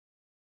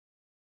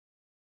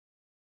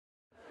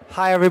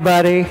Hi,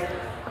 everybody.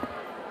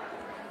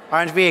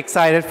 Aren't we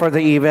excited for the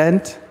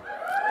event?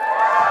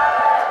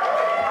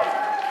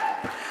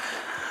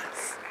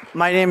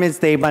 My name is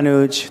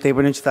Debanuj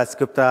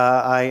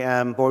Dasgupta. I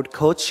am board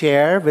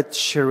co-chair with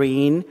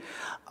Shireen,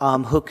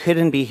 who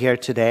couldn't be here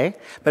today.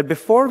 But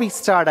before we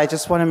start, I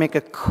just want to make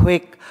a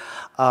quick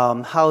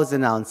house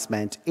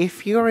announcement.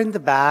 If you're in the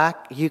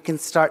back, you can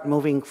start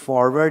moving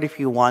forward if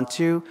you want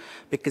to,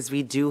 because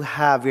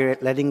we're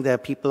letting the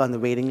people on the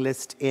waiting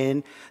list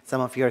in. Some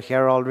of you are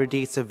here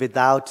already, so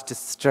without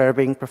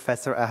disturbing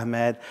Professor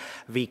Ahmed,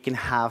 we can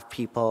have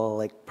people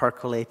like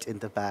percolate in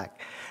the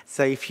back.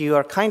 So if you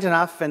are kind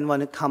enough and want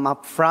to come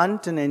up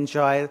front and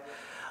enjoy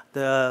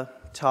the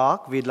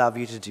talk, we'd love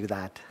you to do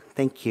that.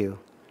 Thank you.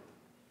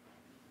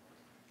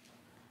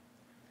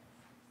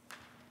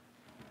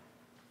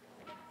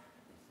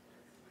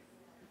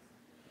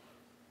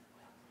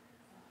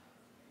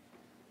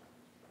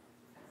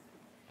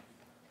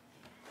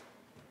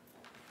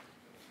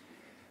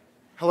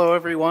 Hello,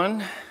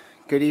 everyone.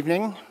 Good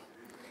evening.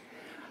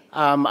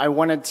 I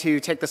wanted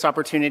to take this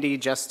opportunity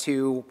just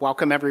to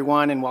welcome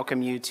everyone and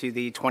welcome you to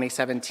the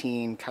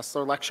 2017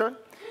 Kessler Lecture.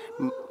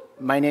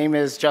 My name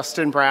is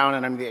Justin Brown,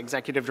 and I'm the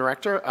Executive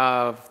Director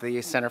of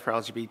the Center for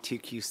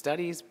LGBTQ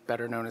Studies,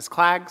 better known as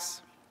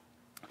CLAGS.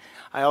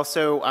 I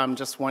also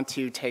just want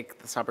to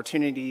take this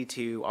opportunity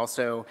to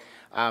also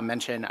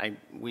mention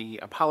we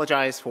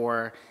apologize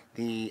for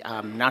the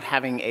not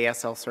having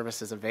ASL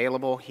services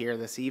available here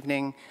this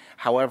evening.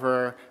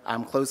 However,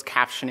 closed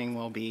captioning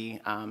will be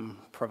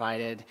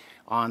provided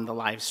on the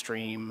live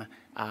stream,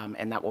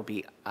 and that will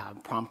be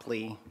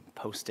promptly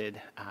posted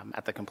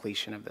at the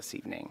completion of this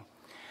evening.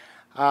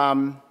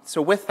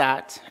 So with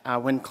that,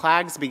 when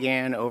CLAGS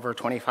began over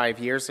 25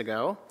 years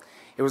ago,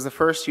 it was the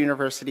first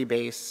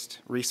university-based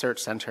research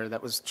center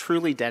that was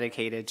truly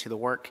dedicated to the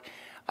work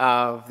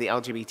of the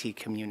LGBT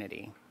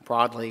community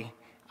broadly,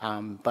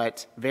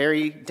 but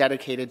very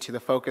dedicated to the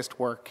focused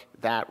work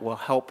that will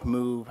help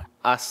move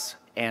us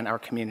and our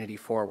community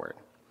forward.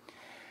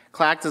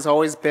 CLAGS has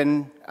always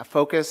been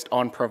focused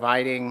on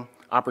providing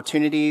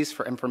opportunities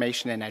for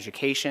information and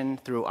education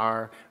through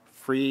our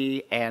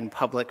free and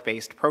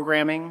public-based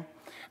programming,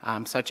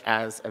 such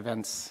as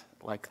events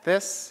like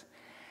this.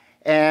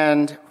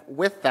 And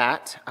with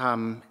that,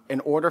 in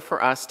order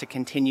for us to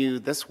continue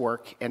this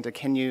work and to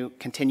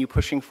continue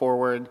pushing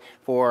forward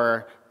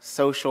for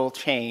social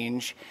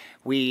change,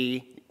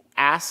 we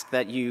ask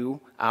that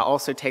you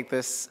also take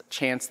this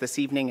chance this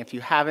evening. If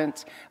you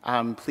haven't,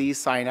 please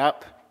sign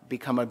up,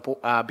 become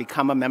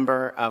a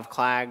member of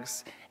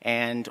CLAGS,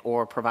 and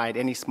or provide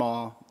any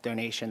small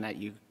donation that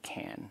you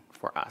can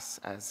for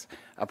us as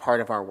a part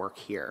of our work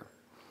here.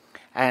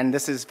 And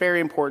this is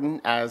very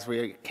important as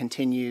we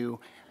continue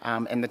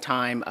in the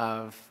time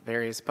of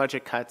various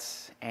budget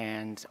cuts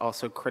and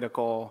also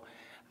critical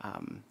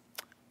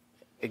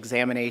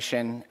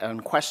examination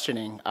and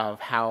questioning of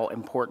how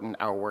important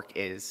our work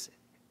is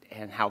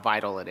and how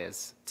vital it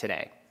is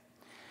today.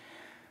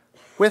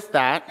 With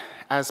that,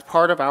 as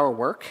part of our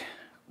work,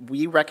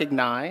 we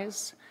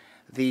recognize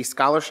the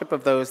scholarship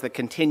of those that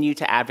continue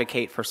to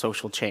advocate for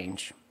social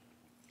change.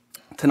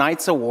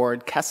 Tonight's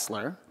award,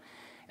 Kessler,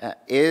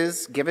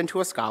 is given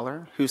to a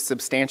scholar whose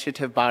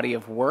substantive body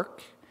of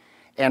work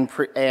and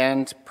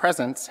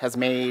presence has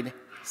made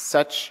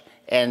such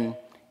an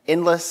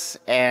endless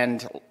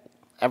and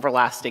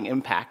everlasting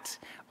impact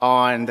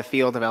on the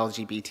field of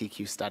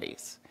LGBTQ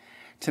studies.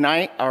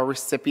 Tonight, our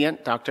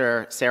recipient,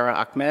 Dr. Sara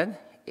Ahmed,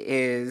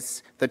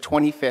 is the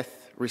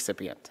 25th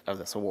recipient of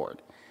this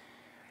award.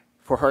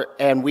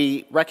 And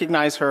we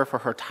recognize her for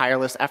her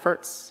tireless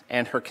efforts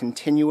and her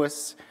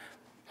continuous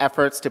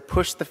efforts to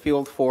push the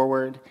field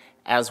forward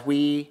as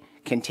we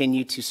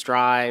continue to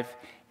strive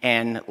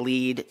and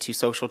lead to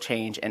social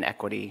change and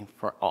equity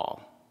for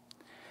all.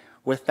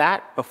 With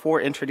that, before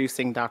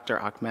introducing Dr.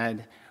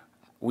 Ahmed,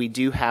 we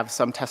do have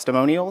some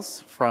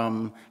testimonials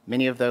from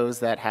many of those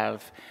that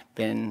have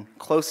been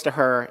close to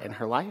her in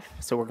her life,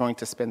 so we're going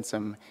to spend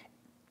some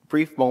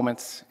brief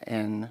moments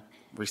in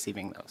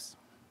receiving those.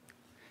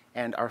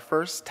 And our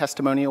first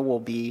testimonial will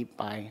be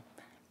by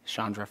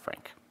Chandra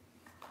Frank.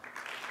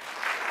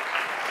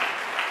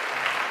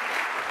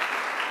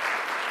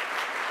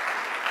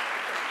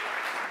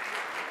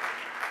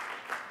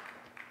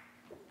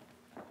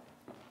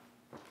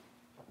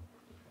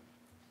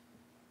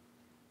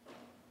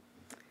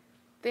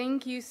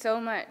 Thank you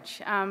so much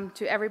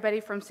to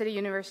everybody from City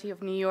University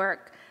of New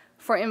York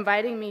for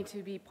inviting me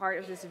to be part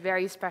of this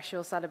very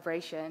special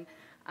celebration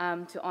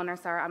to honor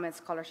Sara Ahmed's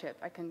scholarship.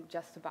 I can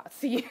just about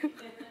see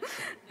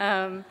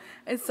you.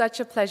 It's such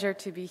a pleasure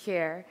to be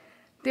here.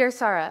 Dear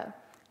Sara,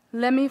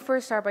 let me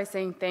first start by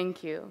saying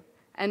thank you.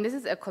 And this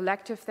is a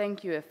collective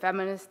thank you, a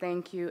feminist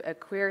thank you, a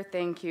queer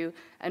thank you,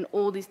 and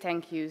all these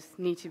thank yous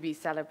need to be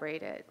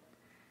celebrated.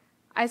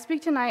 I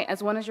speak tonight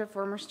as one of your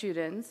former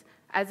students,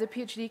 as a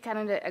PhD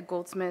candidate at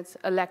Goldsmiths,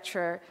 a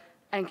lecturer,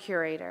 and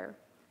curator.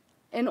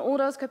 In all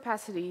those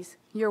capacities,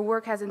 your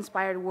work has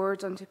inspired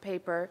words onto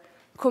paper,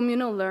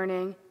 communal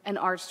learning, and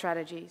art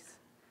strategies.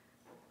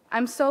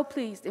 I'm so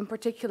pleased, in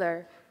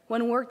particular,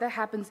 when work that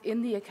happens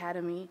in the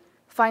academy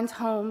finds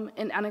home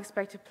in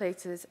unexpected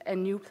places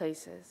and new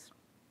places.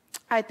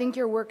 I think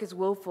your work is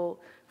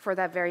willful for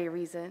that very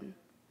reason.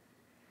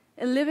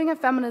 In living a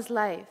feminist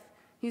life,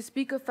 you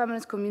speak of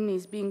feminist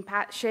communities being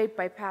shaped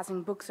by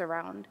passing books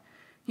around.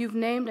 You've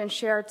named and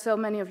shared so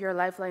many of your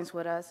lifelines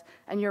with us,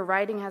 and your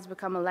writing has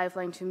become a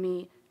lifeline to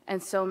me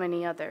and so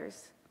many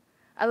others.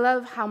 I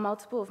love how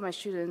multiple of my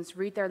students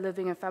read their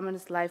Living a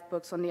Feminist Life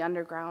books on the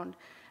underground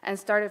and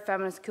started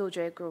feminist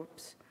killjoy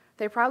groups.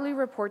 They proudly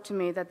report to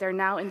me that they're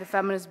now in the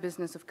feminist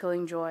business of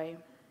killing joy.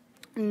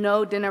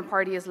 No dinner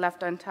party is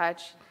left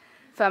untouched.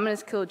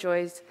 Feminist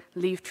killjoys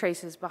leave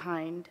traces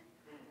behind.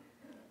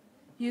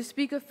 You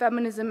speak of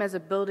feminism as a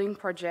building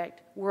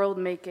project,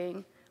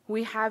 world-making.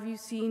 We have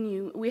seen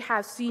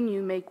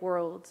you make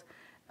worlds,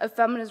 a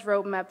feminist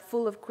roadmap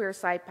full of queer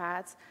side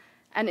paths,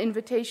 and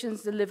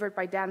invitations delivered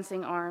by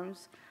dancing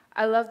arms.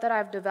 I love that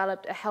I've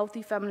developed a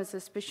healthy feminist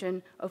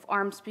suspicion of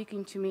arms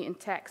speaking to me in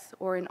text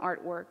or in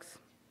artworks.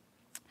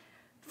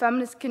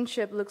 Feminist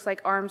kinship looks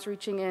like arms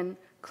reaching in,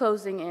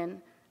 closing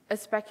in. A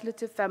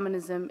speculative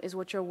feminism is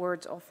what your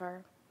words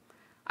offer.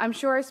 I'm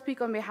sure I speak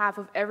on behalf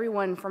of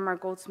everyone from our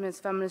Goldsmiths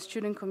feminist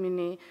student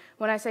community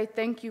when I say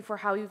thank you for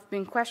how you've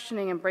been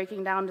questioning and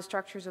breaking down the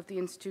structures of the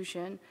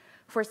institution,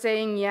 for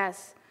saying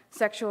yes,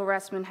 sexual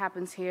harassment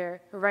happens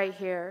here, right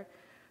here,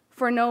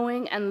 for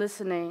knowing and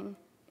listening.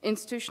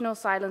 Institutional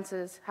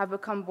silences have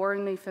become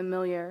boringly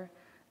familiar.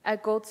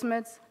 At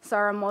Goldsmiths,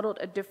 Sara modeled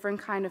a different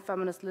kind of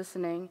feminist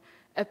listening,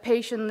 a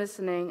patient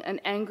listening, an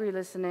angry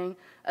listening,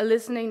 a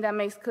listening that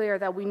makes clear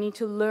that we need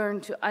to learn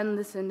to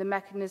unlisten the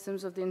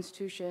mechanisms of the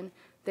institution.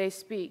 They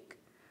speak.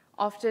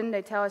 Often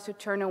they tell us to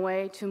turn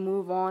away, to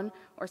move on,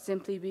 or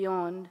simply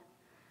beyond.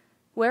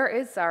 Where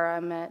is Sara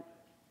Ahmed?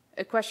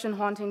 A question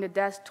haunting the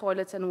desks,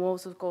 toilets, and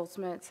walls of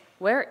Goldsmiths.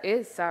 Where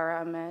is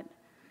Sara Ahmed?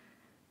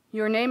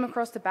 Your name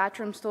across the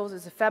bathroom stalls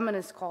is a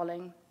feminist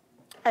calling.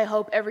 I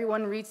hope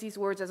everyone reads these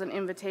words as an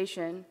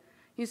invitation.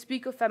 You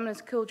speak of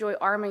feminist killjoy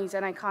armies,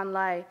 and I can't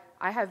lie,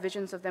 I have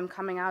visions of them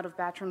coming out of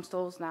bathroom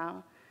stalls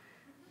now.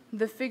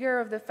 The figure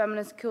of the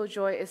feminist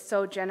killjoy is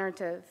so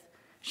generative.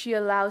 She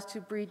allows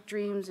to breathe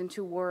dreams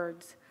into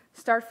words.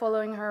 Start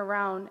following her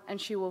around, and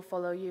she will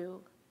follow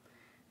you.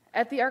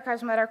 At the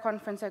Archives Matter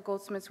conference at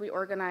Goldsmiths we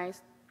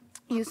organized,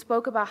 you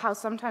spoke about how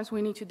sometimes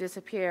we need to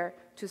disappear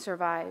to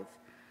survive.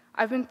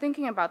 I've been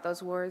thinking about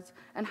those words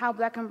and how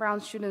Black and brown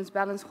students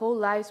balance whole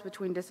lives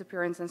between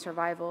disappearance and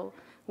survival.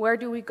 Where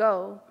do we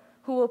go?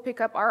 Who will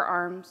pick up our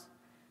arms?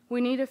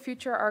 We need a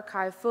future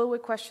archive filled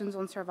with questions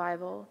on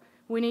survival.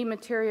 We need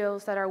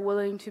materials that are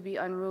willing to be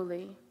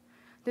unruly.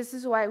 This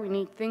is why we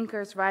need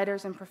thinkers,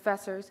 writers, and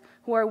professors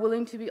who are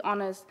willing to be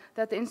honest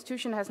that the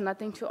institution has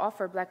nothing to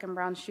offer Black and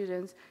brown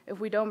students if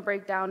we don't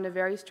break down the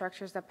very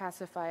structures that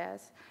pacify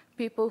us.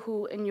 People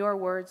who, in your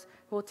words,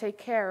 will take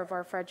care of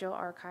our fragile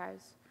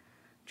archives.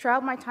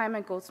 Throughout my time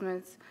at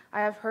Goldsmiths,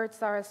 I have heard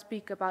Sara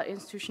speak about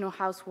institutional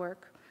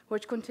housework,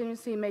 which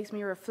continuously makes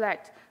me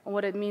reflect on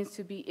what it means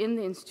to be in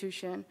the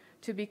institution,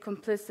 to be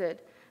complicit,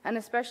 and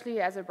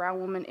especially as a brown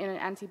woman in an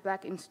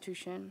anti-Black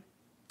institution.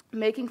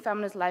 Making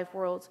feminist life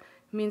worlds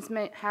means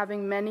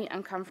having many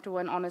uncomfortable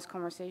and honest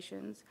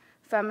conversations.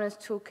 Feminist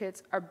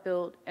toolkits are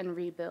built and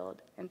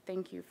rebuilt, and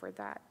thank you for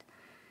that.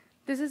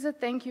 This is a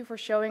thank you for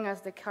showing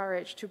us the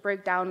courage to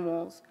break down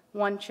walls,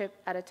 one chip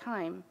at a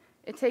time.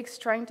 It takes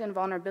strength and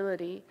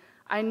vulnerability.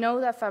 I know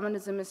that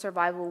feminism is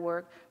survival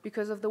work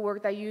because of the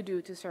work that you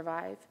do to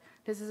survive.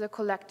 This is a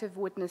collective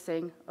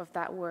witnessing of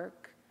that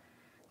work.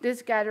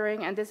 This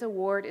gathering and this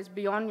award is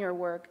beyond your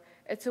work.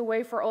 It's a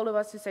way for all of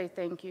us to say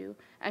thank you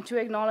and to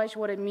acknowledge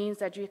what it means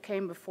that you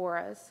came before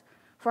us,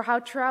 for how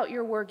throughout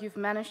your work you've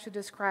managed to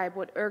describe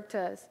what irked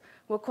us,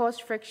 what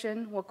caused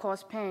friction, what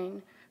caused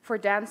pain, for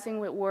dancing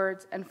with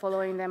words and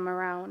following them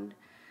around.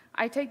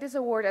 I take this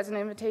award as an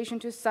invitation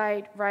to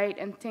cite, write,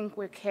 and think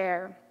with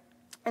care.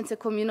 It's a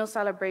communal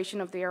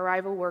celebration of the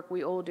arrival work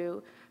we all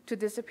do, to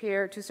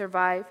disappear, to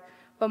survive,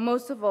 but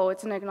most of all,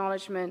 it's an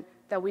acknowledgement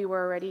that we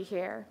were already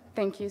here.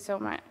 Thank you so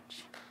much.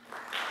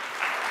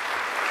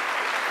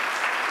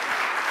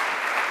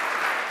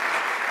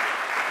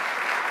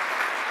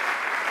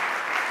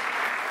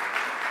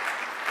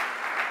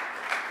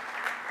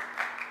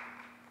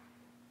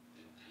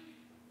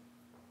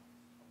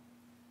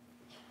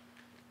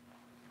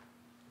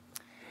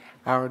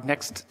 Our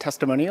next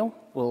testimonial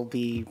will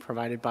be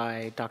provided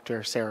by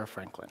Dr. Sarah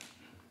Franklin.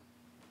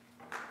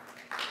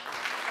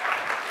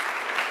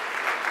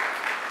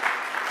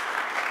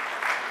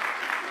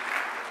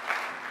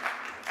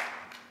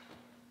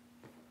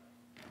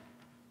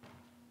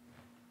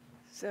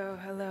 So,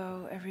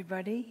 hello,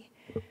 everybody.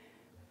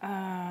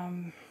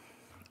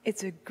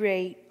 It's a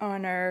great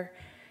honor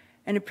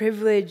and a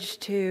privilege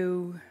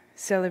to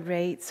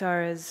celebrate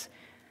Sara's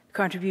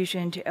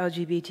contribution to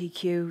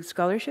LGBTQ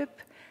scholarship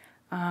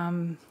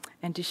and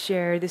to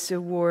share this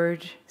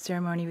award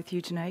ceremony with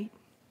you tonight.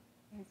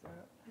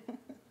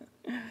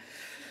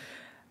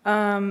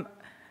 I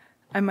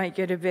might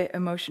get a bit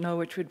emotional,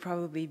 which would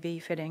probably be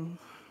fitting.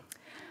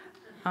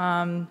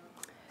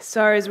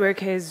 Sara's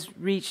work has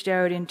reached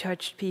out and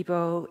touched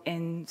people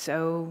in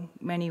so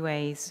many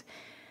ways.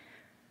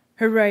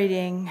 Her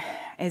writing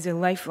is a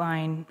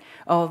lifeline,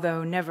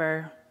 although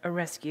never a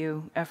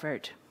rescue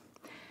effort.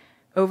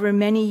 Over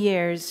many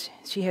years,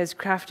 she has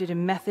crafted a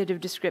method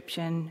of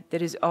description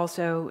that is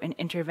also an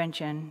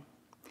intervention.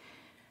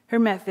 Her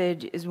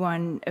method is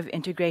one of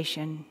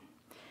integration.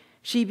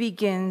 She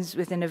begins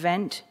with an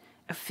event,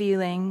 a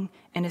feeling,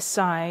 an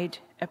aside,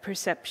 a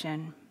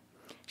perception.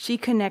 She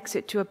connects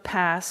it to a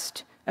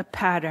past, a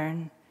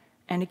pattern,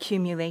 an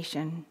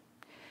accumulation.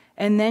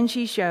 And then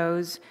she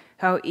shows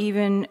how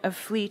even a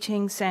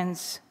fleeting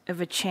sense of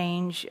a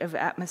change of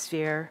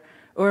atmosphere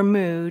or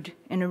mood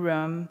in a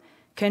room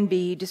can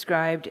be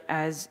described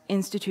as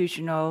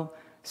institutional,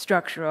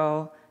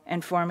 structural,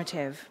 and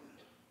formative.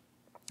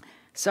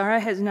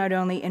 Sara has not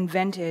only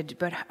invented,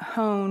 but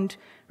honed,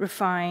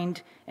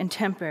 refined, and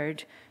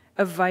tempered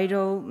a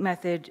vital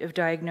method of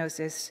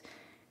diagnosis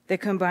that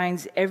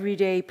combines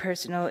everyday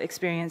personal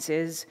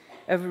experiences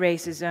of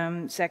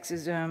racism,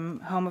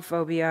 sexism,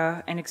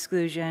 homophobia, and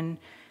exclusion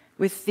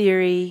with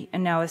theory,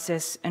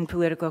 analysis, and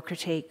political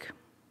critique.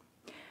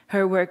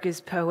 Her work is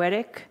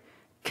poetic,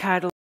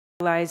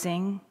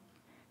 catalyzing,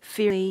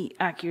 fiercely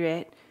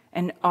accurate,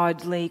 and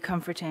oddly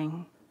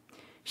comforting.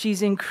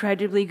 She's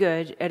incredibly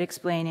good at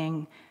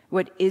explaining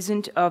what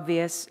isn't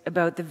obvious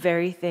about the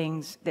very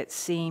things that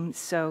seem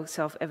so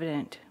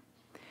self-evident.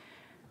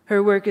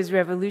 Her work is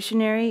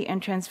revolutionary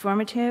and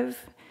transformative,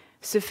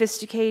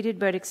 sophisticated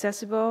but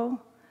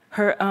accessible,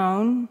 her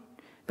own,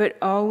 but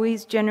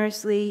always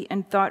generously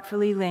and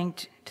thoughtfully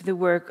linked to the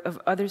work of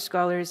other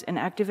scholars and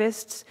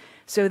activists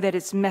so that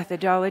its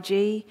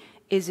methodology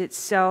is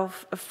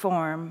itself a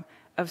form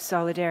of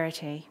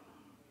solidarity.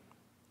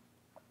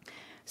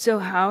 So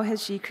how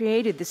has she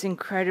created this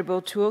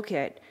incredible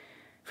toolkit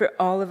for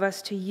all of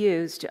us to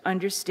use to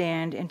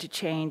understand and to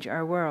change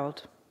our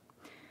world?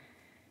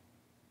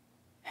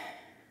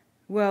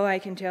 Well, I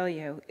can tell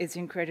you, it's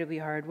incredibly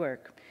hard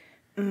work.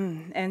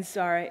 And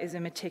Sara is a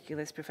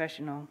meticulous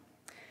professional.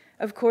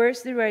 Of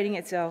course, the writing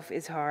itself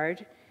is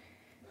hard,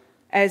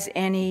 as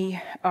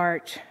any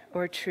art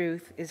or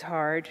truth is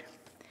hard.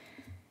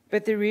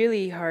 But the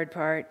really hard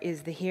part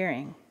is the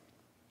hearing,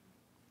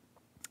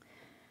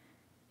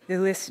 the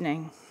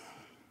listening,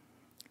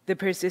 the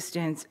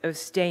persistence of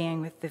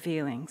staying with the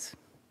feelings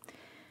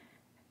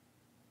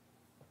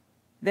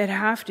that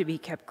have to be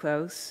kept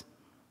close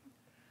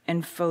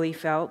and fully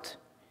felt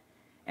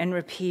and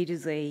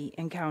repeatedly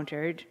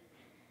encountered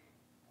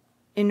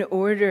in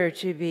order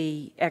to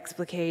be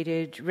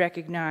explicated,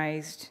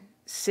 recognized,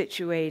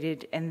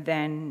 situated, and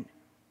then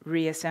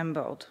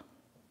reassembled.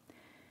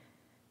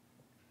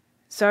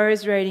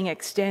 Sara's writing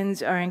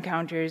extends our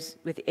encounters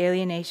with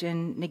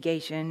alienation,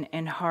 negation,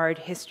 and hard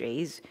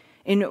histories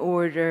in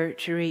order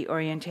to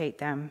reorient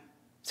them.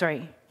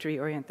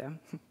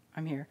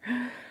 I'm here.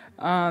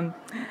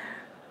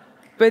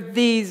 But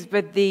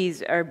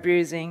these are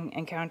bruising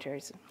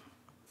encounters.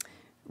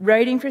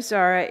 Writing for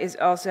Sara is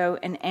also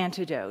an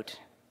antidote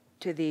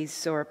to these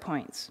sore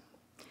points.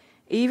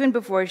 Even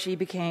before she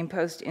became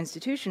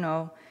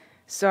post-institutional,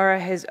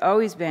 Sara has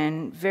always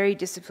been very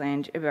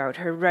disciplined about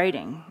her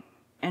writing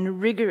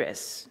and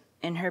rigorous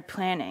in her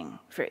planning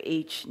for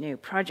each new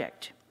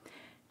project.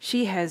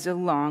 She has a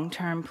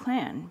long-term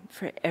plan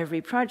for every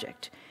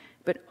project,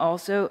 but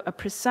also a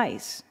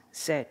precise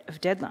set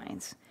of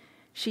deadlines.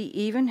 She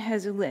even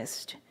has a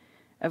list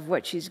of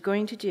what she's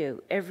going to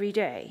do every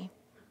day,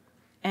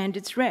 and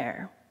it's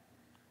rare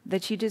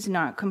that she does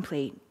not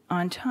complete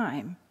on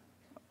time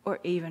or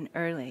even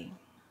early.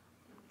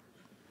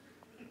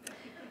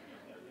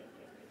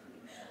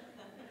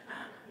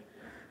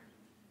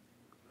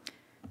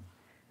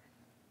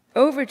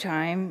 Over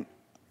time,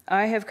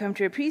 I have come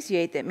to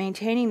appreciate that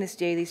maintaining this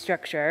daily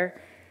structure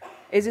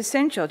is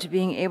essential to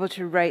being able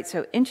to write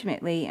so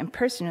intimately and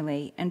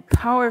personally and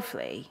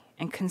powerfully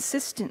and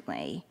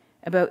consistently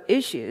about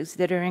issues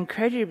that are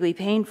incredibly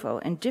painful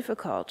and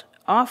difficult,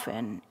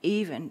 often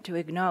even to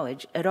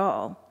acknowledge at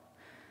all.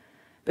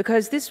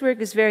 Because this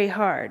work is very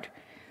hard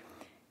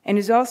and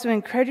is also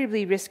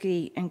incredibly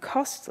risky and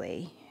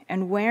costly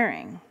and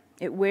wearing.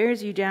 It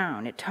wears you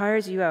down, it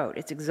tires you out,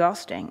 it's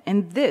exhausting.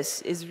 And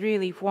this is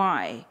really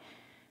why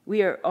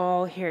we are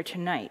all here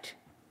tonight.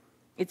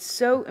 It's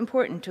so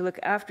important to look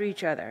after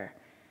each other,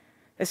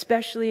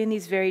 especially in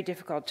these very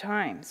difficult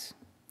times.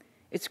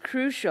 It's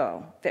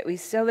crucial that we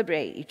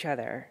celebrate each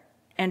other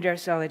and our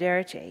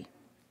solidarity,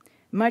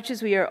 much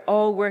as we are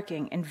all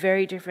working in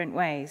very different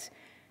ways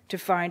to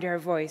find our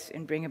voice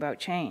and bring about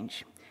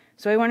change.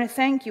 So I want to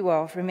thank you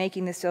all for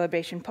making this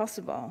celebration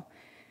possible.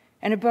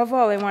 And above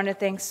all, I want to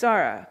thank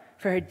Sara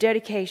for her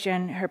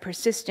dedication, her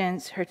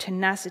persistence, her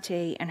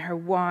tenacity, and her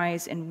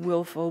wise and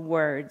willful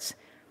words.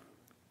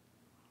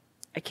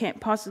 I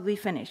can't possibly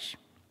finish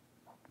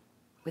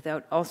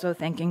without also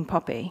thanking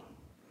Poppy,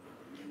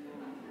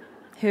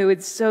 who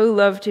would so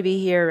love to be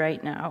here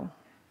right now,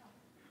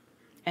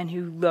 and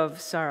who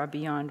loves Sara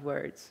beyond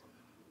words.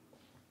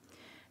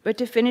 But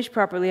to finish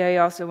properly, I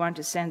also want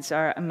to send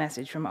Sara a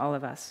message from all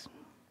of us.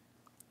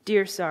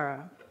 Dear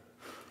Sara,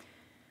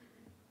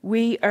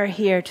 We are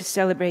here to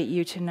celebrate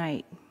you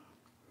tonight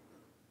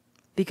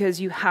because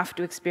you have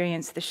to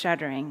experience the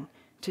shuddering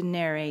to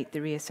narrate the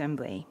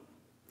reassembly,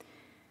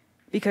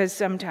 because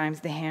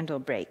sometimes the handle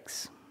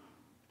breaks,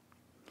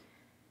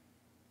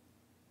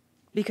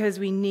 because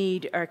we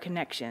need our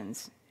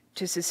connections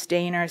to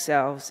sustain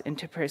ourselves and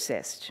to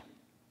persist.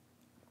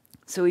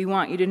 So we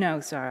want you to know,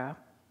 Sara,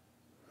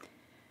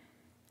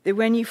 that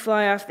when you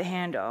fly off the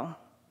handle,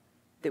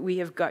 that we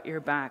have got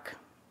your back,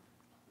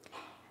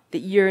 that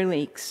your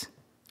leaks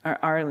are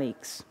our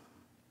leaks,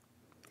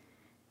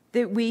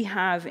 that we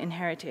have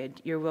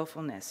inherited your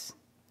willfulness,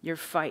 your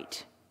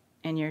fight,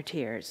 and your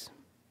tears.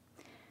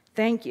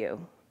 Thank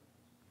you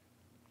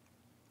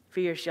for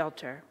your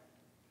shelter.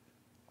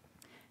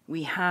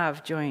 We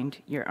have joined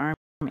your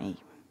army.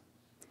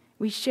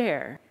 We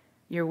share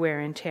your wear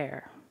and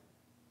tear.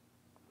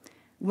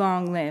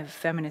 Long live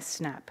feminist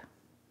snap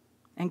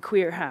and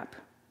queer hap.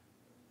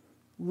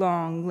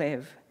 Long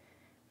live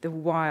the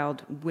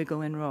wild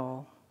wiggle and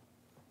roll.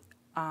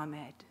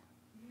 Ahmed.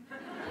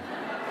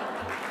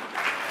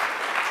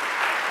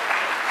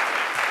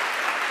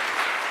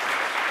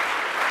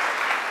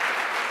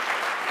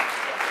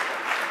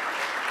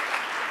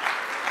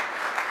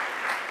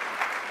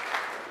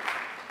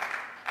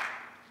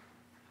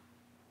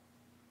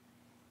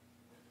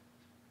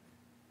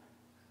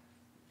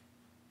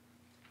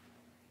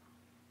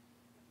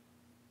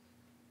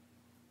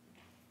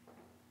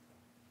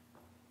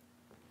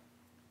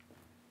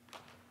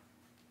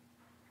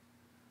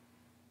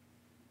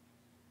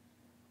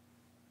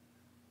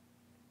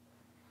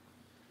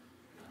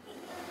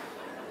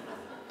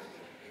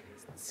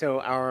 So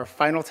our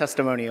final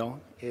testimonial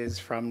is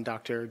from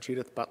Dr.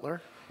 Judith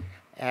Butler.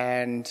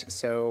 And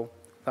so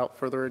without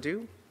further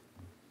ado.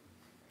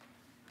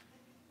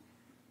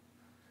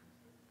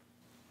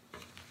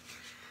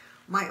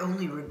 My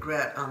only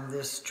regret on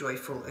this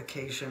joyful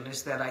occasion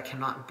is that I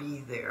cannot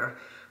be there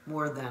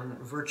more than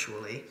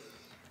virtually.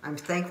 I'm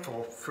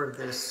thankful for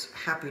this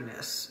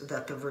happiness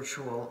that the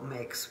virtual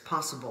makes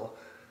possible,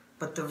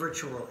 but the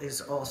virtual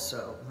is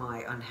also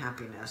my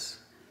unhappiness.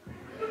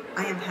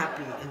 I am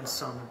happy in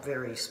some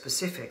very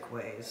specific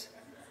ways.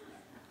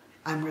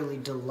 I'm really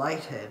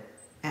delighted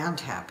and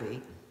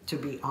happy to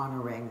be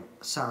honoring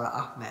Sara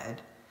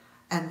Ahmed,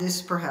 and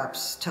this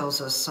perhaps tells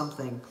us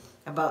something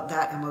about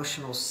that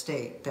emotional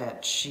state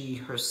that she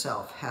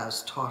herself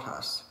has taught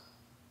us.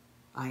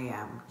 I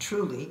am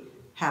truly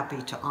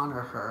happy to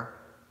honor her.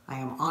 I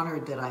am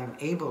honored that I am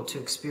able to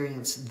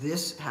experience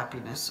this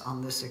happiness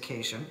on this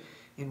occasion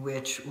in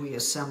which we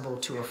assemble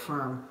to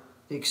affirm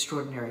the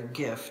extraordinary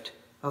gift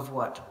of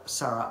what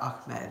Sara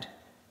Ahmed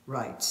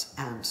writes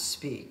and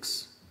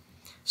speaks.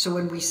 So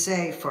when we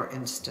say, for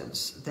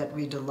instance, that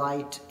we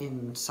delight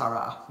in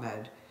Sara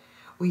Ahmed,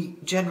 we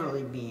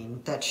generally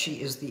mean that she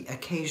is the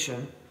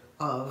occasion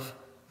of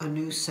a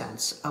new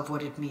sense of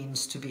what it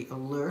means to be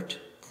alert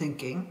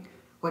thinking,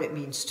 what it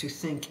means to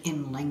think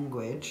in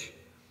language,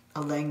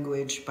 a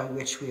language by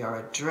which we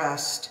are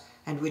addressed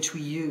and which we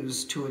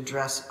use to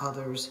address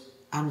others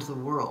and the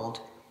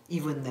world,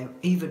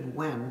 even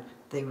when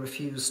they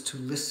refuse to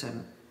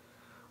listen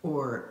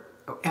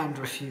and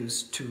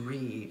refuse to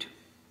read.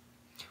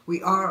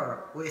 We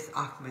are, with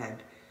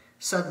Ahmed,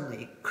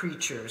 suddenly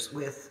creatures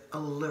with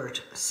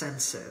alert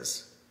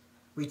senses.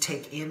 We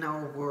take in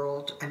our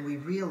world and we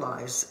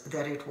realize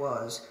that it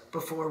was,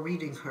 before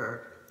reading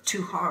her,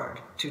 too hard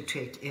to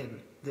take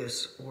in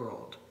this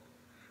world.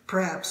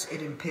 Perhaps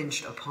it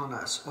impinged upon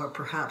us, or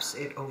perhaps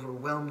it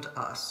overwhelmed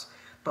us,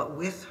 but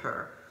with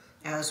her,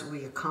 as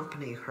we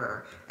accompany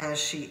her, as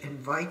she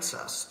invites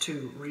us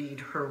to read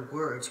her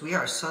words, we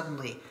are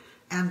suddenly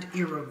and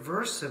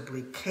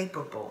irreversibly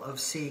capable of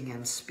seeing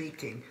and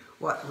speaking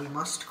what we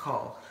must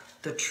call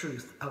the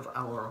truth of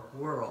our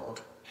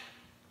world.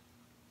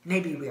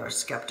 Maybe we are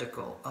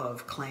skeptical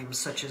of claims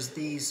such as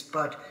these,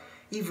 but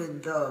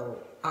even though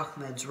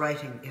Ahmed's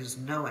writing is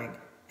knowing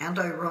and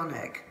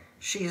ironic,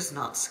 she is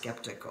not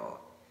skeptical.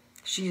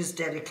 She is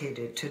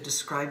dedicated to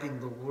describing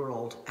the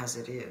world as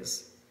it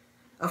is.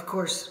 Of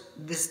course,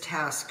 this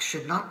task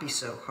should not be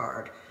so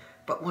hard,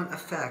 but one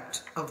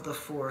effect of the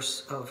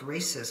force of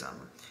racism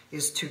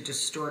is to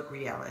distort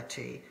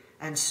reality,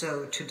 and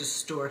so to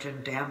distort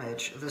and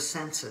damage the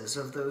senses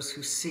of those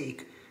who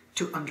seek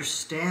to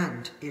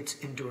understand its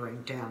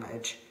enduring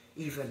damage,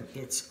 even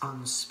its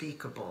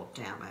unspeakable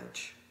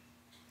damage.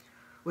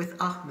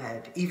 With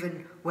Ahmed,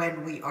 even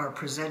when we are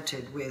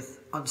presented with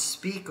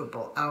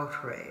unspeakable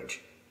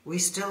outrage, we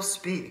still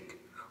speak,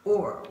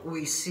 or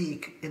we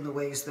seek in the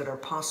ways that are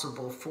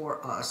possible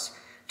for us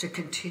to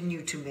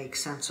continue to make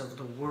sense of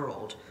the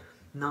world,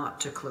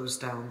 not to close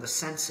down the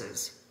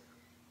senses,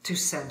 to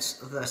sense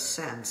the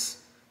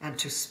sense, and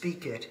to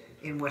speak it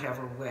in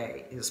whatever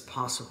way is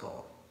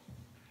possible.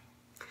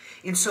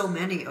 In so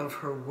many of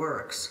her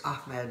works,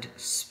 Ahmed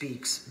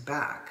speaks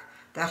back.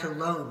 That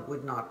alone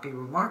would not be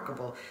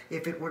remarkable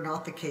if it were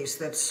not the case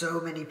that so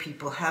many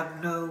people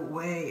have no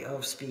way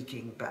of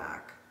speaking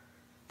back.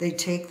 They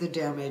take the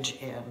damage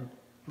in,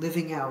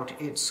 living out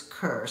its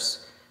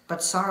curse,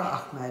 but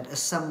Sara Ahmed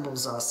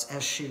assembles us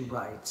as she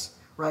writes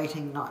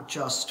writing not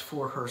just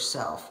for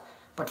herself,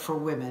 but for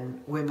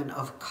women, women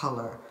of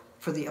color,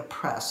 for the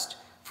oppressed,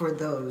 for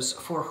those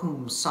for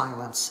whom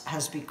silence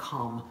has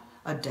become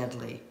a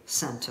deadly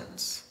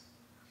sentence.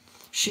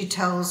 She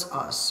tells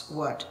us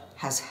what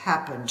has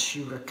happened.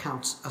 She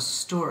recounts a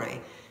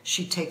story.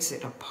 She takes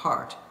it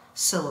apart,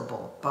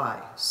 syllable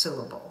by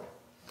syllable.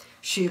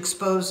 She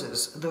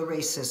exposes the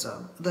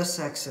racism, the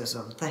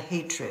sexism, the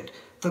hatred,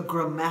 the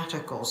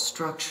grammatical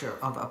structure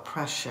of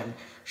oppression,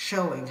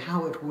 showing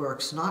how it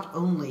works not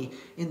only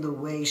in the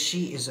way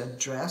she is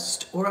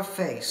addressed or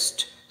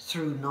effaced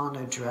through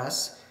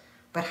non-address,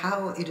 but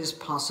how it is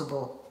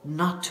possible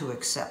not to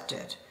accept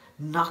it,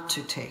 not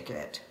to take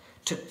it,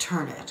 to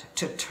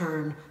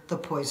turn the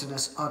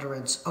poisonous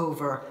utterance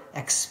over,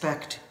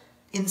 inspect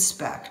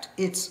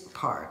its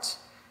parts,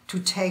 to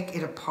take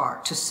it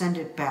apart, to send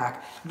it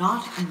back,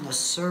 not in the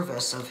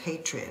service of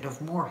hatred,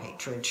 of more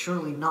hatred,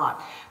 surely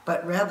not,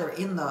 but rather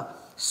in the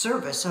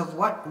service of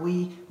what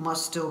we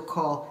must still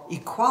call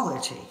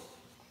equality.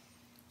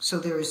 So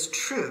there is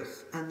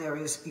truth and there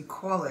is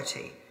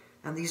equality,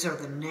 and these are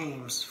the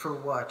names for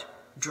what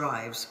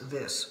drives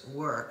this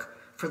work,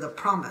 for the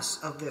promise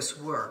of this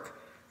work,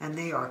 and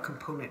they are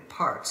component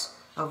parts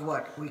of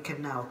what we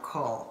can now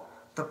call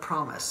the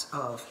promise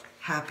of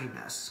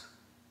happiness.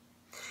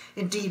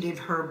 Indeed, in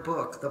her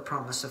book, The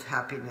Promise of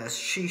Happiness,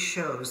 she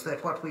shows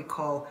that what we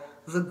call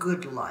the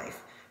good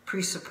life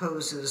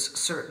presupposes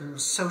certain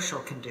social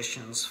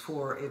conditions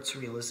for its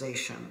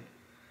realization.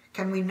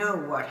 Can we know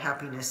what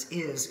happiness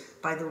is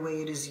by the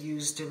way it is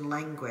used in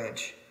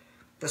language?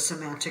 The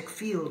semantic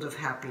field of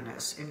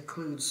happiness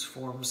includes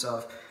forms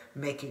of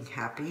making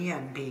happy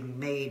and being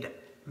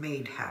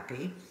made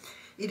happy.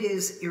 It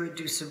is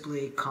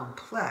irreducibly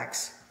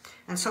complex,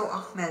 and so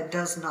Ahmed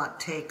does not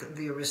take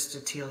the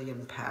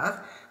Aristotelian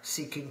path,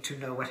 seeking to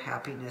know what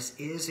happiness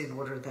is in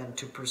order then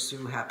to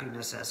pursue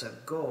happiness as a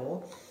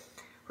goal.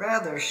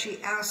 Rather,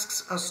 she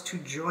asks us to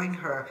join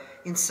her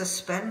in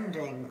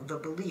suspending the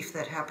belief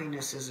that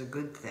happiness is a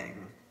good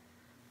thing.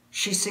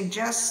 She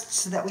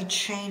suggests that we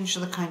change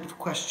the kind of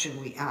question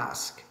we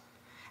ask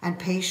and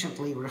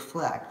patiently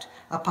reflect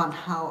upon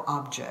how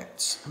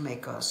objects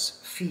make us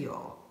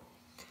feel.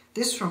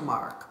 This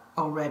remark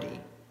already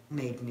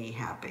made me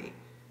happy.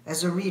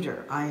 As a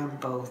reader, I am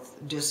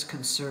both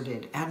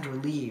disconcerted and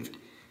relieved.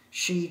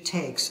 She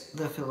takes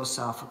the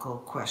philosophical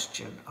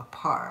question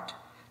apart,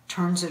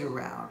 turns it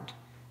around,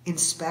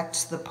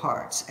 inspects the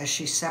parts as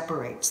she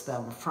separates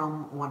them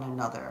from one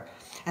another,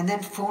 and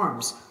then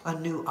forms a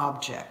new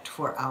object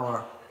for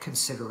our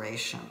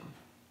consideration.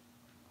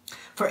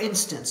 For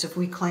instance, if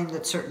we claim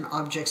that certain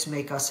objects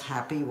make us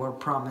happy or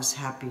promise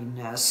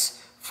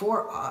happiness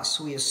for us,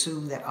 we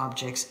assume that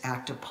objects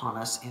act upon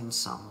us in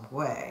some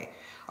way.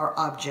 Are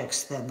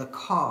objects then the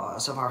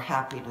cause of our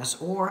happiness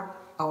or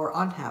our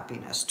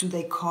unhappiness? Do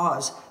they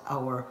cause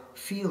our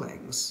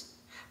feelings?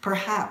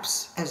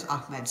 Perhaps, as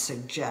Ahmed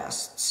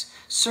suggests,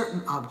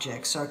 certain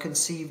objects are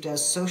conceived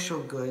as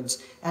social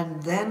goods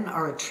and then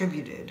are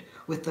attributed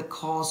with the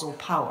causal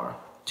power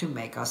to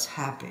make us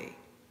happy.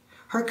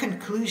 Her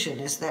conclusion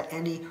is that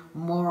any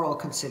moral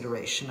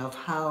consideration of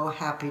how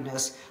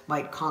happiness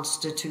might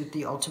constitute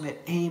the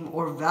ultimate aim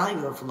or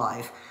value of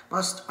life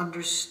must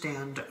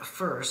understand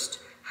first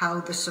how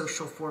the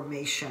social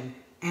formation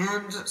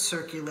and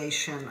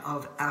circulation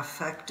of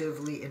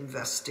affectively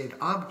invested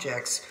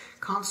objects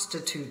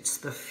constitutes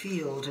the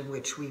field in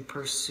which we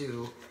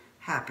pursue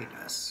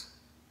happiness.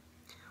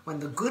 When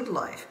the good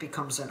life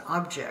becomes an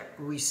object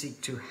we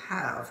seek to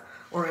have,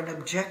 or an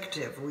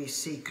objective we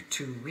seek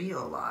to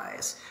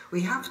realize,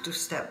 we have to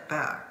step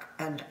back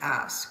and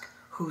ask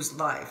whose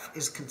life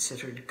is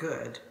considered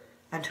good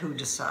and who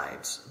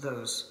decides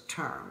those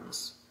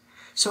terms.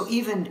 So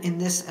even in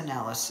this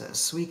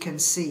analysis, we can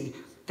see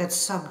that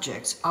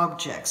subjects,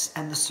 objects,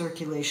 and the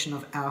circulation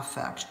of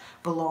affect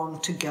belong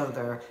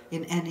together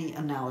in any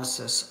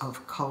analysis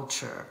of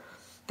culture,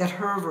 that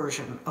her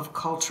version of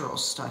cultural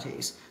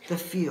studies, the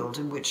field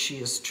in which she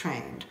is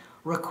trained,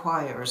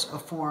 requires a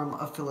form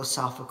of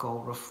philosophical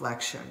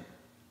reflection.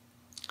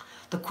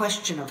 The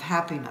question of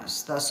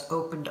happiness thus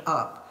opened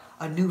up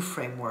a new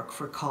framework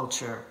for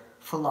culture,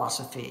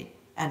 philosophy,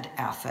 and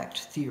affect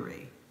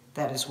theory.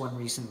 That is one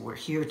reason we're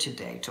here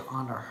today, to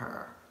honor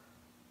her.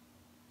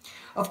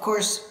 Of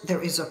course,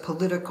 there is a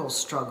political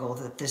struggle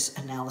that this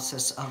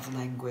analysis of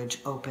language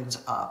opens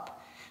up.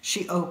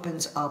 She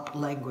opens up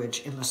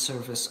language in the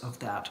service of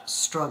that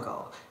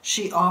struggle.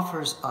 She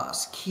offers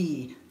us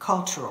key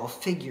cultural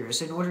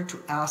figures in order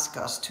to ask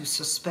us to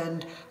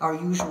suspend our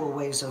usual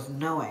ways of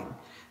knowing,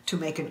 to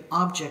make an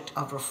object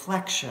of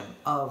reflection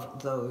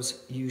of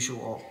those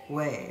usual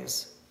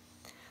ways.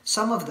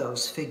 Some of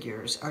those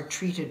figures are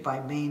treated by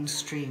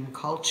mainstream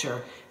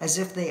culture as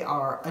if they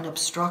are an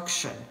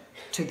obstruction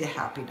to the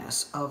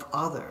happiness of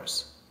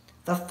others.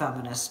 The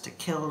feminist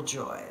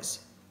killjoys,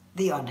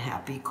 the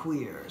unhappy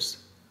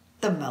queers,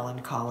 the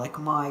melancholic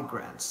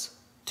migrants,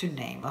 to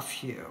name a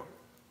few.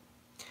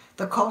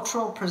 The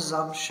cultural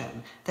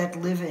presumption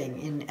that living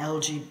in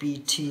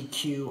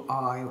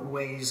LGBTQI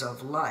ways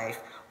of life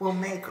will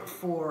make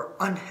for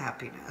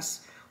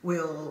unhappiness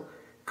will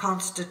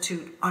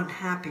constitute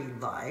unhappy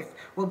life,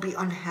 will be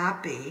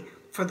unhappy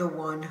for the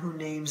one who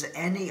names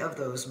any of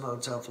those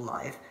modes of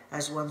life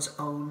as one's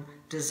own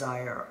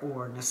desire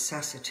or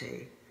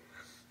necessity.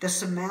 The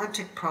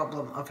semantic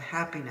problem of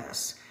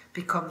happiness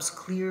becomes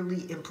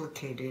clearly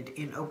implicated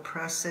in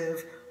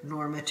oppressive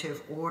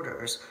normative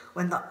orders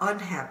when the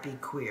unhappy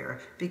queer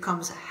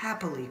becomes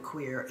happily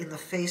queer in the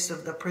face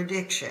of the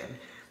prediction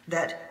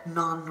that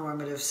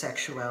non-normative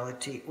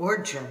sexuality or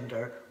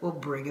gender will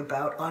bring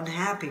about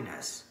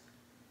unhappiness.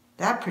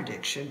 That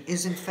prediction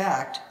is in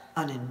fact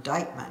an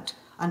indictment,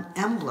 an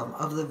emblem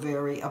of the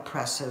very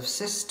oppressive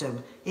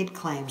system it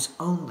claims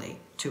only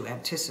to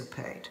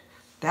anticipate.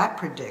 That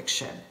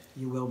prediction,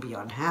 you will be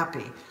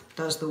unhappy,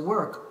 does the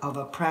work of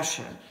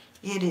oppression.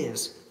 It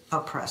is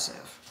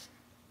oppressive.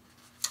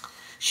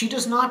 She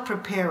does not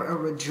prepare a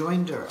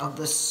rejoinder of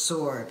the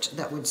sort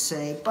that would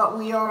say, but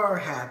we are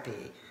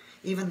happy,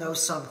 even though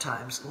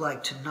sometimes,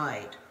 like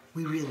tonight,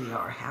 we really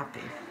are happy.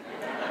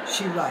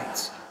 She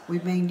writes, we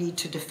may need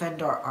to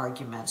defend our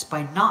arguments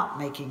by not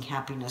making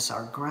happiness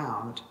our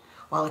ground,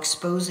 while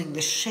exposing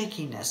the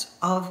shakiness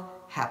of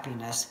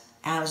happiness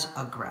as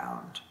a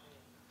ground.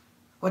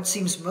 What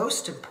seems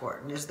most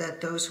important is that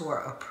those who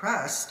are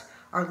oppressed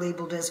are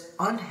labeled as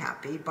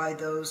unhappy by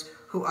those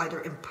who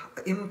either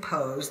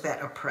impose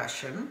that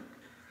oppression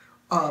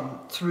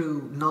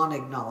through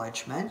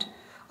non-acknowledgement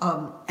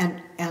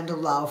and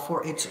allow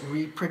for its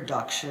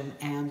reproduction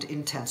and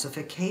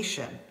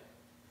intensification.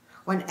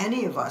 When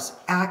any of us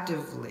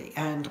actively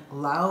and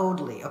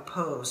loudly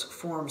oppose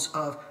forms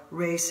of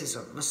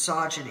racism,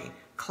 misogyny,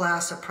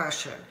 class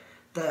oppression,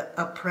 the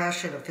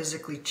oppression of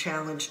physically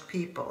challenged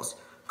peoples,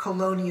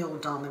 colonial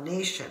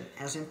domination,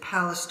 as in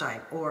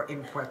Palestine or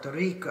in Puerto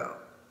Rico.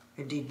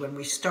 Indeed, when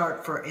we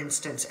start, for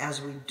instance,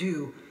 as we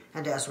do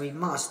and as we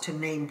must, to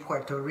name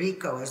Puerto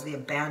Rico as the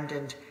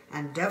abandoned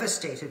and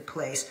devastated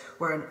place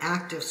where an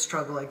active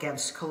struggle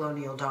against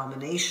colonial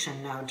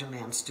domination now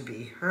demands to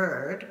be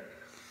heard,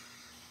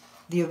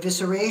 the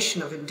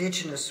evisceration of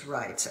indigenous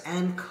rights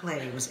and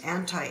claims,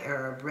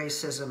 anti-Arab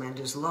racism and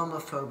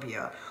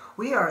Islamophobia,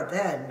 we are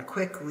then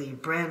quickly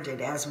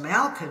branded as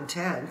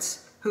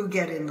malcontents who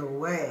get in the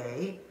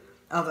way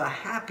of a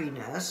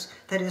happiness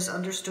that is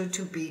understood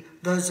to be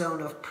the zone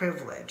of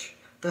privilege,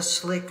 the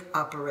slick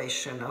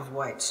operation of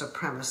white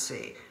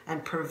supremacy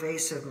and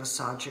pervasive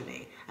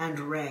misogyny and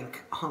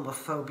rank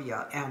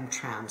homophobia and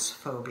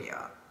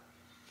transphobia.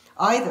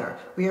 Either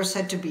we are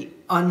said to be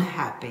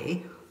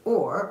unhappy,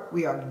 or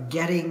we are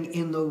getting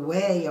in the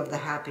way of the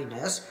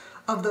happiness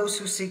of those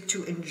who seek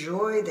to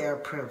enjoy their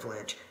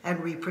privilege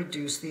and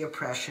reproduce the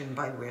oppression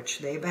by which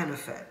they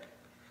benefit.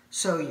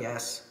 So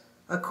yes,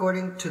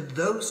 according to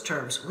those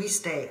terms, we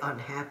stay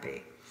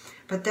unhappy.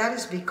 But that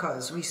is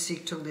because we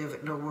seek to live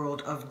in a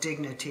world of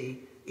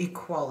dignity,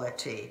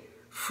 equality,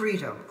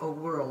 freedom, a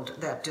world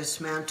that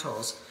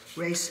dismantles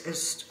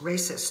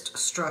racist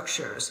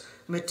structures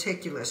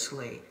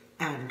meticulously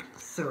and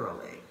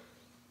thoroughly.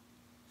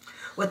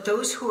 What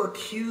those who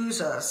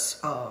accuse us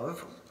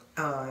of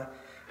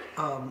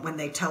when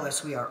they tell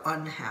us we are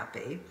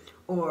unhappy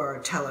or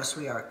tell us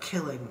we are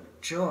killing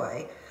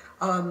joy,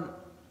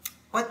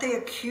 what they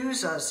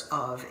accuse us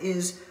of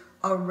is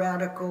a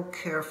radical,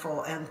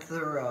 careful, and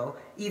thorough,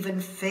 even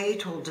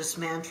fatal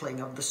dismantling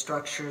of the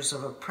structures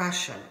of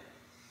oppression.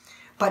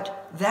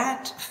 But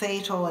that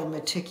fatal and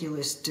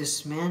meticulous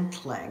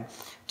dismantling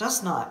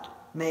does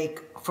not make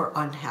for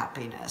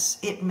unhappiness.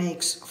 It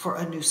makes for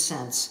a new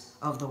sense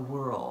of the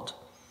world.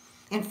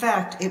 In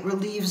fact, it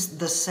relieves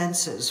the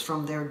senses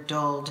from their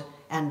dulled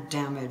and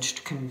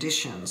damaged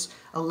conditions,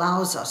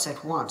 allows us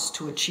at once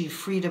to achieve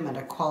freedom and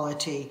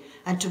equality,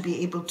 and to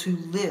be able to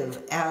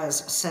live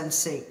as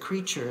sensate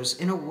creatures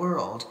in a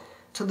world,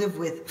 to live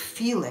with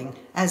feeling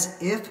as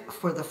if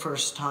for the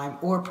first time,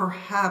 or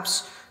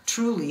perhaps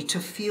truly to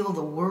feel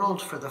the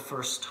world for the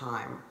first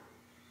time.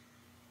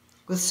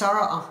 With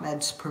Sara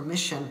Ahmed's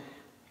permission,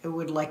 I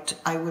would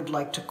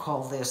like to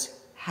call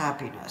this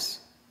happiness.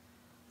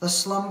 The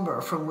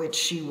slumber from which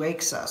she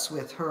wakes us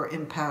with her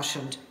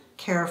impassioned,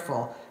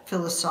 careful,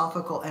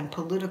 philosophical, and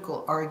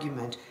political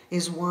argument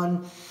is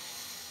one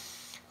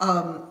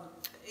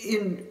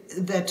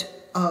that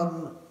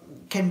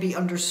can be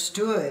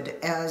understood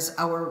as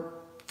our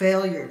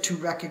failure to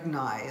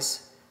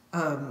recognize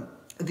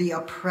the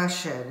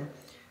oppression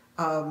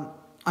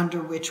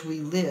under which we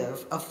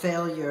live, a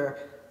failure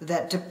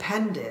that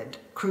depended,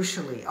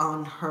 crucially,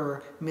 on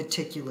her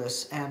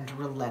meticulous and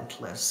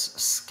relentless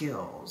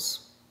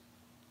skills.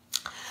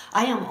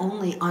 I am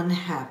only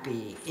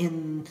unhappy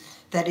in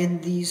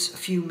these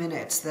few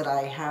minutes that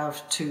I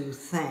have to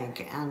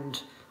thank and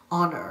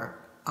honor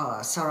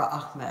Sara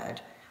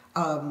Ahmed,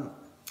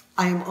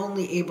 I am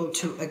only able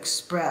to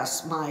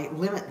express my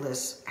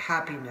limitless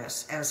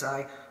happiness as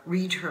I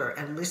read her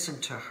and listen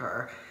to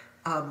her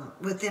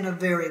within a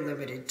very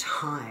limited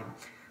time.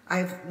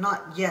 I've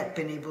not yet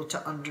been able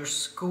to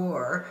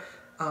underscore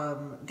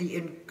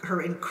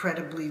her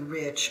incredibly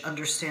rich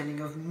understanding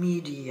of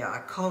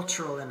media,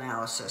 cultural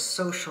analysis,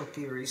 social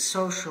theory,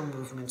 social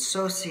movements,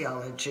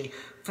 sociology,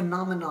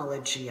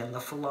 phenomenology, and the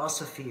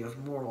philosophy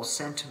of moral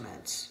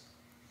sentiments.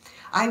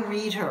 I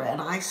read her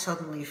and I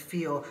suddenly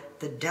feel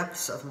the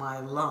depths of my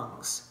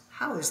lungs.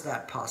 How is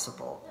that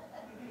possible?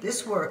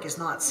 This work is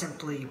not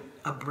simply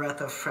a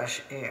breath of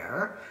fresh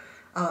air,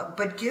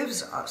 but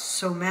gives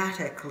us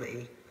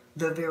somatically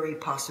the very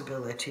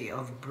possibility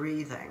of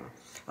breathing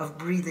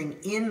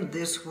in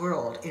this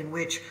world in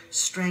which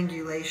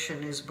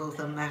strangulation is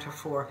both a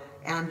metaphor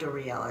and a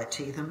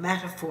reality, the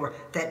metaphor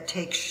that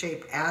takes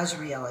shape as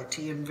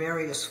reality in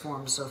various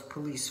forms of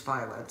police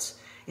violence,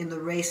 in the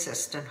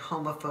racist and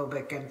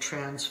homophobic and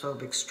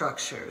transphobic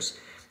structures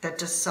that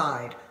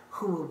decide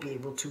who will be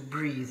able to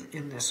breathe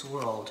in this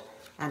world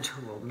and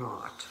who will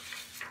not.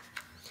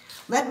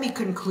 Let me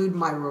conclude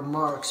my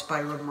remarks by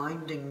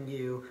reminding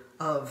you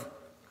of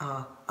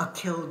a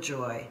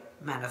Killjoy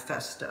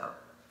manifesto.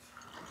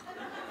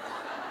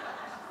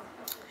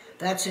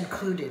 That's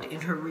included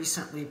in her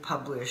recently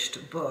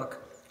published book,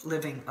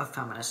 Living a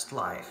Feminist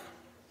Life.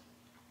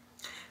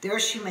 There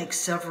she makes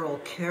several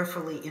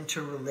carefully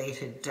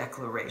interrelated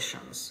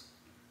declarations.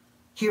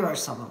 Here are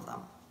some of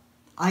them.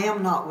 I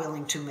am not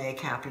willing to make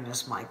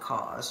happiness my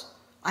cause.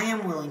 I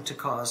am willing to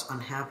cause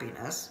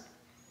unhappiness.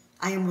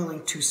 I am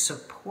willing to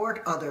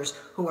support others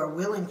who are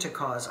willing to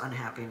cause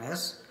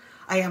unhappiness.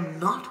 I am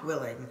not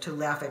willing to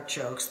laugh at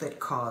jokes that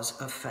cause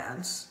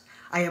offense.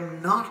 I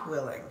am not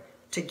willing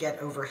to get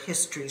over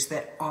histories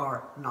that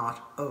are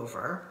not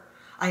over.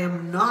 I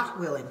am not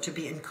willing to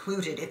be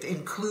included if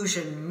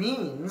inclusion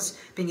means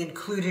being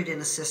included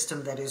in a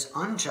system that is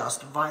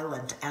unjust,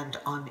 violent, and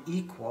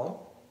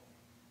unequal.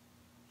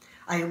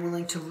 I am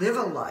willing to live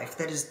a life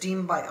that is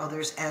deemed by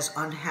others as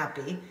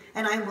unhappy,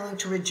 and I am willing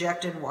to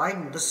reject and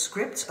widen the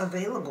scripts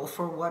available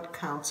for what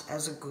counts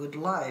as a good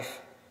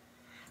life.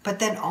 But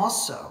then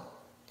also,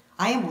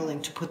 I am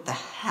willing to put the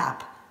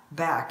hap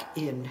back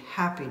in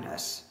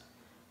happiness,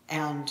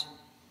 and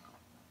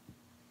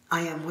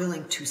I am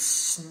willing to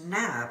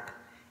snap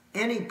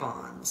any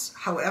bonds,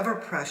 however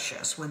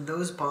precious, when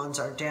those bonds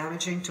are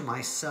damaging to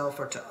myself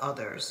or to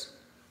others.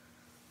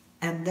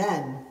 And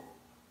then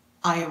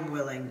I am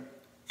willing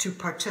to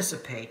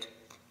participate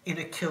in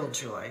a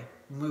Killjoy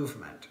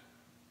movement.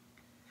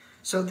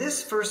 So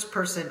this first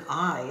person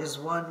I is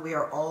one we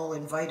are all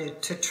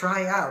invited to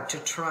try out, to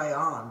try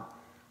on.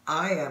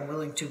 I am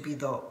willing to be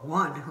the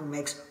one who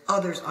makes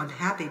others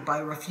unhappy by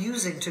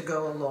refusing to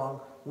go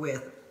along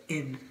with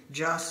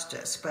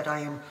injustice, but I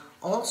am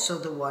also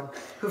the one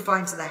who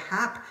finds the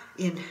hap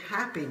in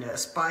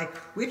happiness, by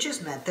which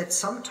is meant that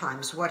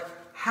sometimes what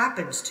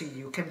happens to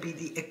you can be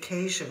the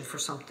occasion for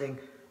something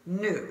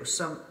new,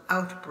 some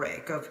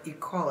outbreak of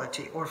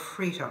equality or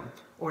freedom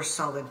or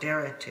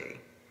solidarity.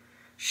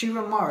 She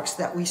remarks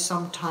that we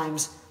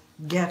sometimes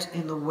get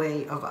in the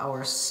way of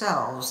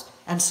ourselves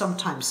and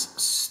sometimes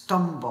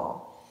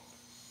stumble.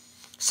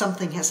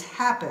 Something has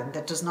happened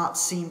that does not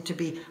seem to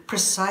be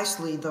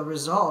precisely the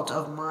result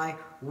of my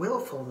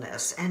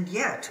willfulness, and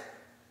yet,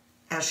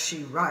 as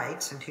she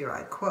writes, and here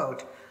I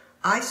quote,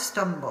 I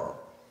stumble.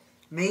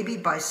 Maybe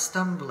by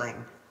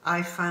stumbling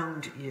I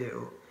found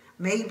you.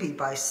 Maybe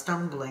by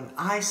stumbling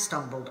I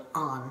stumbled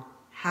on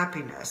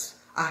happiness,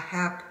 a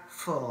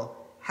hapful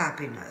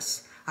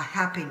happiness, a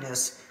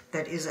happiness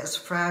that is as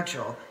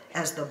fragile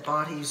as the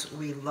bodies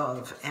we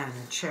love and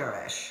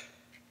cherish,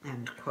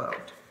 end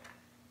quote.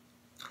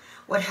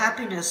 What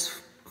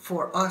happiness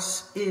for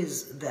us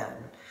is then,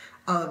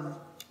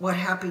 what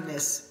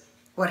happiness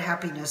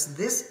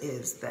this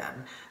is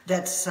then,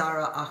 that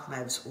Sara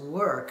Ahmed's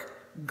work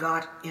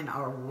got in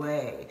our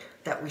way,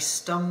 that we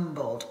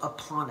stumbled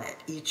upon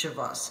it, each of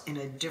us, in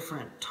a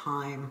different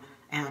time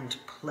and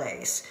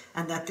place,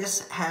 and that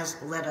this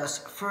has led us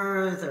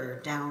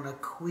further down a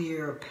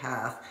queer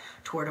path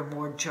toward a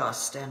more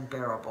just and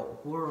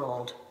bearable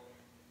world.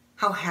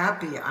 How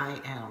happy I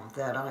am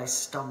that I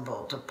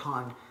stumbled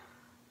upon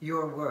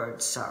your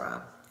words,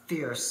 Sara,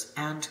 fierce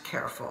and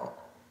careful,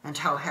 and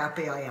how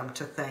happy I am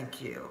to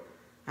thank you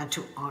and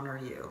to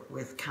honor you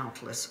with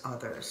countless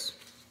others.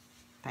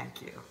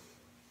 Thank you.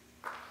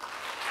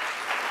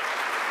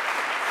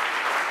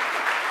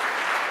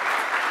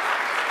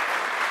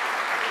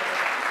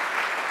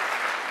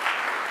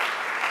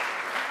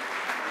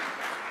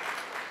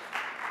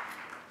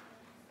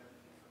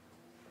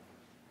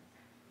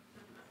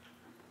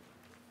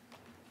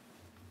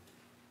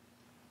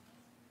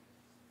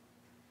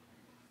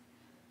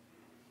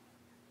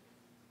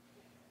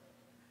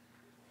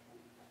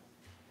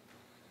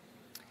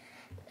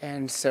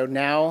 And so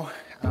now,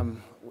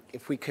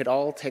 if we could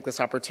all take this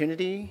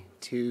opportunity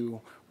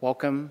to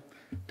welcome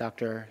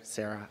Dr.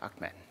 Sara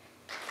Ahmed.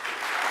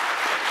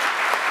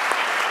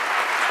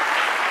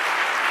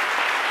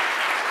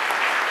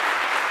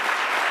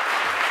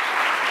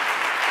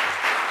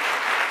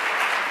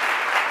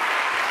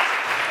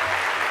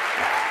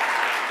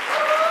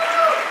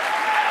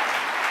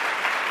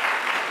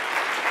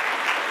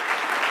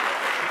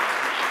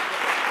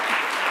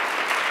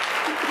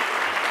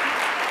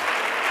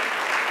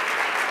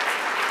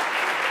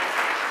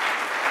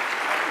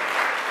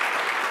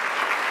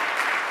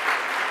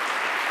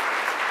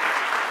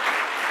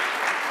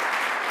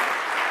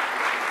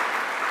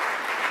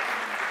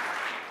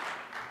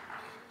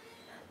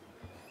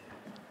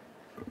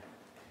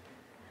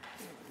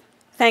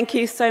 Thank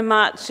you so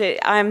much.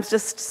 I'm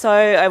just so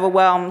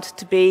overwhelmed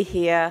to be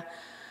here.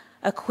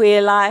 A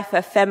queer life,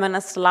 a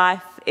feminist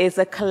life is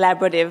a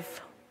collaborative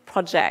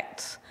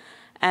project.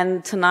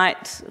 And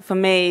tonight, for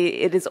me,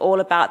 it is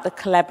all about the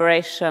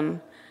collaboration.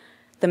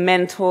 The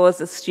mentors,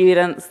 the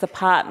students, the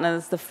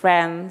partners, the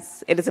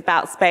friends. It is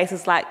about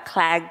spaces like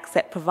CLAGS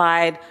that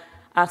provide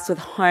us with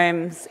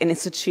homes and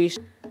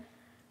institutions.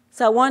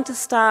 So I want to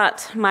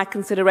start my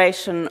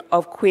consideration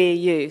of queer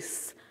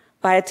use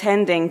by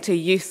attending to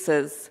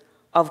uses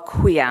of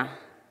queer.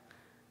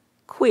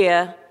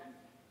 Queer,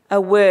 a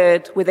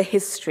word with a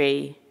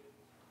history.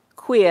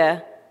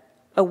 Queer,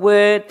 a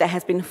word that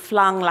has been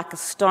flung like a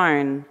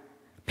stone,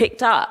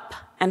 picked up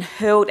and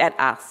hurled at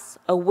us,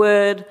 a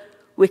word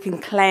we can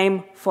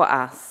claim for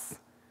us.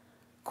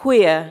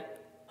 Queer,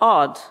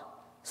 odd,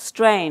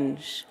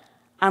 strange,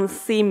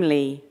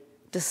 unseemly,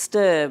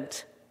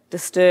 disturbed,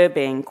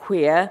 disturbing.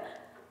 Queer,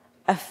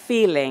 a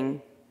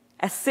feeling,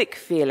 a sick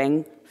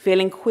feeling,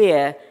 feeling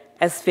queer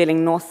as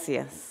feeling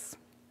nauseous.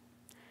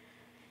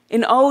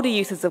 In older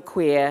uses of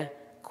queer,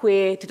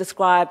 queer to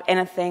describe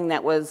anything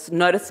that was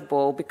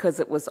noticeable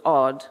because it was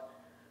odd,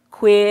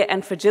 queer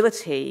and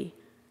fragility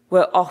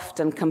were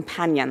often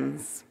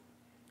companions.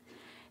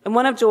 In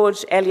one of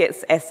George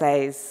Eliot's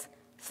essays,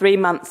 3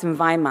 Months in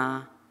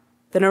Weimar,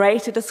 the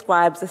narrator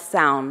describes the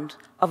sound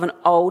of an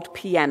old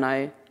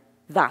piano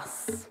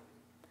thus.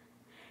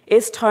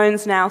 Its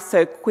tones now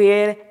so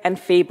queer and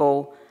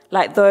feeble,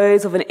 like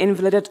those of an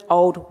invalided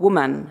old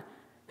woman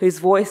whose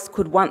voice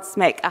could once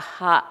make a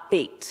heart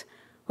beat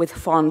with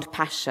fond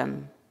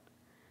passion.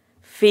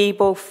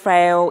 Feeble,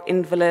 frail,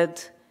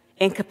 invalid,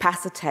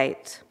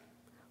 incapacitate,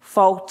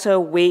 falter,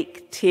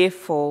 weak,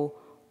 tearful,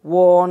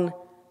 worn,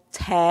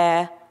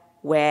 tear,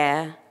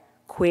 wear,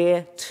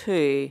 queer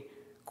too,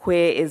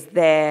 queer is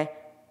there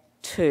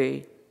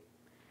too.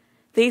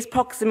 These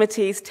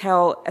proximities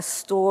tell a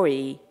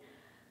story.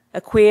 A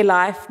queer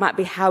life might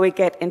be how we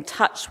get in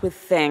touch with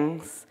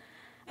things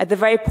at the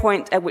very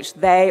point at which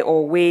they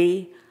or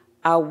we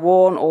are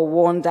worn or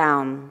worn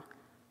down,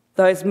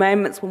 those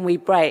moments when we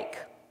break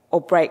or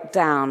break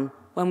down,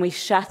 when we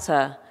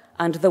shatter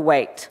under the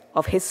weight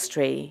of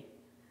history.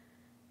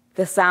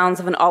 The sounds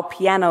of an old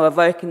piano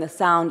evoking the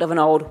sound of an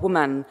old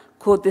woman,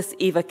 could this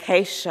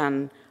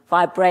evocation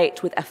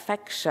vibrate with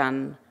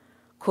affection?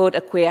 Could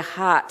a queer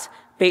heart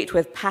beat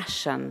with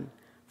passion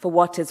for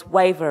what is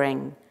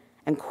wavering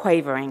and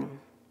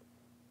quavering?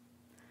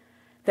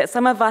 That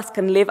some of us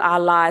can live our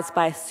lives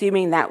by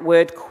assuming that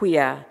word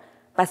queer,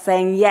 by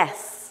saying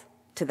yes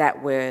to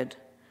that word,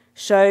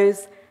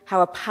 shows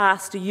how a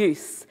past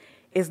use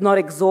is not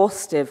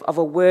exhaustive of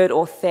a word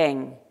or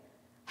thing,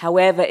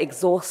 however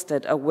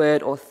exhausted a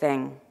word or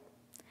thing.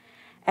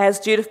 As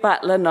Judith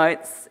Butler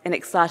notes in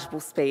Excitable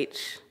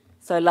Speech,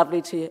 so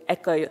lovely to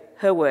echo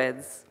her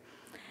words,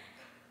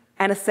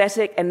 an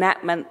aesthetic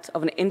enactment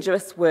of an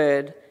injurious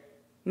word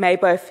may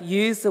both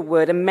use the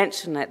word and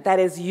mention it, that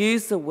is,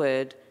 use the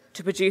word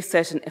to produce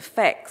certain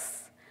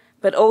effects,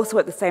 but also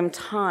at the same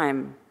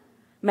time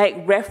make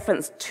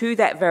reference to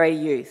that very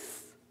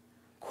use,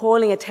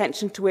 calling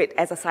attention to it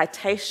as a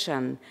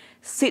citation,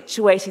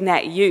 situating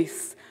that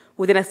use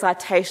within a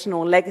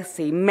citational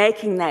legacy,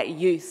 making that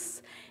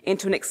use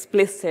into an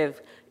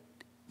explicit,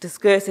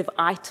 discursive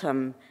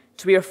item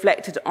to be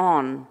reflected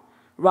on,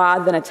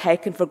 rather than a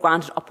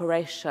taken-for-granted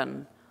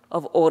operation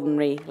of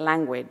ordinary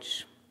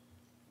language.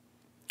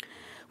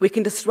 We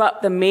can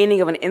disrupt the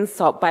meaning of an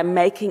insult by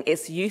making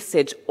its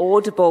usage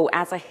audible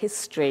as a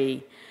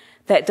history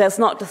that does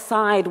not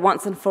decide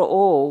once and for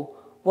all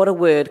what a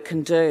word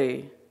can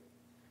do.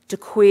 To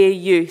queer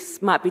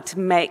use might be to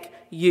make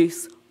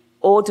use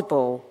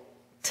audible,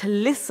 to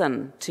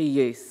listen to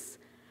use,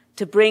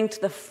 to bring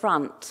to the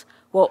front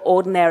what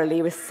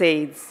ordinarily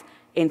recedes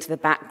into the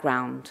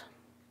background.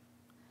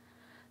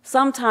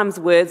 Sometimes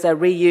words are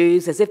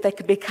reused as if they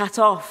could be cut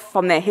off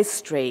from their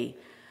history.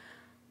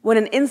 When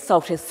an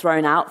insult is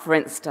thrown out, for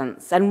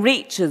instance, and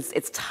reaches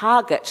its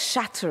target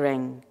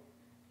shattering,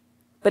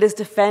 but is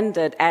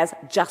defended as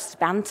just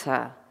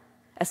banter,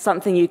 as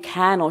something you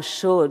can or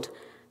should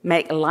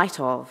make light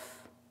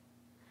of.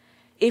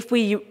 If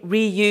we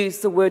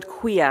reuse the word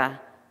queer,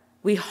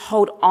 we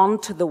hold on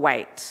to the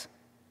weight,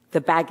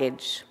 the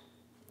baggage.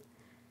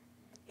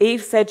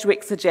 Eve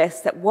Sedgwick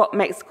suggests that what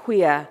makes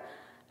queer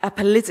a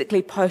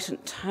politically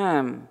potent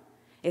term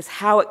is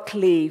how it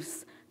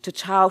cleaves to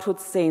childhood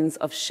scenes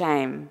of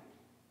shame.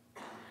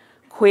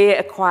 Queer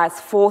acquires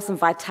force and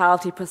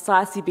vitality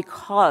precisely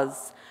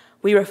because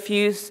we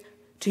refuse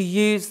to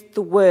use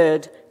the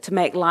word to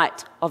make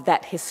light of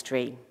that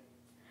history.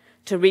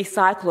 To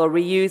recycle or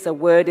reuse a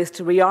word is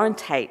to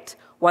reorientate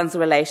one's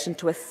relation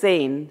to a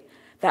scene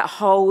that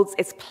holds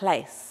its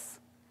place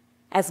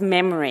as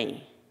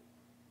memory,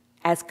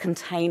 as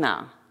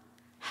container,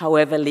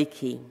 however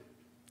leaky.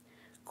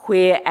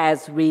 Queer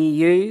as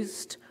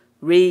reused,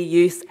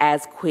 reuse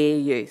as queer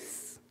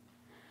use.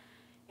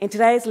 In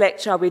today's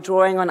lecture, I'll be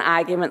drawing on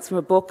arguments from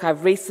a book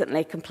I've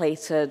recently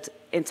completed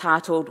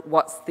entitled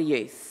What's the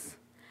Use?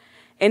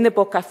 In the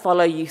book, I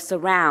follow use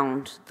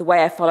around the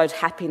way I followed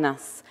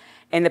happiness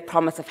in the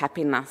promise of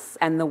happiness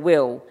and the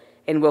will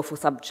in willful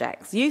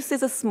subjects. Use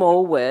is a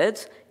small word,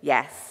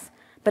 yes,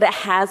 but it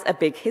has a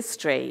big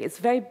history. It's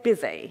very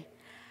busy,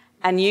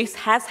 and use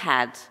has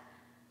had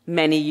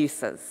many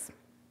uses.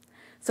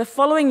 So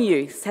following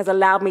use has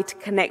allowed me to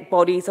connect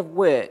bodies of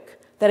work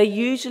that are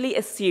usually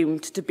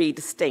assumed to be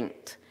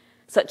distinct,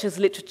 such as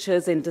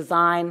literatures in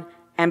design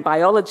and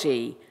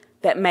biology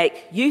that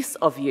make use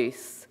of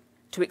use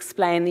to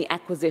explain the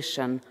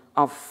acquisition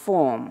of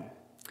form.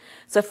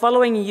 So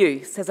following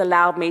use has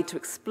allowed me to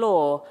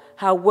explore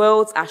how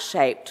worlds are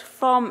shaped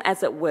from,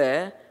 as it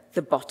were,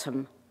 the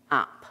bottom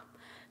up.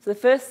 So the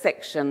first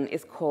section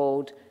is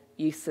called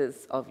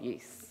Uses of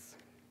Use.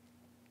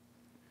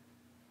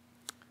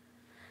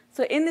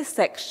 So in this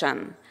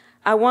section,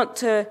 I want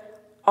to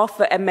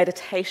offer a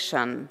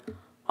meditation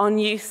on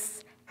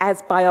use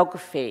as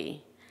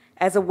biography,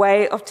 as a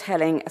way of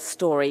telling a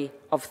story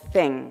of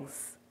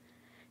things.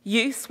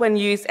 Use, when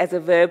used as a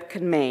verb,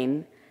 can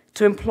mean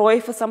to employ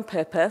for some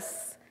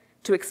purpose,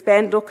 to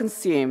expend or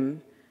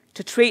consume,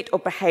 to treat or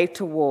behave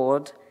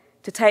toward,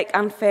 to take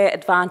unfair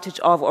advantage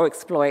of or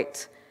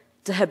exploit,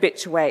 to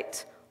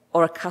habituate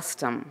or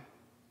accustom.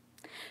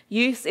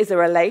 Use is a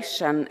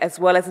relation as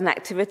well as an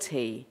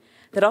activity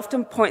that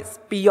often points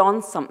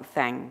beyond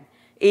something.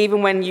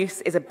 Even when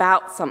use is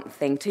about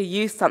something, to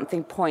use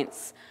something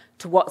points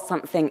to what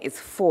something is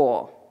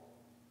for.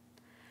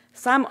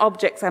 Some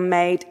objects are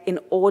made in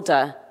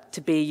order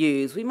to be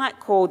used. We might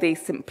call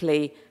these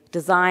simply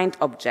designed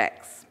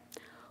objects.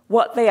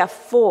 What they are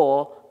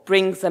for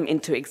brings them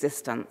into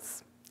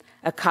existence.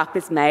 A cup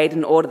is made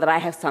in order that I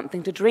have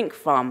something to drink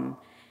from.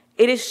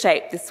 It is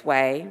shaped this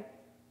way,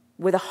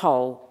 with a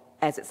hole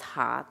as its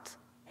heart,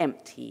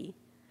 empty,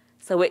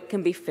 so it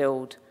can be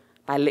filled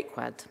by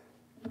liquid.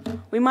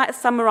 We might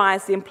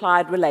summarize the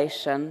implied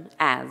relation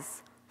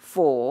as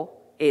for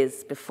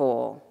is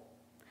before.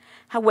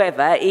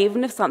 However,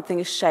 even if something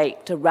is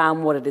shaped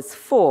around what it is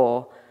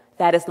for,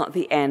 that is not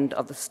the end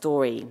of the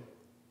story.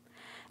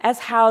 As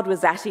Howard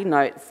Rosati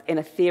notes in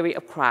A Theory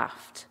of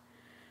Craft,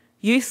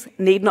 use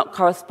need not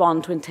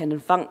correspond to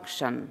intended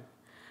function.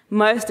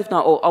 Most, if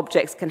not all,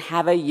 objects can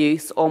have a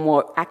use, or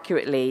more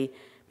accurately,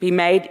 be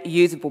made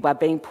usable by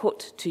being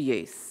put to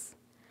use.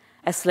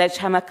 A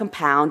sledgehammer can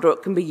pound, or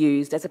it can be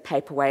used as a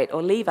paperweight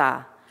or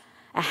lever.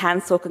 A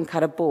handsaw can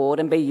cut a board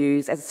and be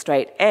used as a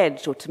straight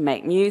edge or to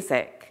make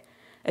music.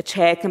 A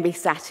chair can be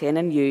sat in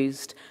and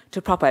used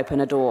to prop open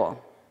a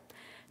door.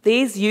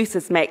 These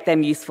uses make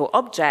them useful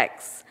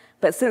objects,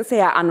 but since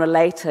they are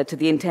unrelated to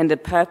the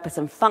intended purpose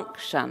and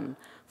function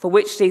for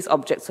which these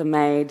objects were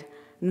made,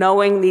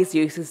 knowing these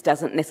uses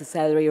doesn't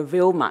necessarily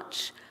reveal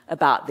much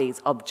about these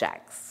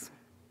objects.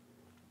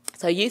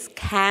 So use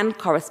can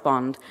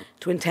correspond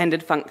to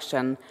intended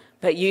function,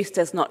 but use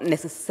does not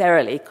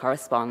necessarily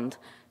correspond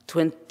to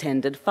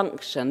intended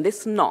function.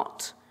 This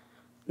not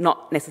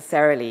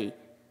necessarily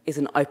is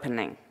an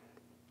opening.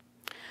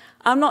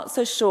 I'm not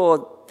so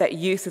sure that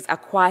uses are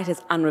quite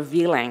as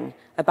unrevealing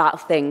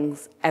about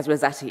things as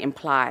Rosati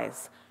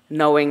implies.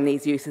 Knowing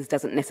these uses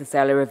doesn't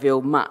necessarily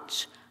reveal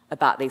much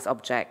about these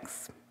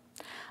objects.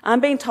 I'm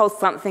being told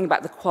something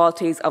about the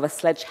qualities of a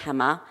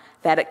sledgehammer,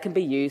 that it can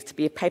be used to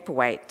be a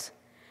paperweight.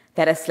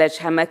 That a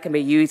sledgehammer can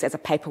be used as a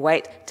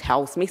paperweight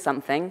tells me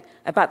something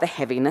about the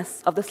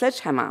heaviness of the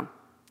sledgehammer.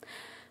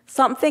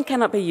 Something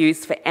cannot be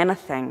used for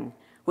anything,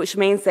 which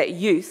means that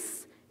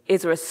use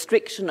is a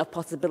restriction of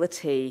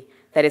possibility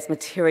that is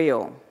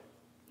material.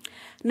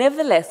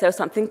 Nevertheless, there is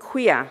something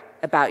queer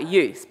about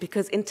use,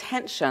 because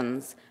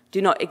intentions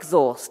do not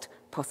exhaust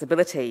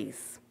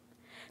possibilities.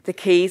 The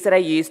keys that are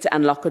used to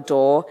unlock a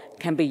door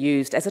can be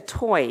used as a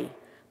toy,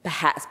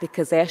 perhaps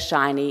because they are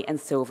shiny and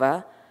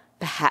silver,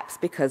 perhaps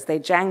because they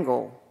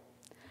jangle.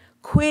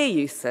 Queer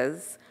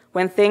uses,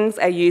 when things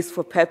are used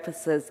for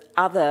purposes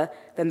other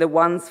than the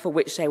ones for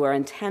which they were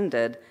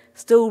intended,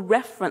 still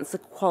reference the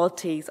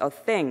qualities of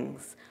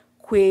things.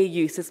 Queer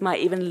uses might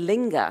even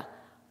linger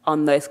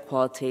on those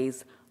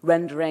qualities,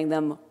 rendering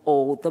them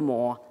all the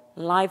more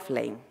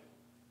lively.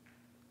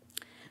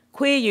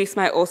 Queer use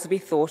might also be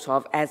thought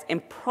of as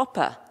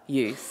improper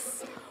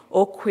use,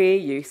 or queer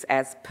use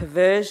as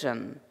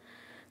perversion.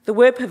 The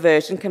word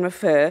perversion can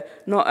refer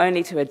not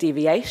only to a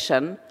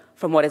deviation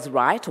from what is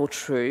right or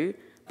true,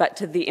 but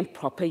to the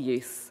improper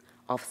use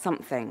of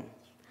something.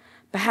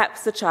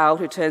 Perhaps the child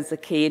who turns the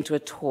key into a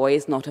toy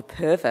is not a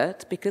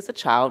pervert, because the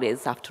child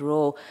is, after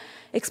all,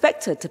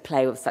 expected to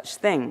play with such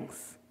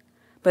things.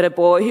 But a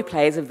boy who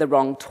plays with the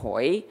wrong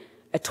toy,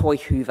 a toy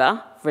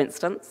hoover, for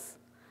instance,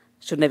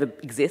 should never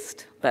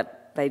exist,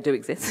 but they do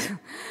exist,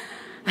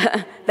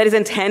 that is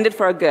intended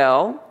for a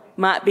girl,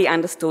 might be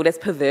understood as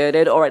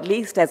perverted, or at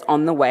least as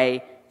on the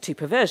way to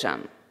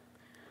perversion.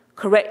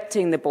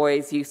 Correcting the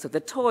boy's use of the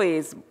toy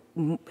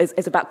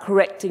is about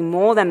correcting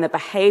more than the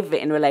behavior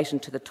in relation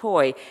to the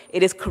toy.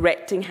 It is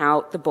correcting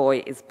how the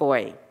boy is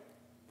boy.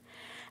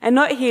 And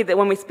note here that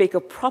when we speak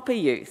of proper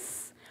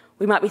use,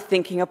 we might be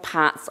thinking of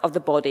parts of the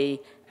body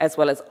as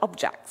well as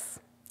objects.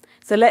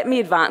 So let me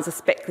advance a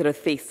speculative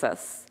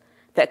thesis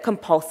that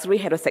compulsory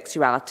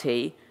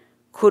heterosexuality,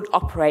 could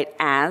operate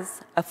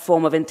as a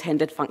form of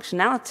intended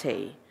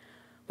functionality.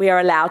 We are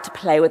allowed to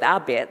play with our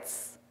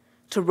bits,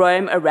 to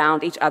roam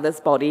around each other's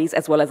bodies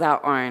as well as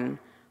our own,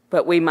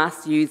 but we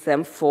must use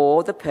them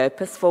for the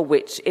purpose for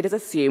which it is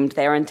assumed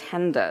they are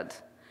intended.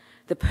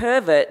 The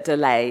pervert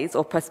delays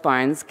or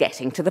postpones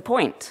getting to the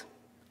point.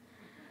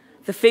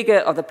 The figure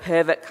of the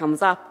pervert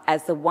comes up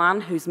as the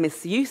one whose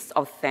misuse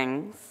of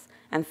things,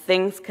 and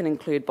things can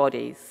include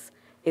bodies,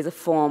 is a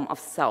form of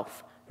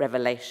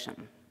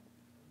self-revelation.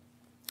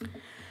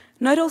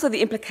 Note also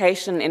the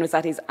implication in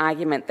Rosati's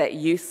argument that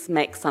use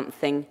makes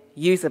something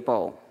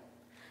usable.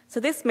 So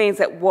this means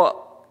that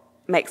what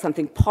makes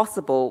something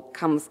possible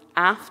comes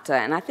after,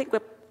 and I think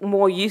we're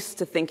more used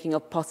to thinking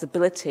of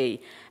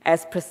possibility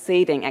as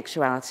preceding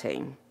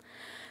actuality.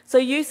 So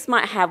use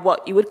might have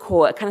what you would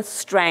call a kind of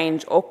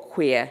strange or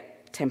queer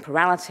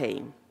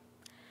temporality.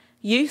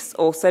 Use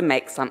also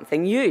makes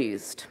something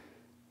used.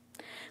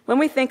 When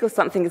we think of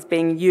something as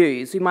being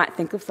used, we might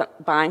think of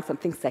buying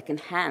something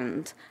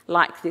second-hand,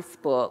 like this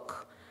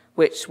book,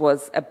 which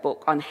was a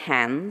book on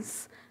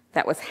hands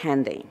that was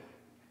handy.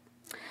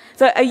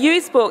 So a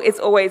used book is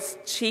always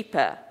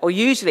cheaper, or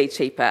usually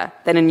cheaper,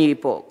 than a new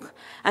book.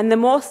 And the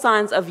more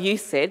signs of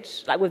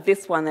usage, like with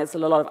this one, there's a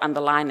lot of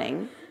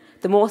underlining,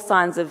 the more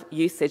signs of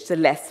usage, the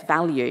less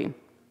value.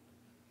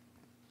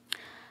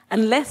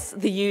 Unless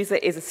the user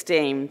is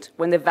esteemed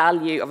when the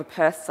value of a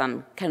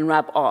person can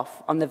rub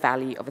off on the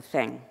value of a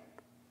thing.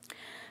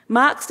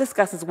 Marx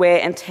discusses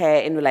wear and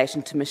tear in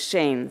relation to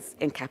machines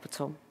in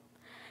Capital.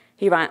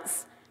 He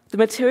writes, "The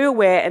material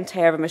wear and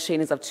tear of a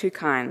machine is of two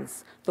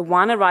kinds. The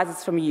one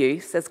arises from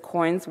use, as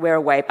coins wear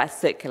away by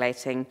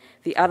circulating,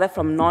 the other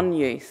from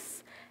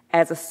non-use,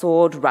 as a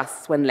sword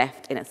rusts when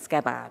left in its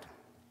scabbard."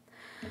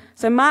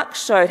 So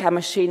Marx showed how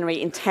machinery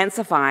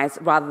intensifies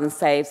rather than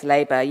saves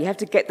labour. You have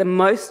to get the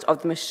most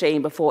of the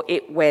machine before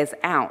it wears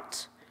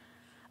out.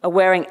 A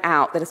wearing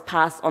out that is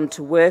passed on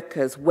to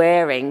workers,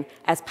 wearing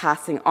as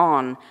passing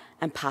on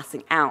and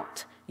passing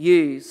out,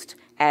 used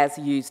as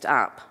used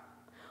up.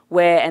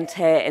 Wear and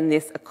tear in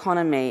this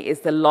economy is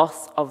the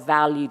loss of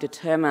value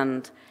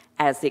determined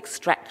as the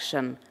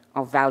extraction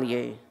of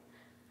value.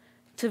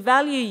 To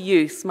value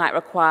use might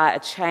require a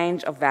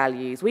change of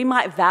values. We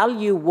might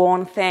value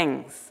worn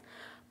things,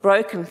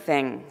 broken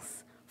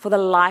things, for the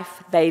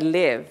life they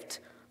lived,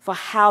 for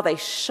how they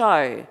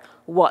show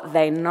what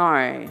they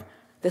know,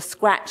 the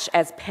scratch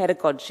as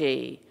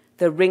pedagogy,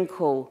 the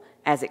wrinkle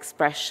as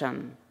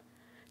expression.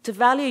 To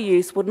value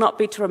use would not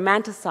be to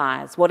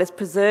romanticize what is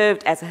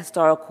preserved as a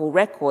historical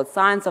record.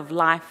 Signs of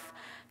life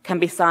can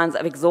be signs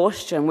of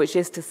exhaustion, which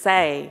is to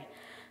say,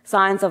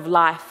 signs of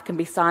life can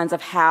be signs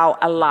of how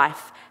a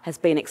life has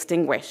been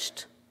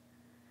extinguished.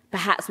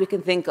 Perhaps we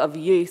can think of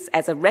use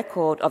as a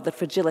record of the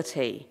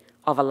fragility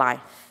of a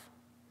life.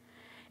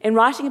 In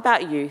writing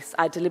about use,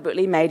 I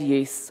deliberately made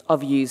use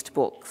of used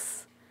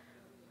books.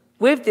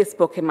 With this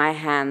book in my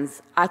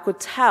hands, I could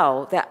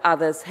tell that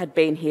others had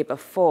been here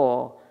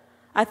before.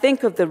 I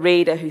think of the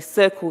reader who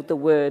circled the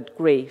word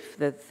grief,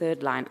 the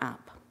third line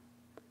up.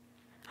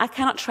 I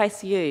cannot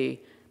trace you,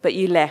 but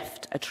you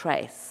left a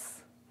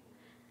trace.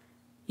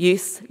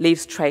 Use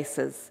leaves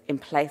traces in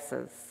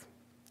places.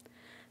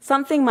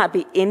 Something might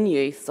be in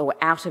use or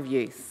out of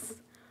use.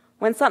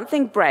 When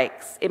something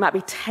breaks, it might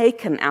be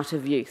taken out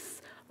of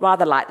use,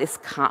 rather like this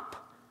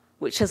cup,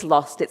 which has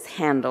lost its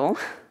handle,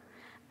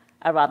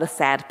 a rather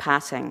sad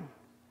parting.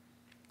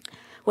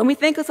 When we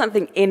think of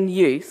something in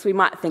use, we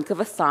might think of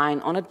a sign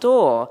on a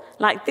door,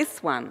 like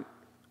this one,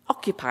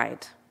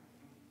 occupied.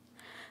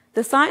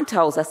 The sign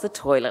tells us the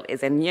toilet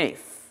is in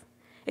use.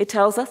 It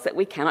tells us that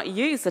we cannot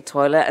use the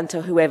toilet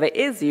until whoever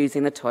is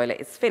using the toilet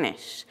is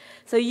finished.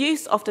 So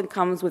use often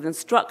comes with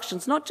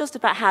instructions, not just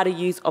about how to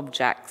use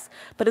objects,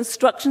 but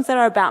instructions that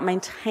are about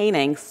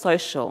maintaining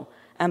social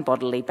and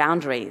bodily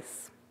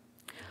boundaries.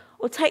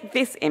 Or take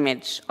this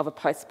image of a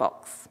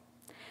postbox.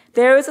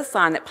 There is a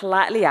sign that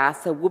politely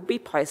asks a would-be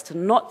poster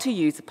not to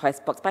use the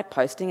postbox by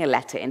posting a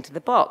letter into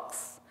the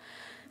box.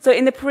 So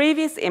in the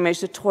previous image,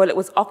 the toilet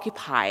was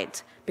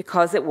occupied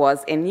because it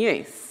was in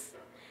use.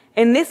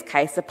 In this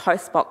case, the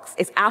postbox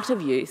is out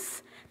of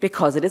use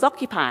because it is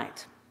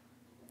occupied.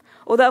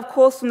 Although, of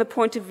course, from the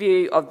point of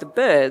view of the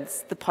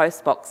birds, the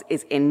postbox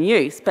is in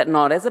use, but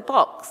not as a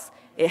box.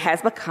 It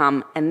has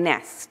become a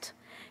nest.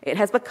 It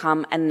has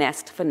become a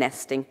nest for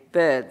nesting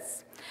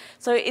birds.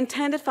 So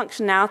intended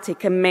functionality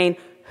can mean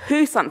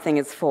who something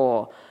is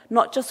for,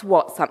 not just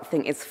what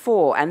something is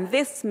for. And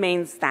this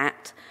means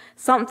that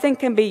something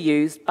can be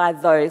used by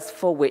those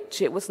for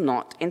which it was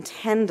not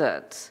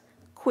intended.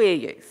 Queer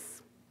use.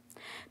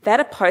 That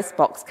a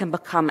postbox can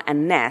become a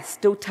nest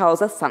still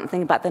tells us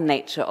something about the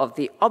nature of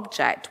the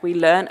object. We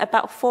learn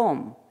about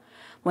form.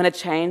 When a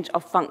change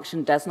of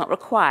function does not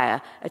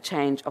require a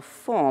change of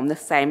form, the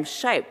same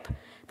shape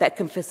that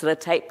can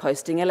facilitate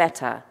posting a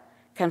letter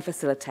can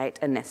facilitate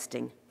a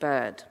nesting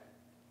bird.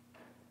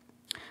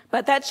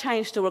 But that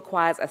change still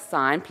requires a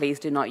sign, please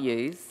do not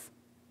use,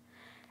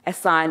 a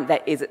sign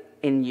that is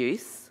in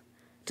use,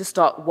 to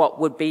stop what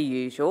would be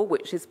usual,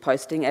 which is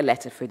posting a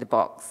letter through the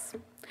box.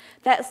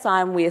 That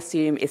sign we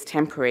assume is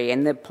temporary,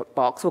 and the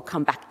box will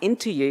come back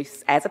into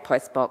use as a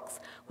postbox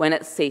when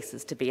it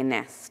ceases to be a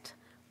nest.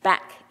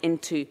 Back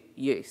into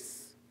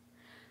use.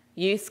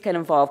 Use can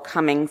involve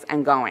comings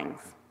and goings.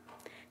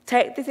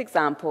 Take this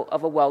example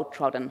of a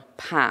well-trodden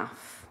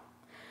path.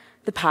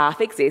 The path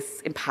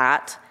exists in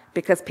part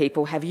because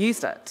people have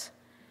used it.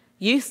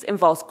 Use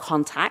involves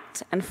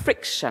contact and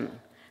friction.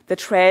 The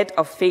tread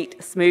of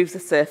feet smooths the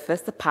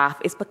surface, the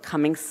path is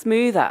becoming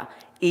smoother,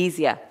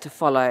 easier to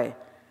follow.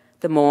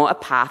 The more a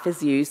path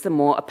is used, the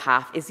more a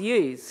path is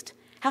used.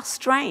 How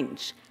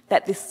strange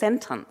that this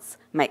sentence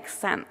makes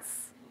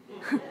sense.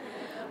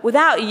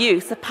 Without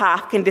use, a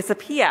path can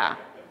disappear,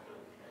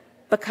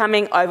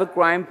 becoming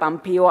overgrown,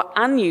 bumpy, or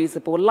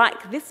unusable,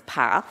 like this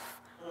path.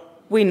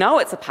 We know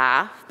it's a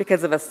path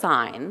because of a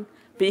sign,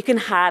 but you can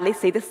hardly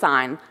see the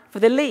sign for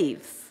the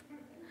leaves.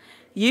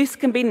 Use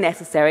can be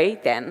necessary,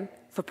 then,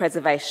 for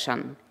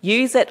preservation.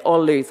 Use it or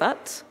lose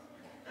it.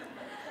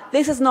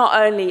 This is not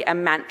only a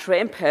mantra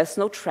in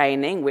personal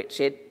training,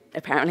 which it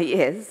apparently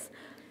is,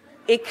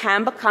 it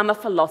can become a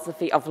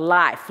philosophy of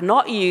life,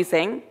 not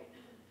using,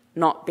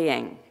 not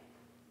being.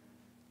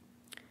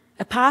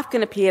 A path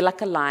can appear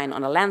like a line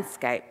on a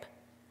landscape,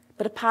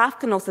 but a path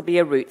can also be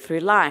a route through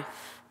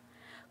life.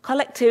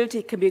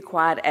 Collectivity can be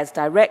acquired as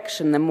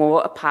direction. The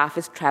more a path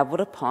is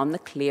travelled upon, the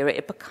clearer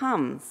it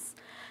becomes.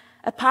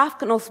 A path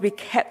can also be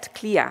kept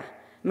clear,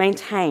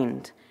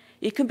 maintained.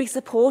 It can be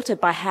supported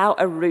by how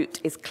a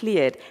route is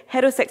cleared.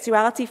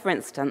 Heterosexuality, for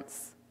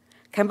instance,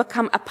 can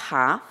become a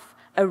path,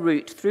 a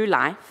route through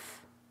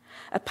life,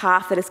 a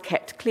path that is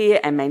kept clear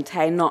and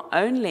maintained not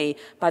only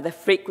by the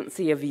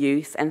frequency of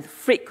use, and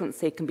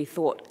frequency can be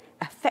thought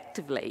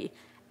effectively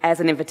as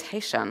an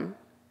invitation,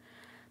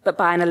 but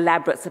by an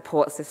elaborate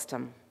support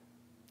system.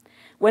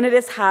 When it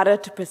is harder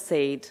to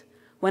proceed,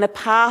 when a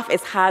path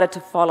is harder to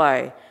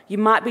follow, you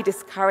might be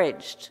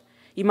discouraged.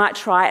 You might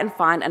try and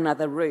find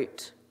another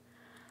route.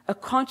 A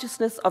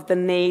consciousness of the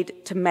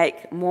need to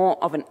make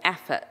more of an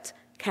effort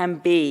can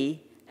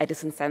be a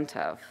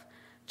disincentive.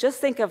 Just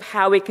think of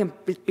how we can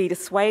be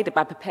dissuaded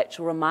by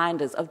perpetual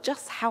reminders of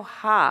just how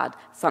hard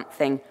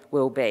something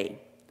will be.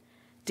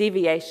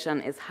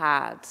 Deviation is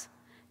hard.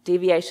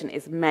 Deviation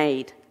is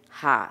made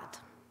hard.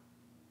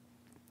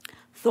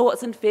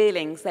 Thoughts and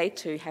feelings, they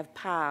too have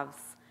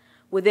paths.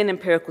 Within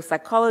empirical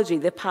psychology,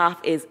 the path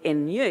is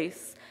in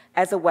use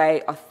as a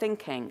way of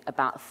thinking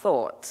about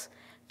thought.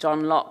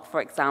 John Locke,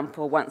 for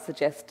example, once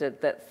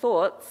suggested that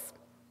thoughts,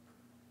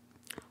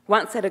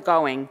 once set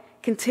going,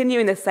 continue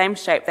in the same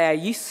shape they are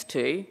used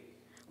to,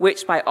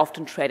 which by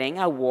often treading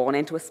are worn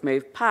into a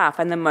smooth path,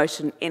 and the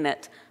motion in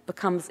it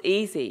becomes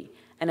easy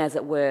and, as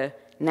it were,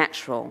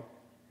 natural.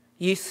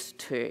 Used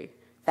to,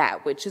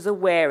 that which is a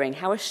wearing,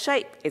 how a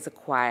shape is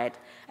acquired,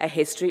 a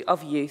history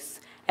of use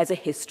as a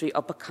history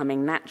of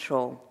becoming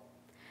natural.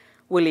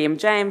 William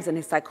James, in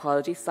his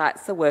psychology,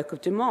 cites the work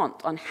of Dumont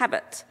on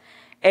habit.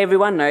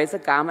 Everyone knows a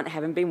garment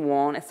having been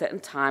worn a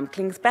certain time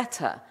clings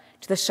better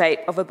to the shape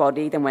of a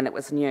body than when it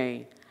was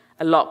new.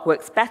 A lock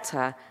works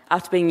better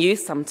after being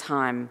used some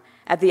time.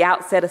 At the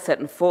outset, a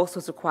certain force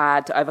was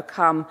required to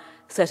overcome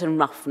certain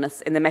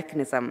roughness in the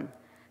mechanism.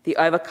 The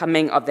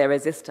overcoming of their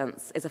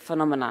resistance is a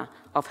phenomena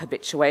of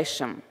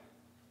habituation.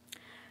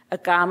 A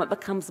garment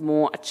becomes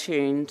more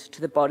attuned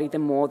to the body the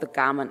more the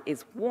garment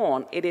is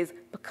worn. It is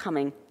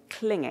becoming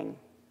clinging.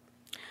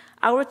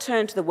 I'll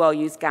return to the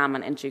well-used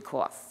garment in due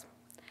course.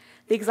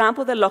 The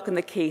example of the lock and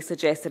the key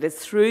suggests that it is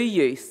through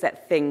use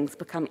that things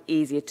become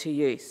easier to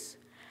use.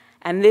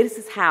 And this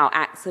is how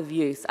acts of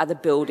use are the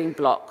building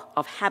block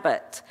of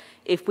habit.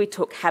 If we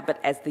took habit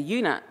as the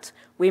unit,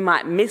 we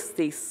might miss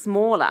these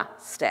smaller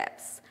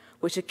steps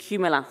which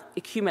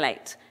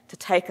accumulate to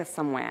take us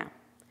somewhere.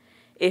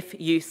 If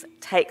use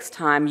takes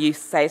time, use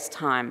saves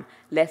time.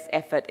 Less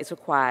effort is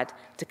required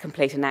to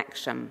complete an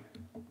action.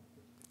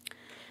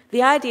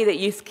 The idea that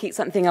use keeps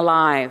something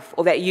alive,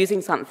 or that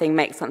using something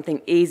makes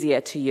something easier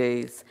to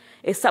use,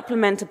 is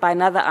supplemented by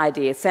another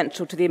idea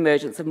central to the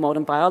emergence of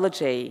modern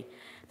biology,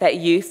 that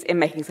use in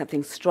making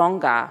something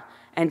stronger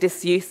and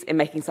disuse in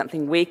making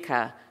something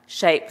weaker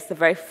shapes the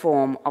very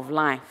form of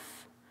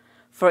life.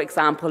 For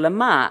example,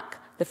 Lamarck,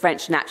 the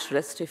French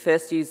naturalist who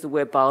first used the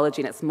word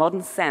biology in its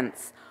modern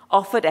sense,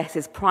 offered as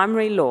his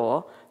primary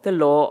law the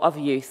law of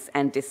use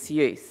and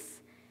disuse.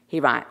 He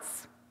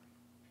writes,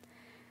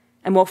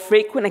 "A more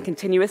frequent and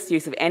continuous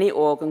use of any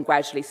organ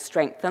gradually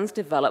strengthens,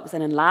 develops,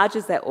 and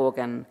enlarges that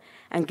organ,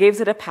 and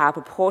gives it a power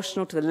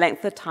proportional to the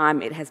length of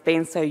time it has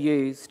been so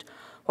used,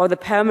 while the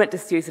permanent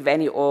disuse of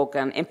any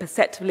organ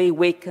imperceptibly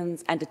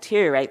weakens and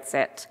deteriorates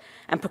it,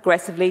 and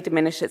progressively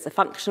diminishes its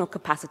functional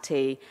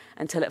capacity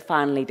until it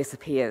finally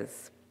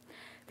disappears."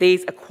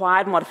 These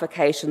acquired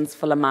modifications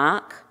for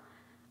Lamarck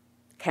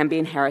can be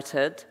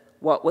inherited,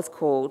 what was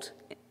called,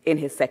 in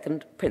his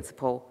second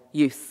principle,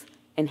 use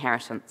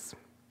inheritance.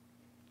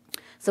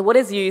 So what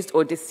is used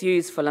or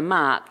disused for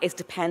Lamarck is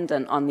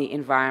dependent on the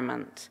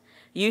environment.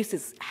 Use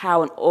is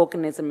how an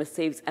organism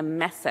receives a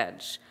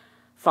message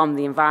from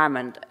the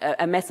environment,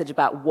 a message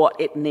about what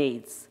it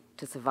needs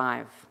to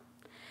survive.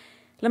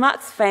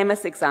 Lamarck's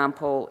famous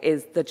example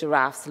is the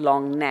giraffe's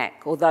long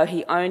neck, although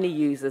he only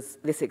uses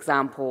this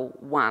example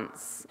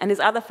once. And his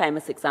other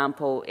famous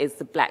example is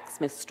the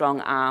blacksmith's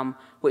strong arm,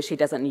 which he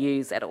doesn't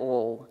use at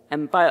all.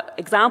 And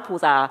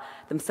examples are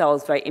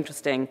themselves very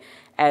interesting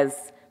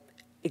as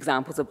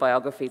examples of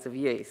biographies of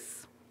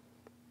use.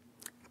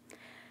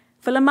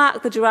 For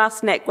Lamarck, the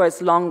giraffe's neck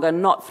grows longer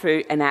not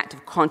through an act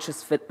of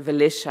conscious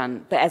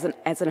volition, but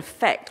as an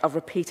effect of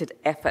repeated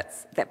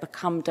efforts that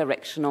become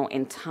directional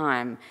in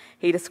time.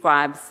 He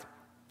describes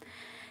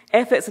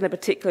efforts in a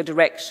particular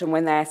direction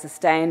when they are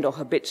sustained or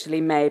habitually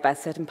made by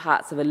certain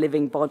parts of a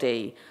living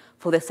body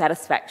for the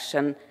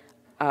satisfaction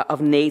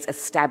of needs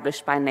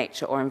established by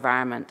nature or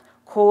environment,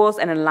 cause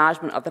an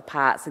enlargement of the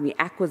parts and the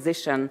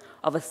acquisition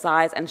of a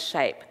size and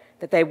shape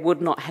that they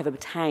would not have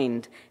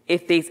obtained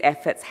if these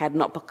efforts had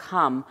not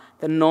become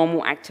the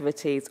normal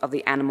activities of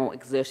the animal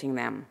exerting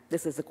them.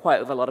 This is a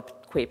quote with a lot of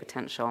queer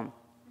potential.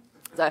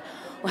 So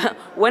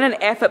when an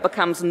effort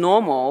becomes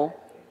normal,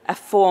 a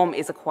form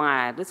is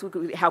acquired. This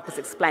will help us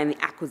explain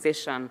the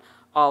acquisition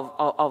of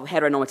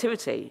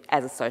heteronormativity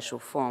as a social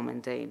form,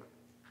 indeed.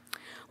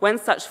 When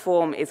such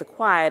form is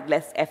acquired,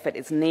 less effort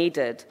is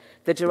needed.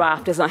 The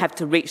giraffe does not have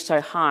to reach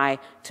so high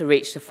to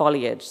reach the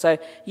foliage. So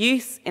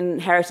use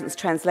inheritance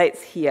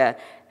translates here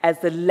as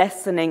the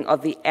lessening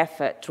of the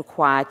effort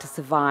required to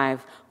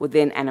survive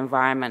within an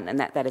environment, and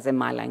that is in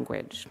my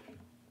language.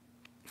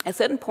 At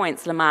certain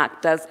points,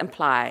 Lamarck does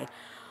imply,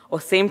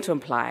 or seem to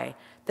imply,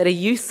 that a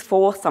use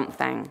for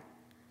something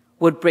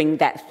would bring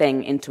that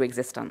thing into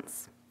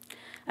existence.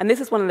 And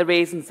this is one of the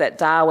reasons that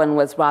Darwin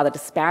was rather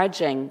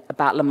disparaging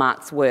about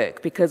Lamarck's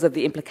work, because of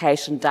the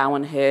implication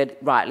Darwin heard,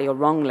 rightly or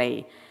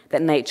wrongly,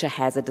 that nature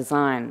has a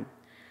design.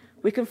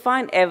 We can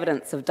find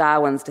evidence of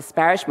Darwin's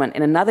disparagement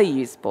in another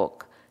used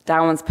book,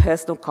 Darwin's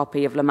personal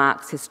copy of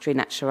Lamarck's Histoire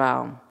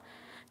Naturelle.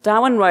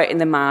 Darwin wrote in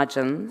the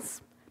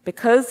margins,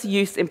 "Because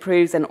use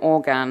improves an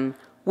organ,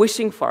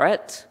 wishing for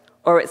it,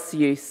 or its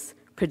use,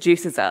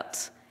 produces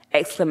it."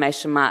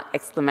 Exclamation mark,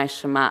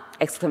 exclamation mark,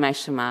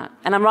 exclamation mark.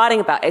 And I'm writing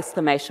about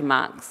exclamation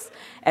marks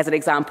as an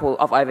example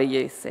of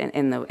overuse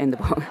in the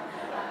book.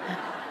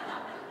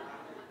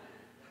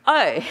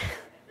 Oh.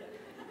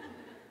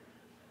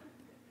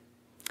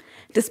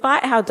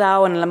 Despite how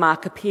Darwin and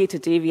Lamarck appear to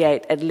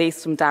deviate, at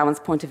least from Darwin's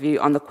point of view,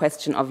 on the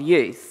question of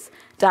use,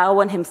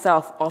 Darwin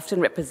himself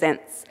often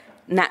represents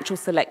natural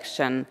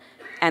selection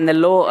and the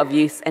law of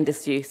use and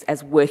disuse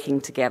as working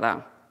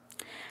together.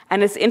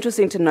 And it's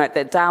interesting to note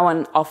that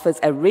Darwin offers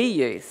a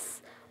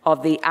reuse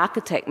of the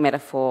architect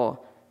metaphor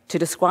to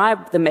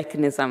describe the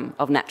mechanism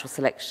of natural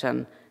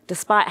selection,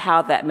 despite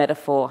how that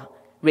metaphor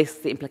risks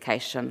the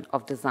implication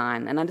of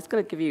design. And I'm just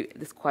going to give you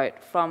this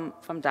quote from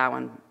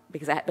Darwin,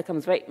 because it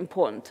becomes very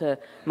important to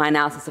my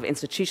analysis of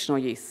institutional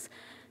use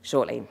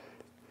shortly.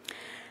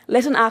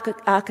 "Let an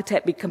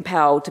architect be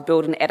compelled to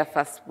build an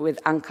edifice with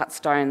uncut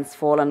stones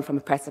fallen from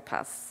a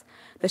precipice.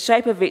 The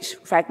shape of each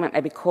fragment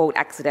may be called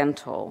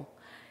accidental.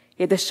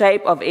 Yet the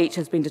shape of each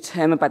has been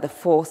determined by the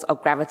force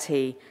of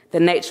gravity,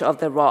 the nature of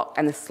the rock,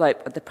 and the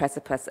slope of the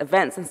precipice,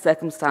 events and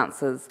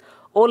circumstances,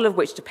 all of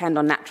which depend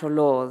on natural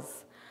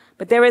laws.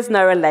 But there is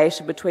no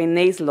relation between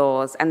these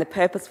laws and the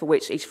purpose for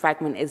which each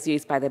fragment is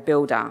used by the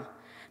builder.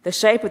 The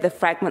shape of the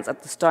fragments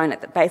of the stone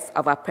at the base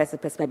of our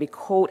precipice may be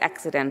called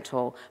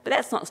accidental, but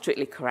that's not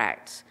strictly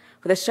correct,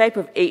 for the shape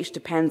of each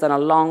depends on a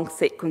long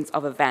sequence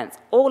of events,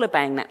 all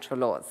obeying natural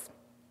laws.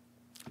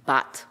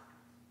 But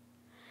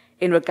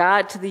in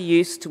regard to the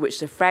use to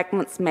which the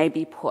fragments may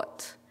be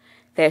put,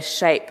 their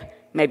shape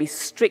may be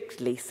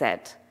strictly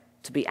said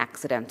to be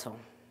accidental."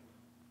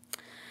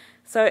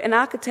 So an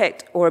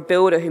architect or a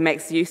builder who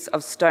makes use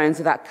of stones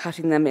without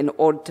cutting them in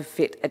order to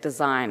fit a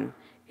design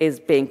is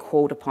being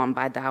called upon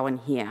by Darwin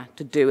here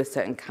to do a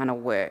certain kind of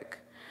work.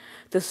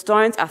 The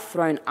stones are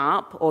thrown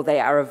up, or they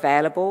are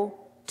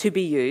available to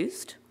be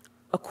used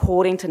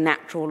according to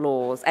natural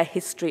laws, a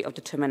history of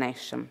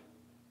determination.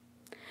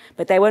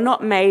 But they were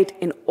not made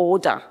in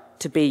order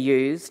to be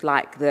used,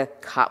 like the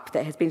cup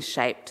that has been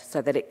shaped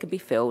so that it can be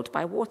filled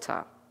by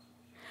water.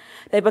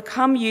 They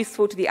become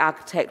useful to the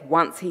architect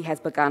once he has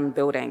begun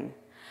building.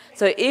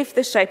 So if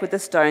the shape of the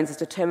stones is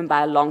determined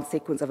by a long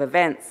sequence of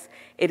events,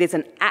 it is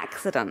an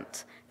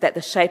accident that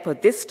the shape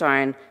of this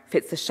stone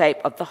fits the shape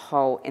of the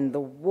hole in the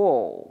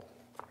wall.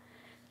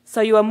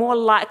 So you are more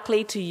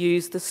likely to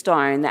use the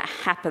stone that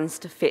happens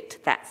to fit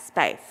that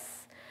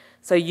space.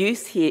 So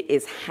use here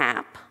is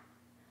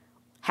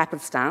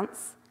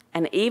happenstance,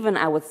 and even,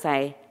 I would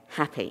say,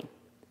 happy.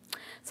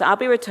 So I'll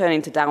be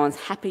returning to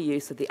Darwin's happy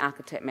use of the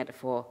architect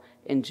metaphor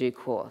in due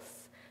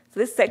course. So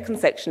this second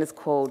section is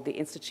called the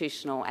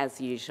institutional as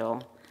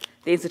usual.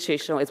 The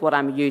institutional is what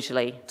I'm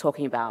usually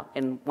talking about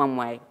in one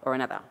way or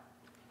another.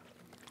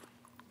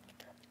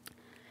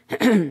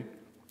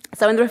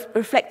 So in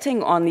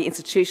reflecting on the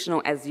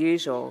institutional as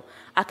usual,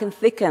 I can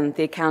thicken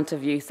the account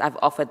of use I've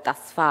offered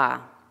thus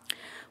far.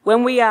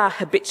 When we are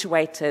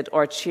habituated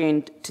or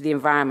attuned to the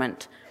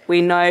environment,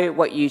 we know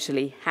what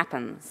usually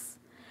happens.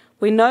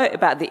 We know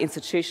about the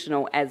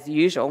institutional as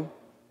usual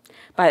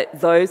by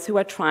those who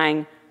are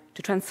trying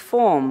to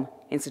transform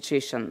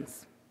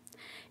institutions.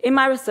 In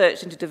my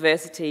research into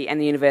diversity and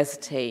the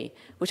university,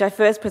 which I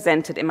first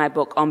presented in my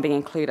book On Being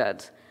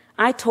Included,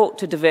 I talked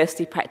to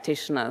diversity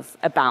practitioners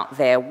about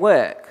their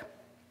work.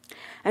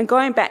 And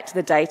going back to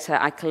the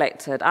data I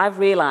collected, I've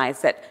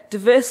realized that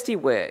diversity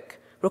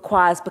work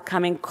requires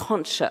becoming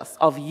conscious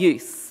of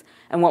use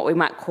and what we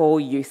might call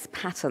use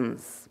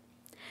patterns.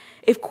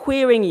 If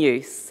queering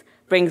use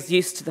brings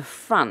use to the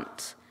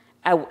front,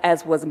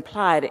 as was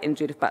implied in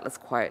Judith Butler's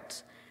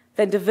quote,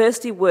 then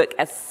diversity work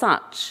as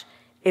such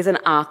is an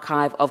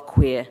archive of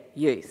queer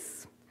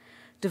use.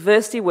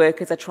 Diversity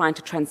workers are trying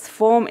to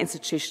transform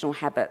institutional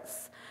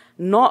habits,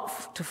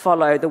 not to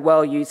follow the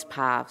well-used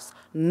paths,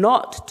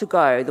 not to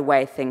go the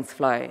way things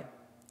flow.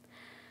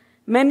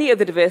 Many of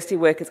the diversity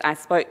workers I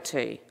spoke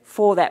to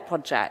for that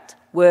project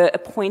were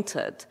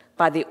appointed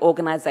by the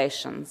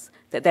organisations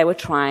that they were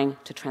trying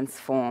to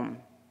transform.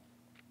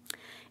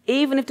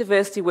 Even if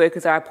diversity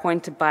workers are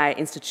appointed by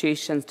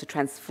institutions to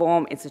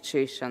transform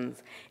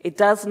institutions, it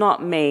does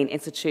not mean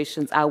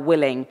institutions are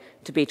willing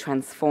to be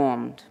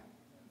transformed.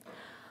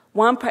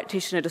 One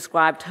practitioner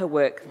described her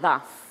work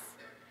thus: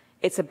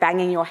 it's a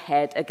banging your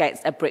head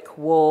against a brick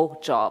wall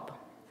job.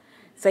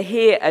 So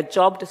here, a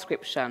job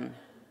description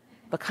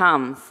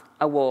becomes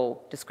a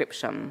wall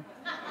description.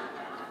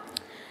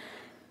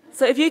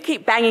 So if you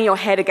keep banging your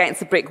head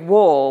against a brick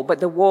wall, but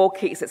the wall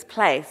keeps its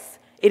place,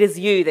 it is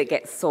you that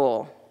gets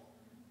sore.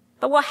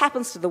 But what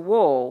happens to the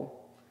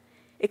wall?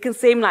 It can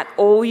seem like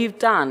all you've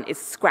done is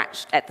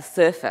scratched at the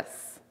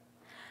surface.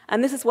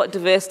 And this is what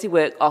diversity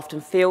work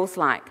often feels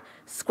like,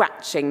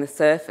 scratching the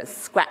surface,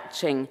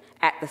 scratching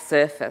at the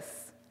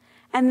surface.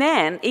 And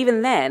then,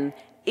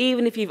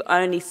 even if you've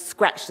only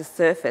scratched the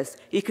surface,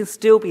 you can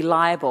still be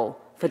liable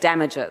for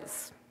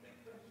damages.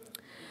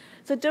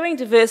 So doing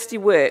diversity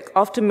work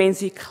often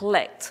means you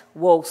collect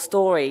wall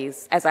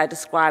stories, as I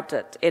described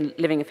it in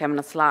Living a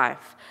Feminist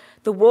Life.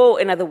 The wall,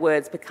 in other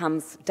words,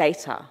 becomes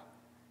data,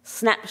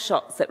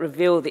 snapshots that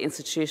reveal the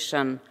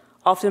institution,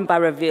 often by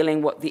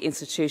revealing what the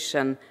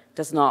institution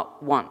does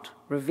not want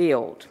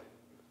revealed.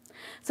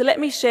 So let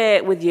me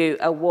share with you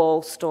a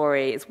wall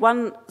story. It's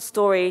one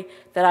story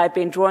that I've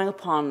been drawing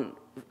upon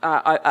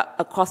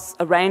across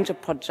a range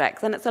of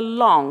projects, and it's a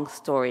long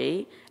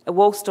story.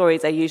 Wall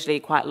stories are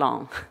usually quite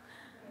long.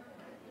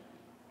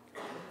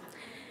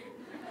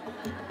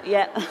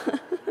 Yeah.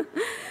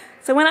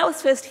 So when I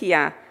was first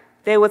here,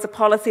 there was a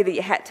policy that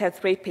you had to have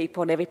 3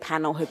 people on every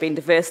panel who'd been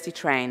diversity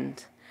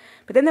trained.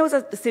 But then there was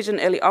a decision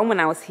early on when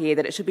I was here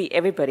that it should be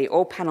everybody,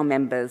 all panel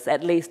members,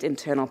 at least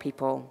internal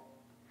people.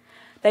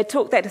 They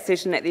took that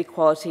decision at the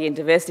Equality and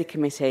Diversity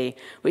Committee,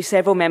 which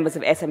several members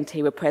of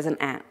SMT were present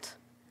at.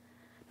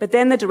 But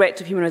then the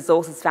Director of Human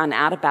Resources found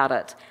out about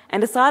it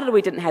and decided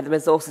we didn't have the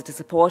resources to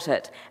support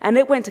it, and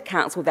it went to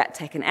Council with that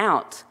taken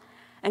out.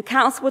 And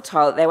Council were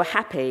told that they were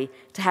happy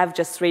to have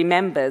just 3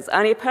 members.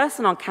 Only a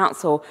person on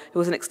Council who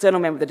was an external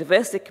member of the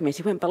Diversity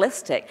Committee went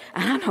ballistic,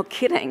 and I'm not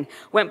kidding,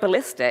 went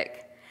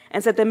ballistic,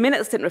 and said the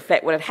minutes didn't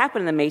reflect what had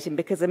happened in the meeting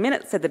because the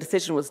minutes said the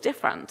decision was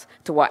different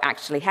to what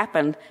actually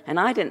happened, and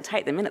I didn't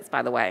take the minutes,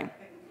 by the way.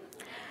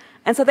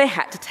 And so they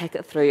had to take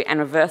it through and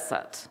reverse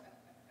it.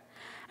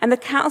 And the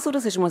Council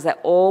decision was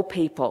that all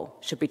people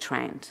should be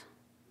trained.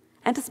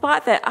 And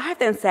despite that, I have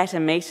then sat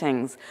in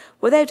meetings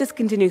where they just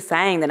continue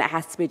saying that it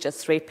has to be just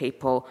 3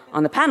 people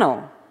on the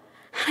panel.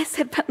 And I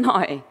said, but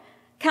no,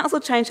 Council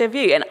changed their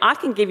view, and I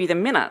can give you the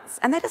minutes.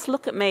 And they just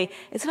look at me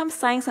as if I'm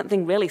saying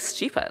something really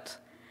stupid.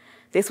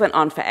 This went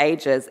on for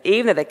ages,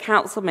 even though the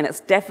Council minutes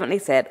definitely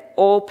said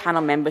all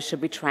panel members should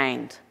be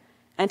trained.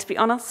 And to be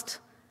honest,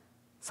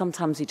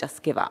 sometimes you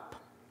just give up.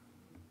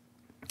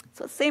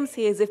 So it seems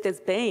here as if there's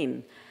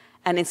been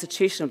an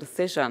institutional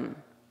decision.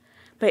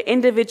 But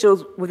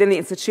individuals within the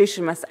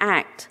institution must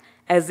act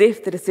as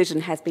if the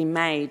decision has been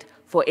made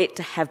for it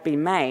to have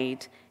been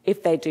made.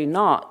 If they do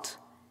not,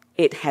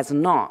 it has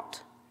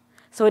not.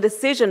 So a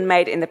decision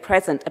made in the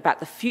present about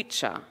the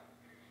future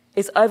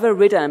is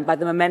overridden by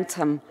the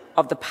momentum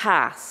of the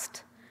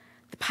past.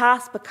 The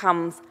past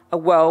becomes a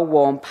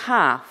well-worn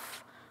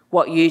path.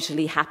 What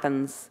usually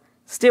happens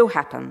still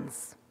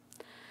happens.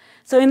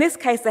 So in this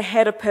case, the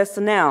head of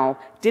personnel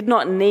did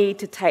not need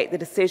to take the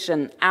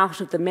decision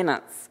out of the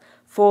minutes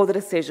for the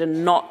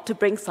decision not to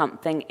bring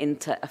something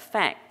into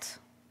effect.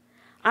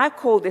 I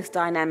call this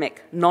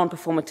dynamic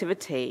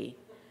non-performativity.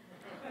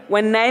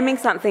 When naming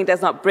something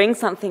does not bring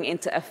something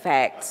into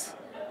effect,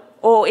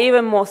 or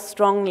even more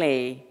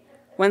strongly,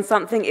 when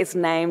something is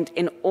named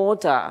in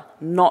order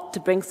not to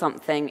bring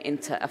something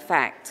into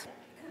effect.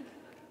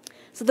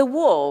 So the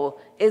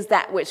wall is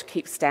that which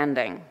keeps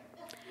standing.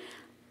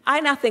 I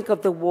now think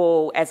of the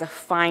wall as a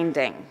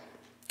finding.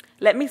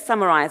 Let me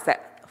summarize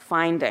that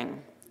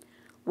finding.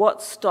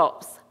 What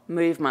stops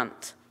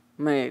movement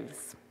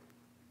moves.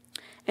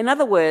 In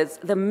other words,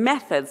 the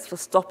methods for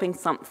stopping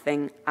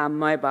something are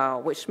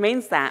mobile, which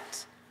means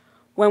that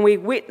when we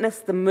witness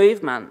the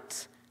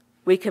movement,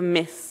 we can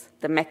miss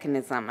the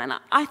mechanism. And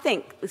I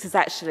think this is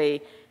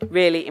actually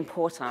really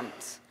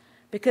important,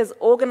 because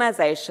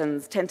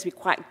organisations tend to be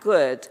quite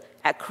good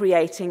at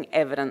creating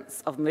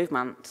evidence of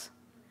movement.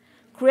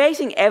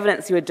 Creating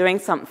evidence you are doing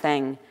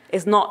something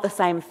is not the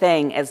same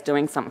thing as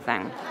doing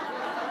something.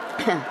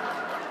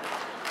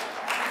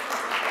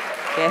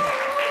 Yeah.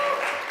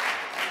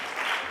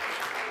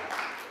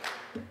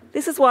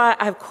 This is why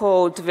I've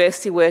called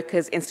diversity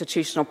workers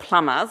institutional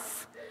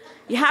plumbers.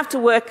 You have to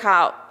work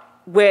out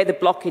where the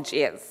blockage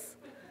is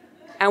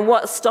and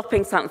what's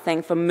stopping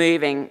something from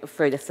moving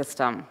through the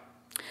system.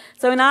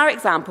 So in our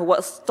example,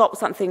 what stopped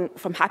something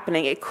from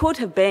happening, it could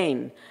have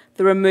been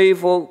the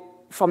removal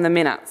from the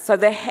minutes. So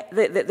the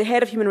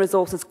head of human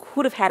resources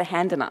could have had a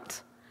hand in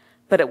it,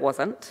 but it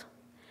wasn't.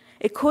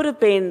 It could have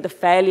been the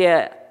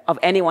failure of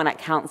anyone at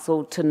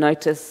council to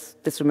notice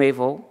this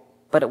removal,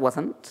 but it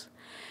wasn't.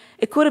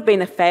 It could have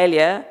been a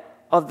failure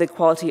of the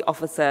quality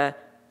officer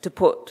to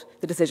put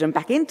the decision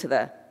back into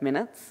the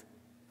minutes,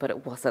 but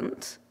it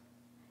wasn't.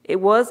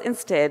 It was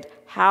instead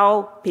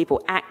how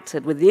people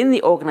acted within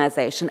the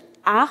organisation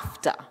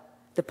after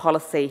the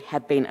policy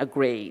had been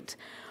agreed,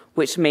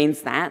 which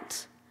means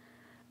that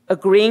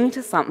agreeing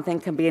to something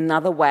can be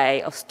another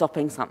way of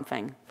stopping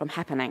something from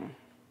happening.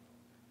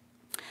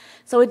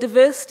 So a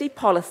diversity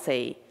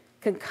policy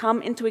can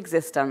come into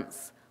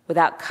existence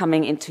without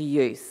coming into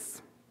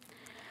use.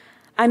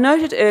 I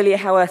noted earlier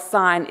how a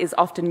sign is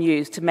often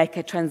used to make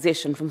a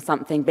transition from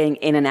something being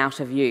in and out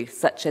of use,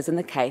 such as in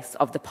the case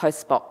of the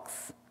post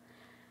box.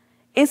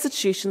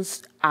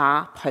 Institutions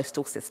are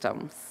postal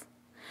systems.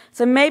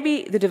 So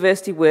maybe the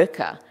diversity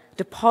worker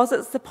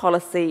deposits the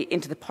policy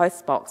into the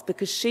post box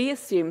because she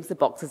assumes the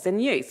box is in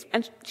use,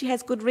 and she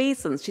has good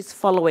reasons. She's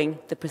following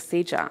the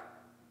procedure.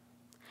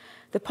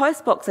 The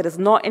post box that is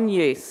not in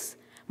use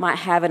might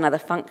have another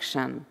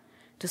function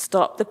to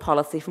stop the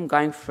policy from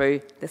going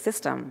through the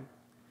system.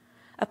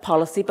 A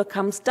policy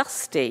becomes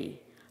dusty,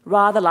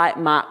 rather like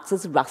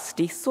Marx's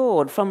rusty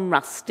sword, from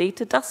rusty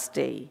to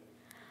dusty.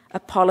 A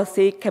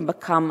policy can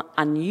become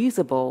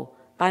unusable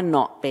by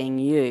not being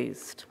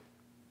used.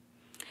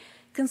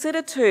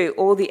 Consider too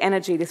all the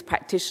energy this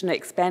practitioner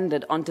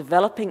expended on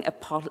developing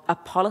a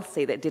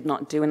policy that did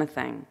not do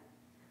anything.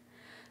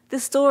 The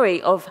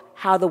story of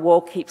how the wall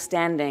keeps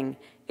standing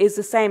is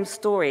the same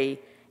story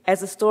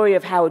as the story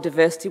of how a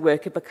diversity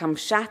worker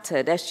becomes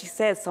shattered. As she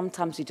says,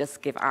 sometimes you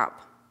just give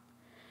up.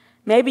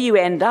 Maybe you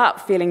end up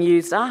feeling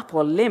used up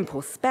or limp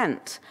or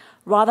spent,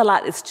 rather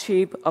like this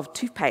tube of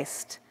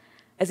toothpaste,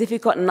 as if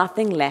you've got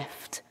nothing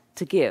left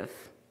to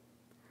give.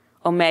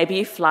 Or maybe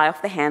you fly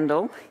off the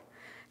handle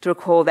to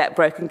recall that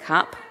broken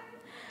cup,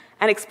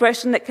 an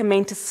expression that can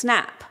mean to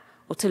snap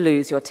or to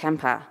lose your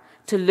temper.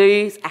 To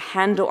lose a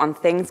handle on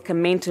things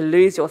can mean to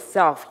lose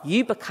yourself.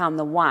 You become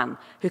the one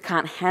who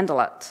can't handle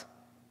it.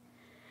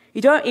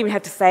 You don't even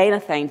have to say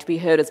anything to be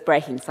heard as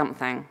breaking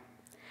something.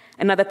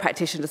 Another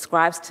practitioner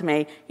describes to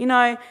me, you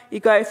know, you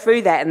go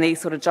through that in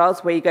these sort of jobs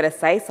where you've got to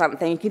say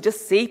something, you can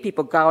just see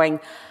people going,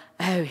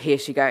 oh, here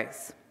she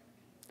goes.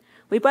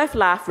 We both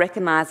laugh,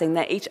 recognising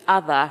that each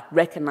other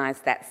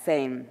recognised that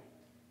scene.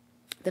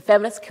 The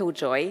feminist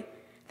killjoy,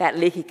 that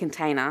leaky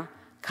container,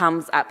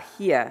 comes up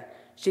here.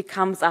 She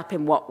comes up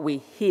in what we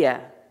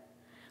hear.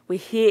 We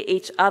hear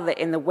each other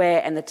in the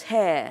wear and the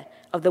tear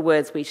of the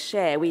words we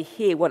share. We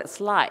hear what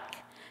it's like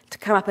to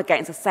come up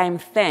against the same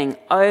thing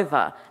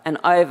over and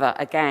over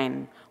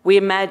again. We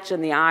imagine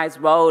the eyes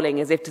rolling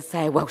as if to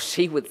say, well,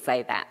 she would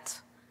say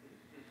that.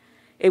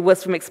 It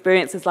was from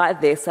experiences like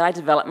this that I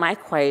developed my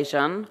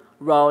equation,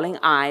 rolling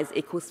eyes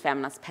equals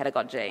feminist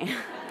pedagogy.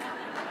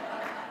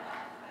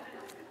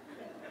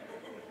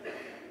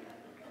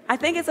 I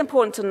think it's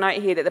important to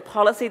note here that the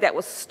policy that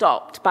was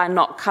stopped by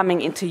not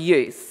coming into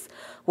use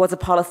was a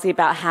policy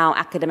about how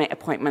academic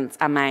appointments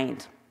are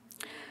made.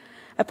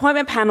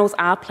 Appointment panels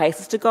are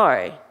places to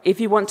go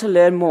if you want to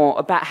learn more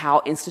about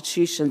how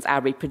institutions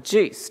are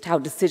reproduced, how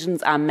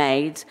decisions are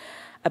made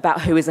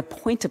about who is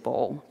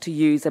appointable, to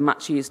use a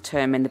much-used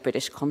term in the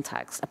British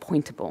context,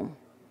 appointable.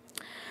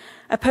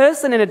 A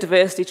person in a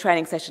diversity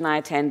training session I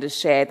attended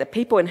shared that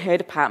people in her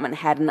department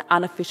had an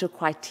unofficial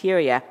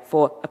criteria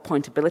for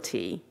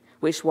appointability,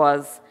 which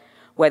was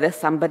whether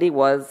somebody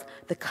was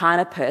the kind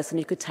of person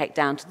you could take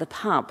down to the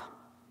pub.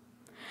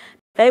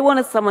 They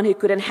wanted someone who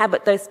could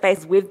inhabit those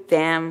spaces with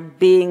them,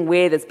 being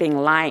with as being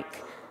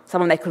like,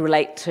 someone they could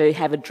relate to,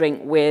 have a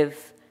drink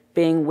with,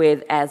 being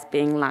with as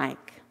being like.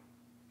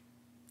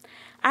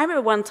 I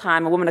remember one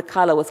time a woman of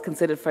colour was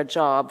considered for a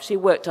job. She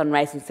worked on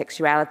race and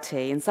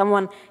sexuality, and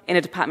someone in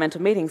a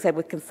departmental meeting said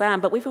with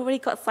concern, but we've already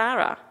got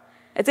Sara,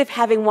 as if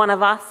having one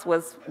of us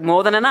was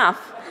more than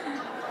enough.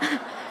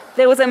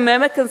 There was a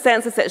murmured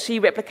consensus that she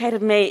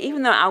replicated me,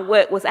 even though our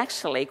work was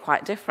actually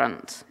quite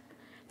different.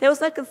 There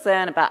was no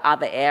concern about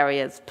other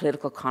areas,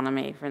 political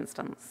economy, for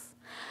instance.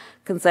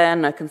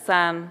 Concern, no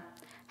concern,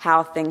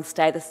 how things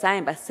stay the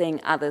same by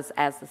seeing others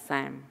as the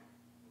same.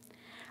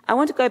 I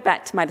want to go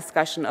back to my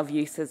discussion of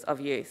uses of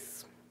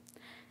use.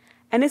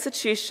 An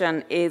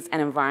institution is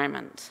an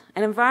environment,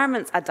 and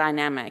environments are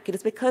dynamic. It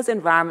is because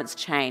environments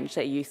change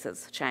that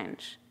uses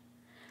change.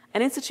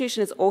 An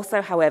institution is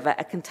also, however,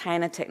 a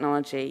container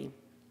technology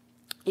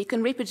You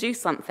can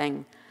reproduce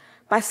something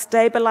by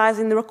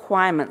stabilizing the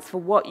requirements for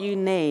what you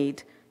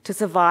need to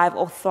survive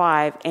or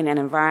thrive in an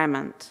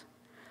environment.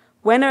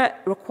 When a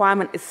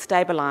requirement is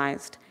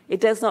stabilized, it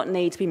does not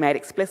need to be made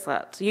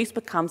explicit. Use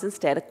becomes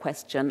instead a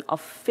question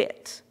of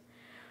fit.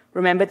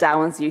 Remember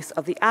Darwin's use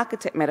of the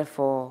architect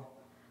metaphor.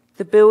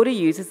 The builder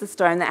uses the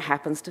stone that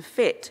happens to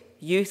fit.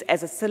 Use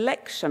as a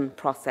selection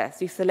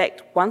process. You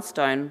select one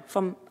stone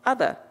from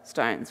other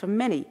stones, from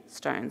many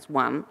stones,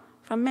 one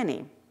from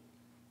many.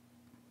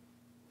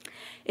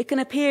 It can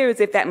appear as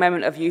if that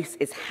moment of use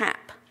is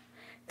hap,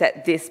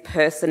 that this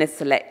person is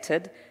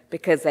selected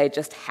because they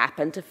just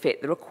happen to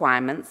fit the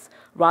requirements,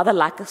 rather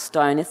like a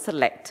stone is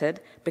selected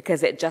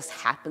because it just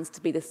happens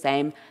to be the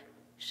same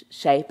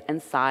shape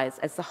and size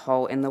as the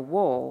hole in the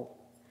wall.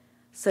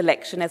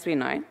 Selection, as we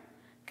know,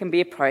 can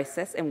be a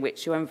process in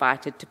which you're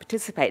invited to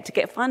participate. To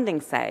get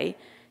funding, say,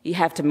 you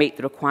have to meet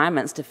the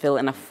requirements to fill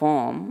in a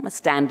form. A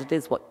standard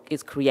is what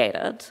is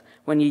created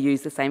when you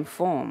use the same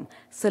form.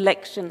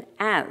 Selection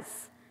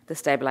as the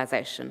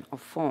stabilization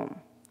of form.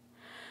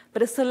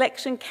 But a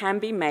selection can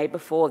be made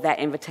before that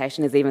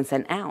invitation is even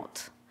sent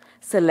out.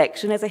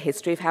 Selection is a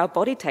history of how a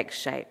body takes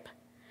shape,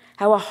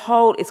 how a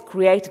whole is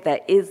created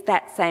that is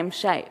that same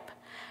shape.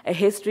 A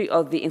history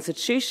of the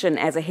institution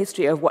as a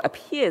history of what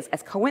appears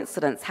as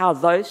coincidence, how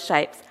those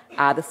shapes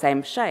are the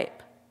same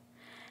shape.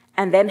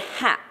 And then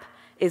hap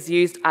is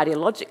used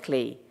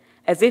ideologically,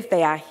 as if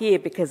they are here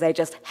because they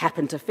just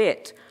happen to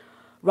fit,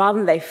 rather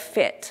than they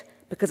fit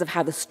because of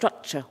how the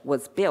structure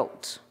was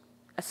built.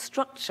 A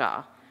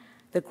structure,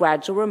 the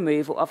gradual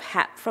removal of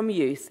hap from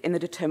use in the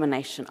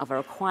determination of a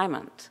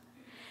requirement.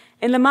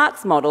 In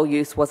Lamarck's model,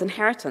 use was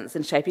inheritance.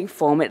 In shaping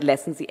form, it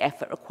lessens the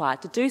effort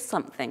required to do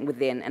something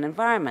within an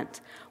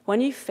environment. When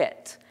you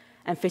fit,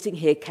 and fitting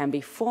here can be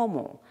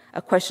formal,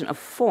 a question of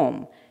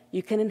form,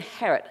 you can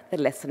inherit the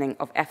lessening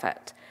of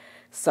effort.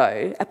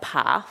 So a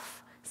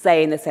path,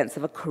 say in the sense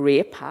of a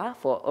career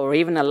path or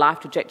even a life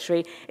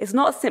trajectory, is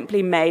not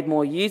simply made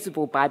more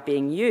usable by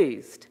being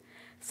used.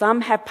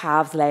 Some have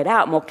paths laid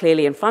out more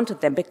clearly in front of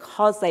them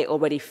because they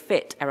already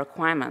fit a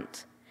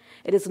requirement.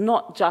 It is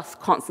not just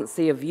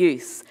constancy of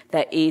use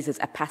that eases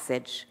a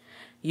passage.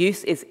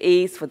 Use is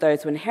ease for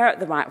those who inherit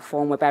the right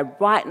form, whereby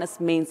rightness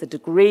means a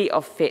degree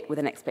of fit with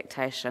an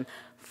expectation.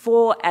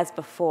 For as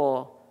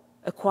before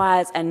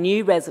acquires a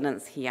new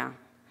resonance here.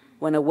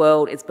 When a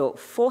world is built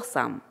for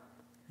some,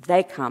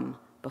 they come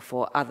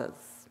before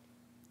others.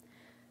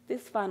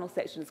 This final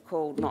section is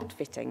called Not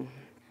Fitting.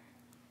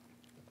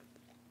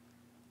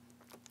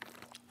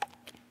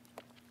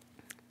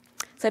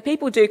 So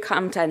people do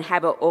come to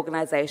inhabit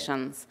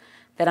organisations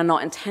that are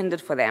not intended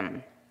for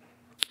them.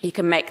 You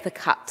can make the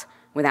cut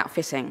without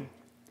fitting.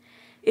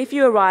 If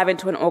you arrive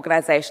into an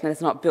organisation that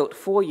is not built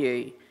for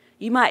you,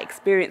 you might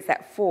experience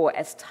that for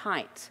as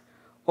tight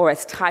or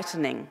as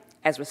tightening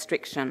as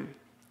restriction.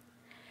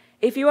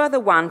 If you are the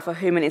one for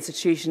whom an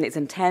institution is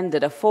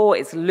intended, a for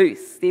is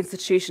loose. The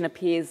institution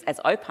appears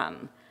as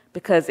open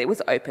because it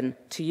was open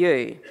to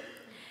you.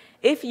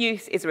 If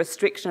use is a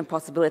restriction and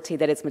possibility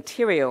that is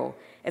material,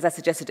 as I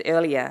suggested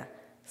earlier,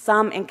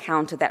 some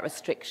encounter that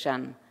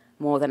restriction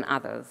more than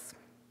others.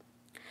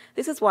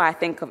 This is why I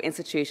think of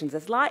institutions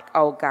as like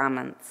old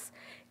garments.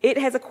 It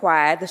has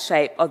acquired the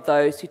shape of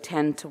those who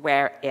tend to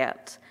wear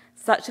it,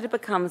 such that it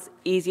becomes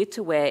easier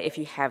to wear if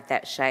you have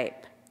that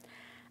shape.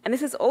 And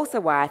this is also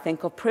why I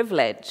think of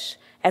privilege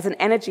as an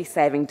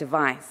energy-saving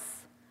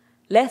device.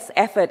 Less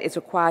effort is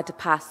required to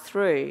pass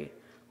through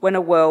when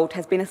a world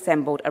has been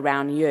assembled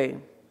around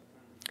you.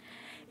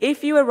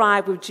 If you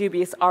arrive with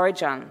dubious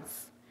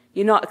origins,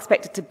 you're not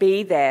expected to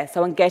be there,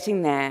 so in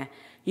getting there,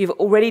 you've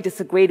already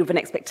disagreed with an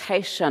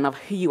expectation of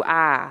who you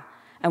are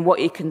and what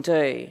you can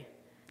do,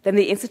 then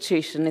the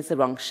institution is the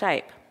wrong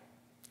shape.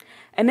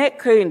 Annette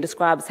Kuhn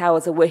describes how,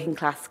 as a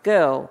working-class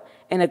girl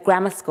in a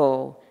grammar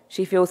school,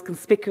 she feels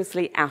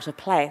conspicuously out of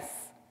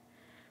place.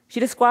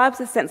 She describes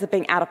the sense of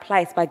being out of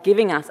place by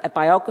giving us a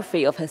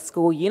biography of her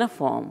school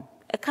uniform,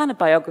 a kind of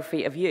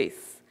biography of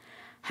use.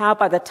 How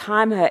by the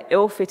time her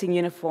ill-fitting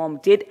uniform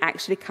did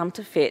actually come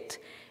to fit,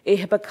 it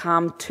had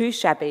become too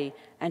shabby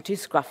and too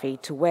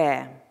scruffy to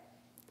wear.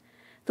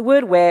 The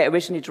word wear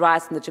originally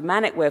derives from the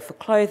Germanic word for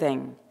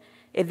clothing.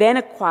 It then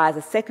acquires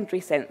a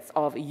secondary sense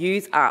of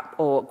use up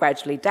or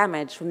gradually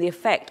damage from the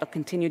effect of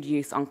continued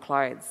use on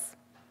clothes.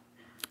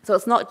 So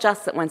it's not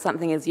just that when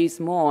something is used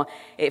more,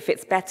 it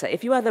fits better.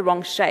 If you are the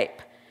wrong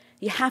shape,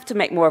 you have to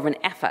make more of an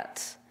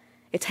effort.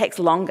 It takes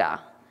longer.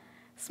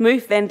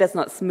 Use then does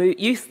not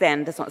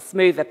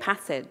smooth a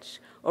passage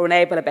or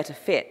enable a better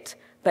fit,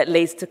 but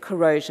leads to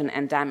corrosion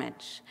and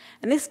damage.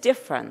 And this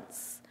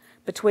difference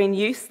between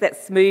use that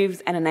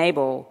smooths and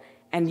enables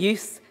and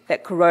use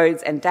that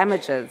corrodes and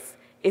damages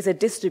is a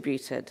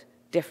distributed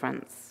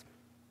difference.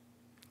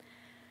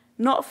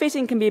 Not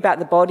fitting can be about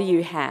the body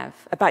you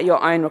have, about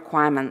your own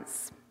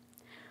requirements.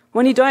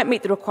 When you don't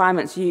meet the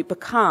requirements, you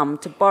become,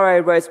 to borrow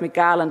Rosemary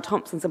Garland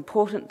Thompson's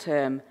important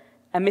term,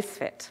 a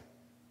misfit.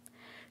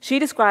 She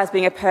describes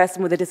being a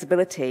person with a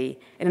disability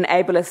in an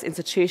ableist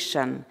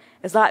institution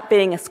as like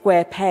being a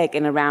square peg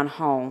in a round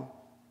hole.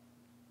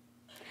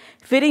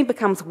 Fitting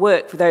becomes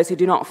work for those who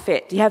do not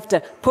fit. You have to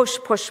push,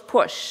 push,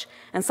 push,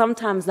 and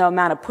sometimes no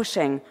amount of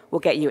pushing will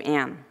get you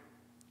in.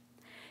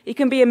 You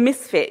can be a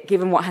misfit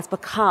given what has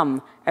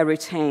become a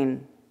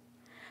routine.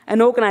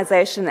 An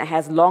organisation that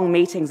has long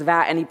meetings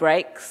without any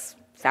breaks,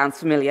 sounds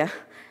familiar,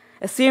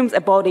 assumes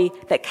a body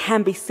that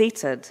can be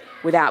seated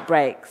without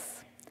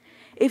breaks.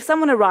 If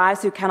someone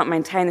arrives who cannot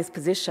maintain this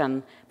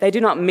position, they do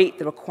not meet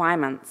the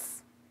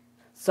requirements.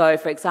 So,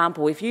 for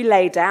example, if you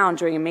lay down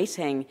during a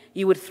meeting,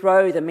 you would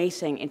throw the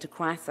meeting into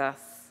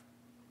crisis.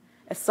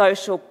 A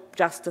social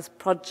justice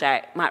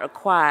project might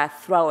require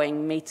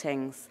throwing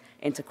meetings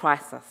into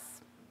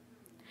crisis.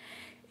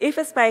 If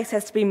a space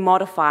has to be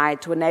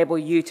modified to enable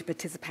you to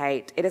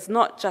participate, it is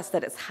not just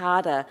that it's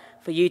harder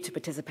for you to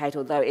participate,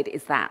 although it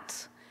is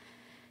that.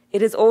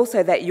 It is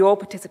also that your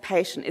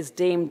participation is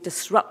deemed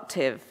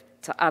disruptive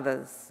to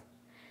others.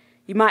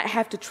 You might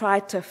have to try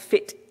to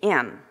fit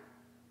in.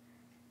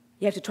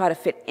 You have to try to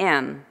fit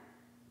in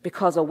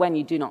because or when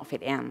you do not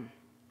fit in.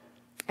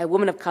 A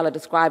woman of colour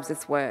describes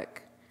this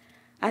work.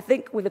 I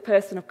think with a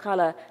person of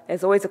colour,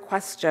 there's always a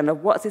question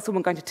of what's this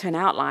woman going to turn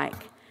out like?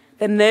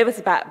 They're nervous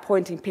about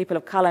appointing people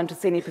of colour into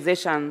senior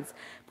positions,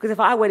 because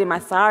if I went in my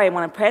sari and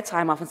wanted prayer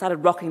time off and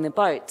started rocking the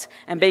boat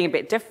and being a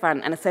bit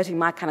different and asserting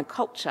my kind of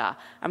culture,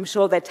 I'm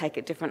sure they'd take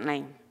it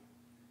differently.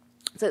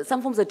 So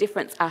some forms of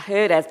difference are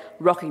heard as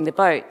rocking the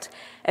boat,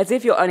 as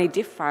if you're only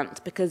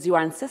different because you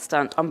are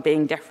insistent on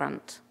being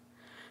different.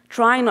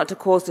 Trying not to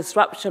cause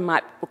disruption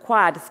might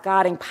require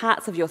discarding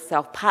parts of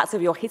yourself, parts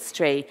of your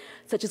history,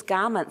 such as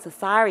garments, a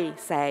sari,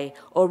 say,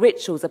 or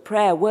rituals, a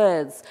prayer,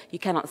 words you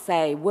cannot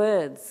say,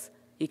 words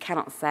you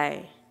cannot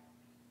say.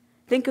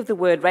 Think of the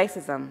word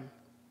racism.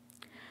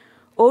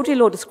 Audre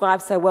Lorde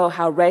describes so well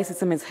how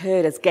racism is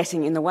heard as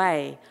getting in the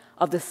way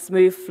of the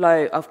smooth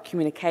flow of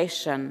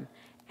communication.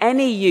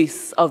 Any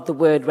use of the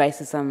word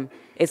racism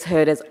is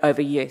heard as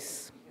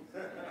overuse.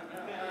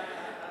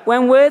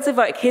 When words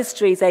evoke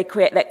histories that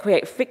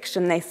create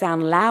fiction, they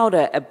sound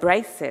louder,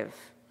 abrasive.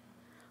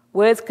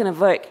 Words can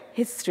evoke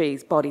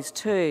histories, bodies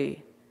too.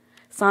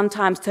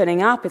 Sometimes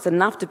turning up is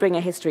enough to bring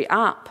a history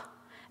up,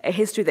 a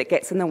history that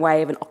gets in the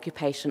way of an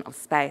occupation of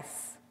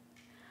space.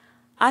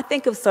 I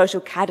think of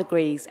social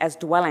categories as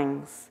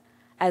dwellings,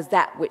 as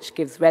that which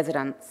gives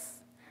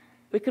residence.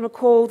 We can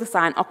recall the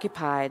sign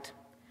occupied.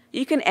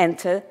 You can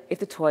enter if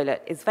the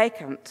toilet is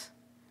vacant.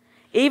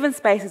 Even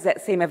spaces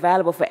that seem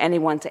available for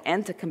anyone to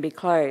enter can be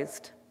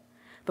closed.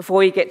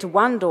 Before you get to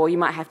one door, you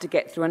might have to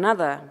get through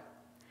another.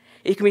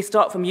 You can be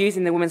stopped from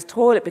using the women's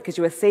toilet because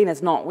you are seen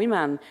as not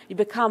women. You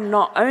become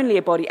not only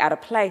a body out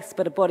of place,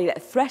 but a body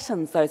that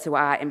threatens those who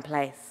are in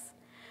place.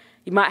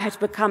 You might have to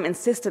become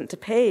insistent to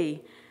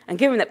pee, and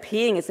given that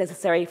peeing is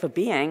necessary for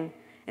being,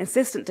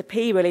 insistent to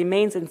pee really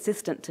means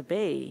insistent to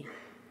be.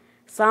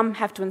 Some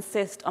have to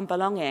insist on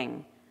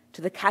belonging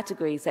to the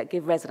categories that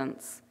give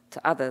residence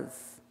to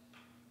others.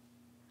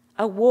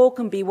 A wall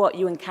can be what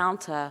you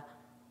encounter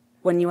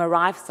when you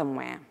arrive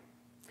somewhere.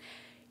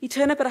 You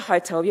turn up at a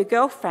hotel with your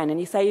girlfriend and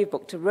you say you've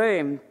booked a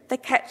room. They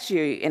catch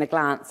you in a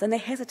glance and they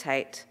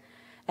hesitate.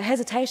 A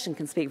hesitation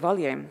can speak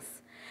volumes.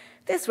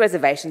 This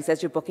reservation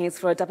says your booking is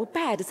for a double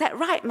bed. Is that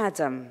right,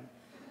 madam?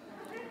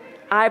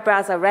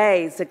 Eyebrows are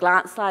raised, a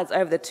glance slides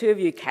over the two of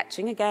you,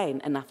 catching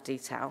again enough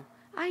detail.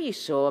 Are you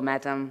sure,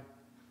 madam?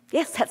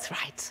 Yes, that's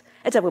right,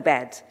 a double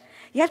bed.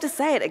 You have to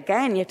say it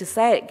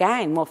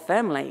again, more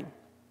firmly.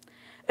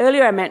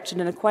 Earlier I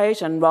mentioned an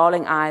equation,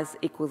 rolling eyes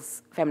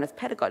equals feminist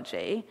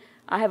pedagogy.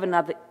 I have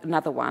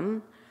another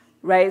one,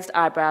 raised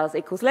eyebrows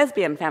equals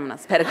lesbian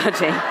feminist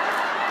pedagogy.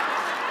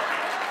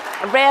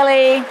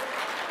 Really?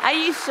 Are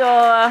you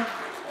sure?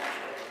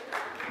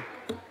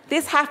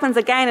 This happens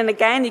again and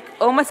again. You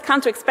almost come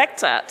to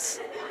expect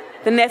it.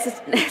 The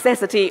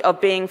necessity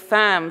of being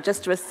firm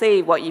just to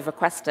receive what you've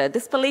requested.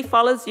 This belief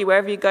follows you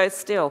wherever you go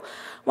still.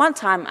 One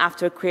time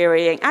after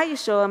querying, are you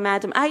sure,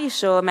 madam? Are you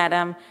sure,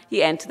 madam?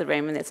 You enter the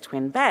room and there's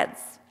twin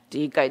beds. Do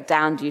you go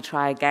down? Do you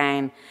try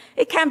again?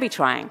 It can be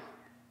trying.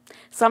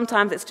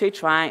 Sometimes it's too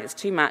trying, it's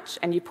too much,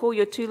 and you pull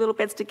your two little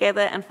beds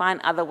together and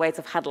find other ways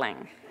of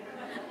huddling.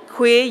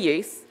 Queer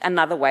use,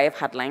 another way of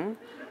huddling,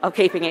 of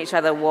keeping each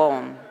other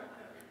warm.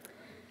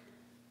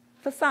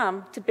 For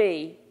some, to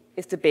be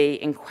is to be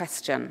in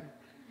question.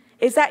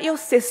 Is that your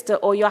sister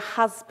or your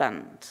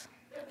husband?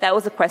 That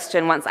was a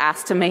question once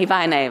asked to me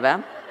by a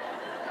neighbour.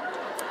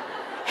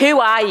 Who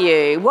are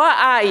you? What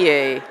are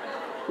you?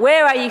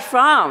 Where are you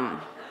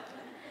from?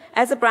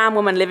 As a brown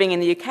woman living in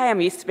the UK,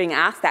 I'm used to being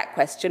asked that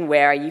question,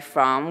 where are you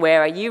from?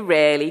 Where are you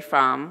really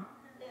from?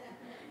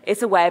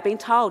 It's a way of being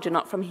told you're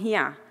not from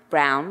here.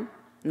 Brown,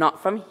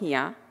 not from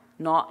here,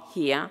 not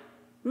here,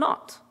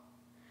 not.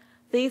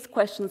 These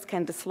questions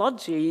can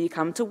dislodge you. You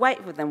come to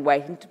wait for them.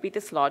 Waiting to be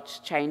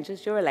dislodged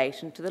changes your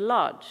relation to the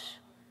lodge.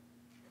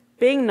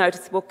 Being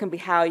noticeable can be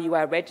how you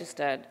are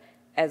registered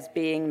as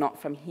being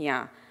not from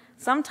here.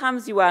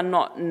 Sometimes you are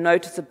not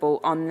noticeable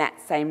on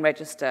that same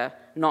register,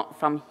 not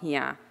from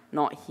here,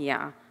 not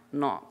here,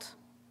 not.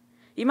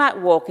 You might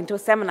walk into a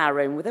seminar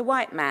room with a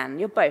white man.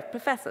 You're both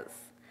professors.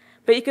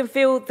 But you can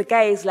feel the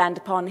gaze land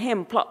upon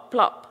him, plop,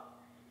 plop.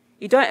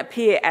 You don't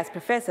appear as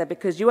professor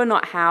because you are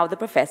not how the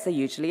professor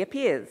usually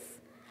appears,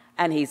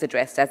 and he's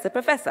addressed as the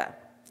professor.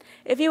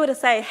 If you were to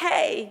say,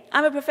 hey,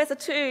 I'm a professor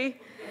too,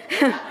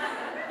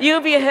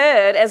 you'll be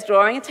heard as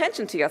drawing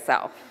attention to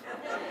yourself.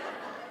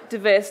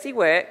 Diversity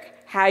work,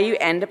 how you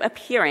end up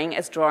appearing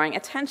as drawing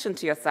attention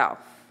to yourself.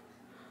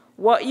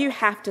 What you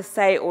have to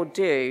say or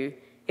do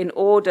in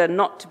order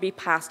not to be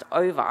passed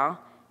over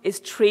is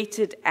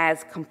treated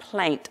as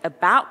complaint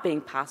about being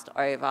passed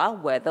over,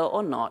 whether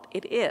or not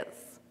it is.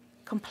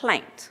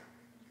 Complaint.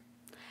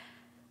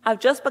 I've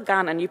just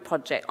begun a new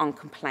project on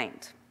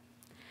complaint.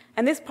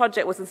 And this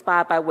project was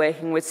inspired by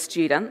working with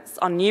students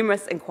on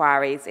numerous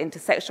inquiries into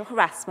sexual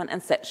harassment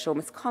and sexual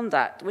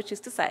misconduct, which is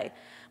to say,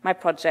 my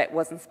project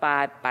was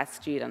inspired by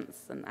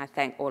students, and I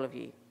thank all of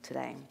you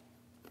today.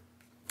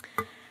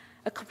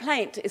 A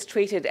complaint is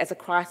treated as a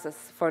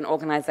crisis for an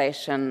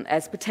organisation,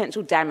 as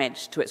potential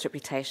damage to its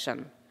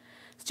reputation.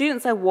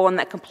 Students are warned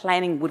that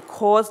complaining would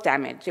cause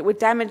damage. It would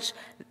damage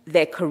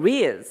their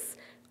careers,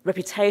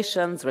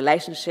 reputations,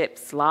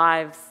 relationships,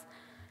 lives.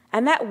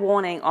 And that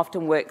warning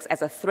often works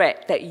as a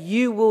threat that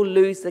you will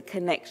lose the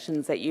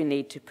connections that you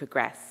need to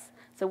progress.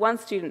 So one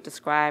student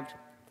described,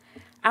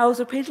 I was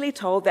repeatedly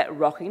told that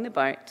rocking the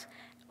boat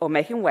or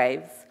making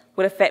waves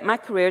would affect my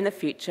career in the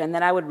future and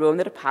that I would ruin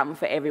the department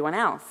for everyone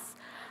else.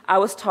 I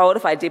was told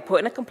if I did put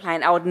in a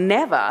complaint, I would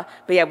never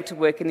be able to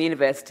work in the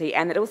university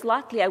and that it was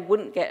likely I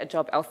wouldn't get a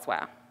job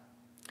elsewhere.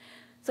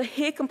 So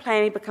here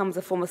complaining becomes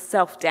a form of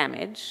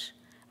self-damage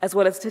as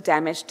well as to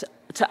damage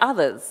to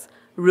others,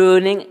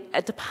 ruining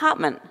a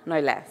department, no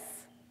less.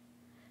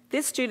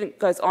 This student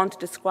goes on to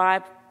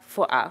describe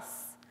for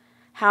us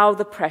how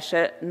the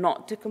pressure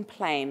not to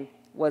complain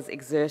was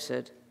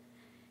exerted.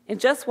 In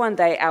just one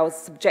day, I was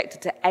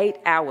subjected to 8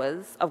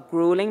 hours of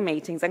grueling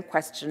meetings and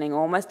questioning,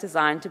 almost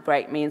designed to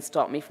break me and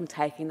stop me from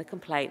taking the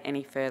complaint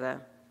any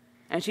further.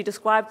 And she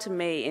described to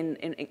me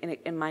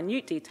in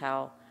minute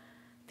detail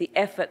the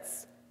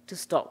efforts to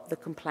stop the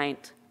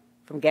complaint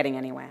from getting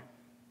anywhere.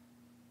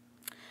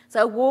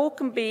 So a wall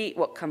can be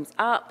what comes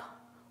up,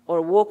 or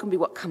a wall can be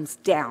what comes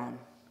down,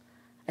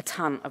 a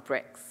ton of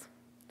bricks.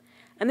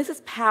 And this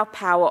is how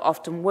power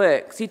often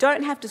works. You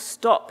don't have to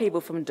stop people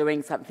from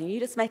doing something,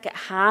 you just make it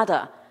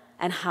harder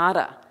and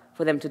harder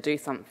for them to do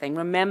something.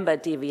 Remember,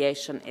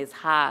 deviation is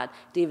hard.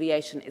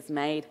 Deviation is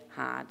made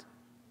hard.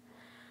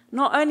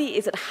 Not only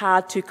is it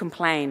hard to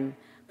complain,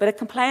 but a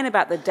complaint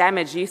about the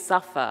damage you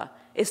suffer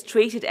is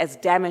treated as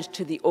damage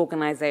to the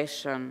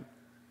organisation.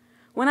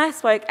 When I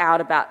spoke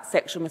out about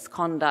sexual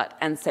misconduct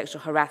and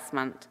sexual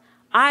harassment,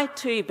 I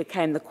too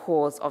became the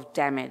cause of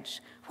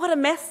damage. What a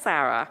mess,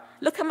 Sarah.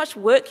 Look how much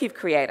work you've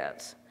created.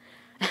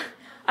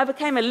 I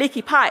became a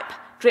leaky pipe,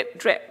 drip,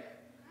 drip.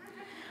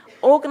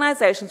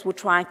 Organisations will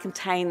try and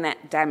contain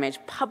that damage.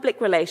 Public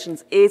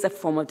relations is a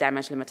form of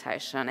damage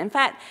limitation. In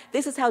fact,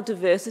 this is how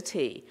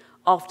diversity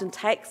often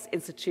takes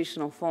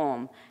institutional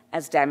form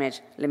as damage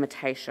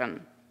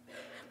limitation.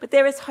 But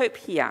there is hope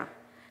here.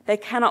 They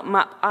cannot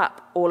mop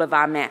up all of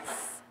our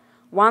mess.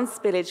 One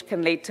spillage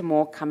can lead to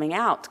more coming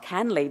out,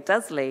 can lead,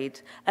 does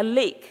lead. A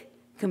leak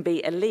can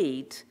be a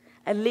lead.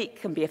 A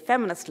leak can be a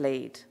feminist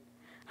lead.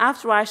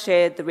 After I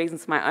shared the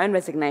reasons for my own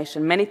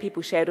resignation, many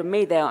people shared with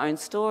me their own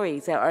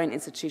stories, their own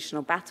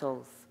institutional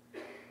battles.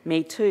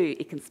 Me too,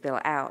 it can spill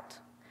out.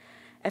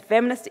 A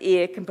feminist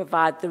ear can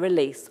provide the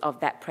release of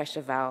that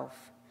pressure valve.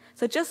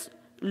 So just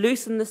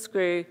loosen the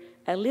screw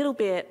a little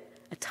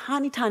bit, a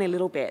tiny, tiny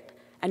little bit,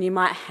 and you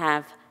might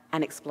have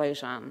an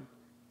explosion.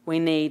 We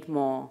need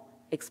more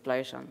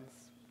explosions.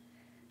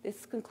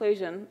 This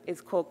conclusion is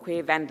called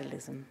queer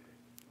vandalism.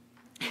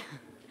 You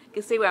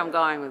can see where I'm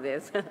going with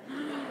this.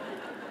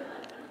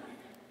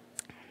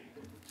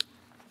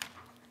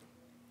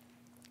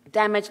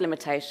 Damage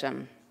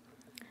limitation.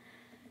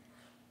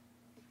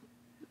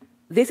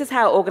 This is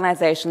how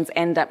organisations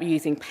end up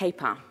using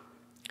paper.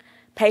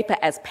 Paper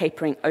as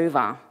papering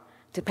over,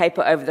 to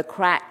paper over the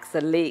cracks,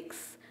 the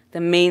leaks, the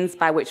means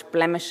by which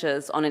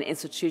blemishes on an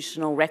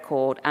institutional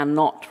record are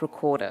not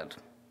recorded.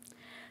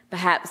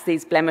 Perhaps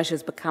these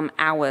blemishes become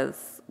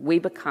ours, we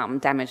become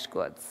damaged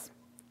goods.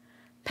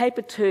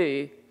 Paper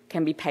too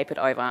can be papered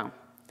over.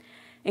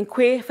 In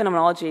queer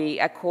phenomenology,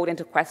 I called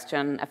into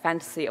question a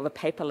fantasy of a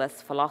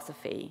paperless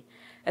philosophy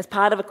as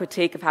part of a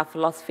critique of how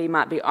philosophy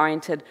might be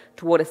oriented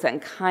toward a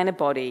certain kind of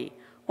body,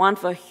 one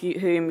for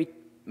whom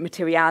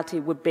materiality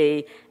would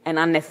be an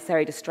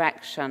unnecessary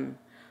distraction,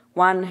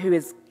 one who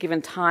is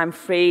given time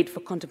freed for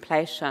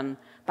contemplation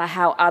by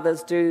how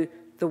others do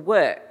the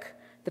work,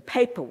 the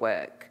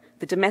paperwork,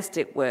 the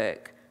domestic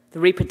work, the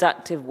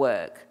reproductive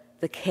work,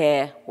 the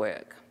care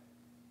work.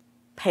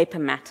 Paper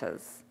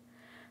matters.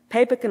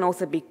 Paper can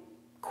also be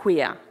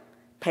queer.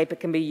 Paper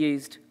can be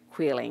used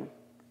queerly.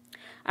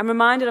 I'm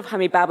reminded of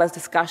Homi Bhabha's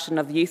discussion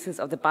of the uses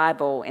of the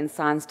Bible in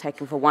Signs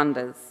Taken for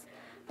Wonders.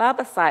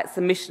 Bhabha cites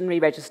the missionary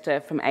register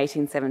from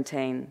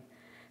 1817.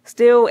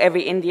 Still,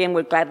 every Indian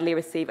would gladly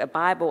receive a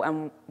Bible,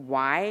 and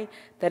why?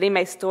 That he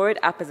may store it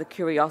up as a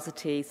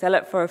curiosity, sell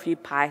it for a few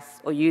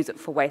pice, or use it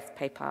for waste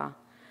paper.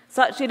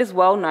 Such, it is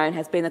well known,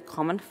 has been the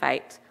common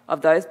fate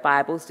of those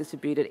Bibles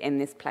distributed in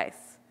this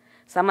place.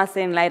 Some are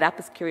seen laid up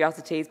as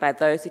curiosities by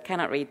those who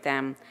cannot read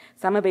them.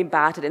 Some have been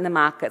bartered in the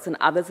markets, and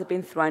others have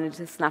been thrown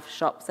into snuff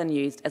shops and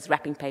used as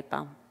wrapping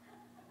paper.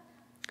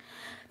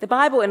 The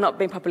Bible, in not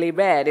being properly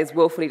read, is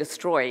willfully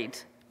destroyed,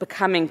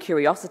 becoming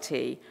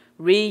curiosity,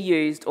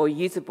 reused or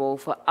usable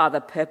for other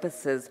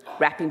purposes,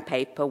 wrapping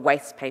paper,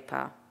 waste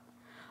paper.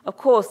 Of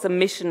course, the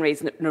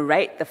missionaries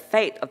narrate the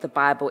fate of the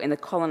Bible in the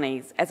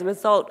colonies as a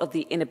result of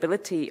the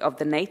inability of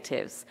the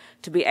natives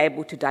to be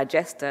able to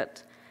digest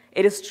it.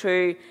 It is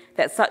true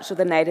that such of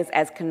the natives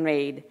as can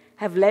read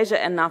have leisure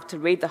enough to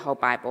read the whole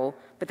Bible,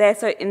 but they are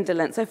so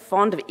indolent, so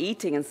fond of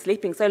eating and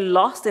sleeping, so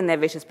lost in their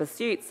vicious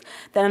pursuits,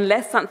 that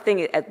unless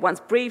something at once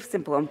brief,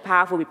 simple, and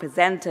powerful be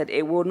presented,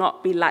 it will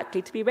not be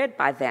likely to be read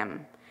by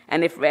them.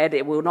 And if read,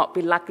 it will not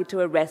be likely to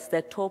arrest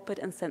their torpid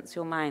and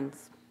sensual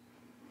minds.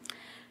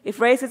 If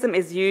racism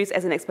is used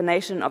as an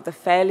explanation of the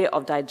failure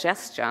of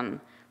digestion,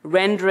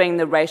 rendering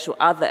the racial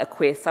other a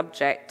queer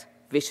subject,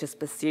 vicious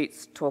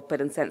pursuits, torpid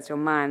and sensual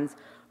minds,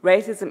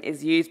 racism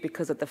is used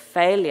because of the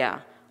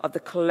failure of the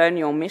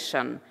colonial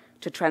mission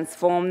to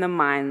transform the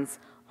minds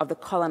of the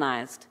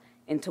colonized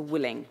into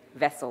willing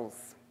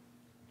vessels.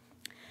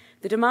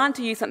 The demand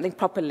to use something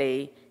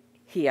properly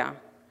here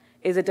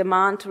is a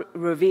demand to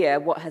revere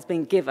what has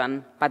been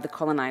given by the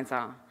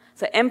colonizer.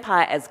 So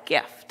empire as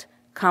gift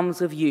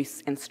comes with use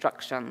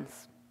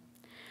instructions.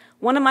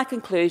 One of my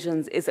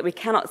conclusions is that we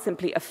cannot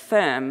simply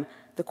affirm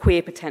the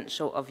queer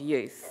potential of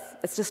youth.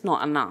 It's just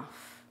not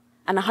enough.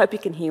 And I hope you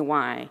can hear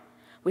why.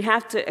 We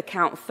have to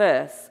account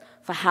first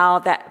for how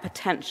that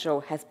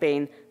potential has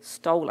been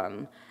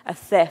stolen, a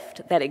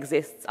theft that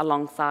exists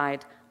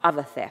alongside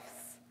other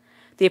thefts.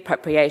 The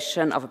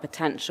appropriation of a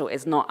potential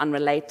is not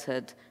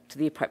unrelated to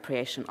the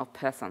appropriation of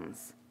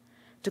persons.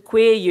 To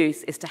queer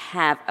use is to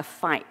have a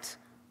fight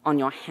on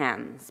your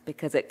hands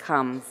because it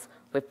comes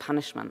with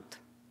punishment.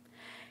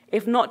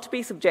 If not to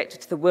be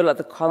subjected to the will of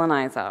the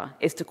colonizer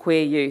is to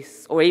queer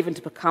use, or even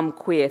to become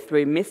queer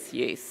through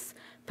misuse,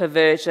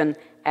 perversion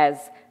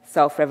as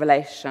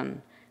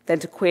self-revelation, then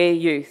to queer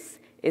use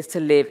is to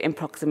live in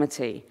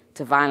proximity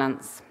to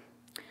violence.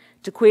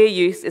 To queer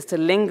use is to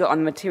linger on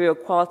the material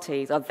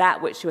qualities of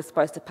that which you are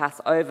supposed to pass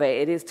over.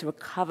 It is to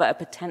recover a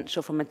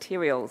potential from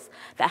materials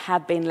that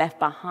have been left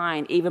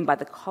behind, even by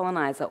the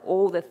colonizer,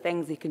 all the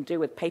things you can do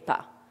with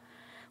paper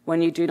when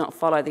you do not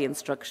follow the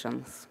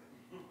instructions.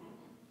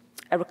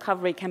 A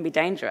recovery can be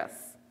dangerous.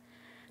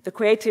 The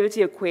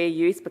creativity of queer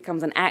use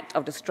becomes an act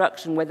of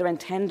destruction, whether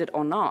intended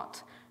or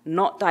not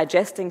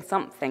digesting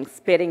something,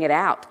 spitting it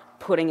out,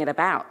 putting it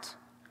about.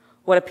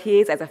 What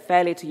appears as a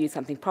failure to use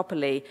something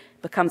properly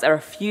becomes a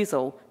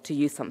refusal to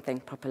use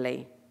something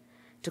properly.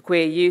 To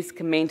queer use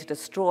can mean to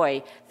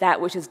destroy that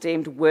which is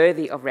deemed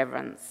worthy of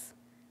reverence.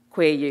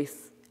 Queer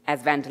use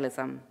as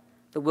vandalism,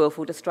 the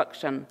willful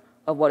destruction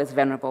of what is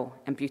venerable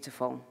and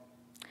beautiful.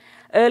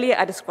 Earlier,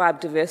 I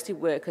described diversity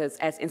workers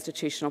as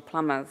institutional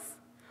plumbers.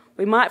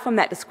 We might, from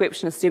that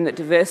description, assume that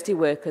diversity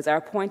workers are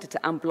appointed to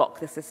unblock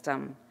the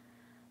system.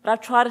 But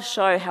I've tried to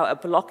show how a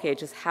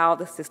blockage is how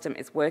the system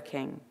is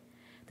working.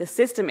 The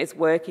system is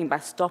working by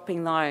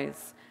stopping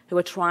those who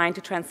are trying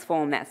to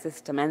transform that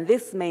system. And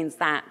this means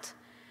that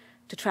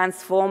to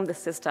transform the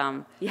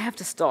system, you have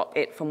to stop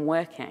it from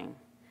working.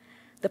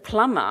 The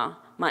plumber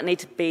might need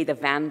to be the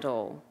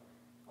vandal,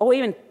 or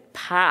even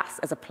pass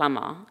as a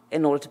plumber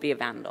in order to be a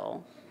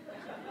vandal,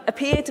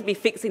 appear to be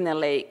fixing the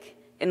leak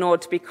in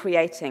order to be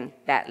creating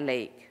that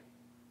leak.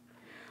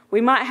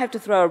 We might have to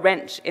throw a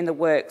wrench in the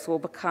works, or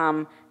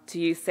become, to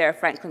use Sarah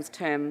Franklin's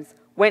terms,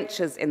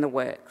 wenches in the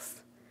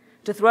works,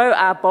 to throw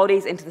our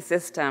bodies into the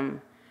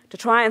system, to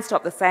try and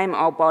stop the same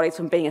old bodies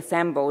from being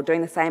assembled,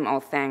 doing the same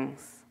old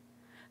things.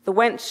 The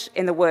wench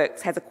in the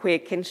works has a queer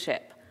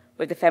kinship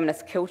with the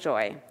feminist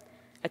killjoy.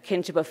 A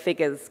kinship of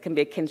figures can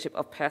be a kinship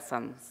of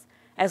persons.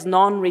 As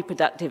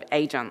non-reproductive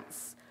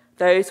agents,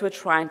 those who are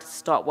trying to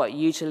stop what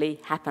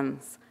usually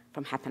happens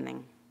from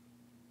happening.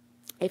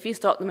 If you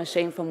stop the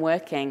machine from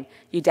working,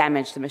 you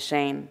damage the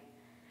machine.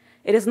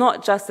 It is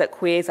not just that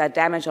queers are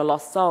damaged or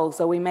lost souls,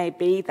 though we may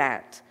be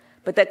that,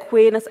 but that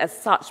queerness as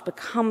such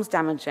becomes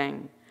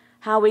damaging,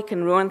 how we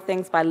can ruin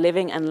things by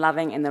living and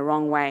loving in the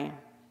wrong way.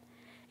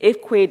 If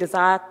queer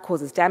desire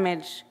causes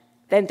damage,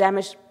 then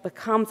damage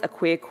becomes a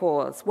queer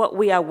cause, what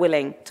we are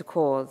willing to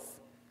cause.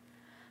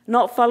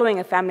 Not following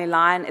a family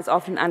line is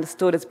often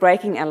understood as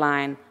breaking a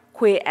line,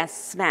 queer as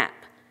snap,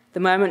 the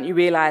moment you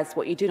realize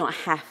what you do not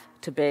have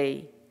to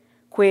be.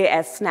 Queer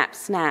as snap,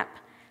 snap,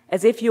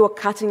 as if you were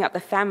cutting up the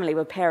family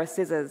with a pair of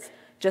scissors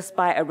just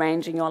by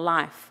arranging your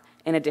life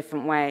in a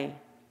different way.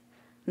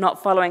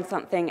 Not following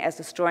something as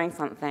destroying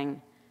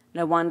something,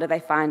 no wonder they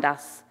find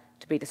us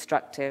to be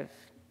destructive.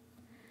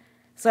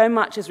 So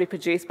much is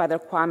reproduced by the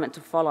requirement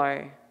to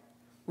follow.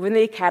 Within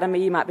the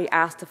academy, you might be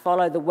asked to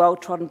follow the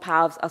well-trodden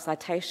paths of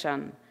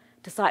citation,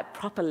 to cite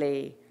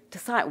properly, to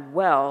cite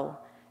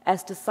well,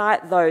 as to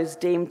cite those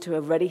deemed to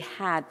have already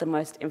had the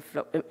most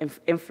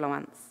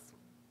influence.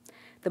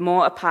 The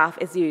more a path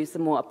is used, the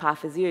more a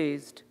path is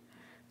used.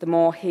 The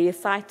more he is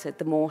cited,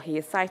 the more he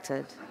is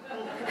cited.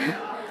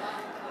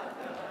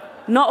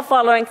 Not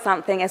following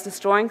something as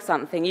destroying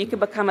something, you can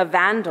become a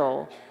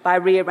vandal by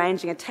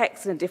rearranging a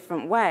text in a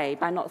different way,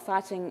 by not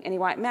citing any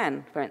white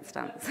men, for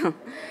instance.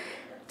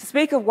 To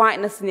speak of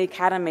whiteness in the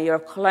academy or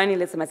of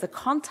colonialism as a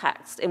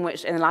context in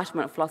which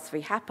Enlightenment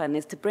philosophy happened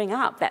is to bring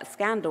up that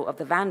scandal of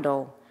the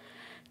vandal.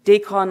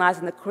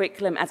 Decolonizing the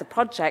curriculum as a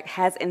project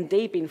has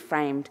indeed been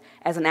framed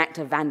as an act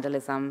of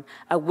vandalism,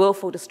 a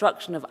willful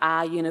destruction of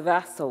our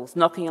universals,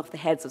 knocking off the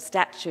heads of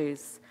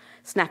statues,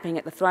 snapping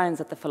at the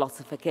thrones of the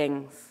philosopher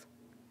kings.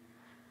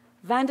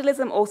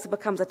 Vandalism also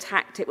becomes a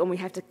tactic when we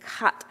have to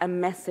cut a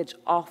message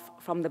off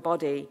from the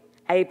body,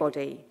 a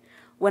body,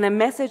 when a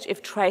message,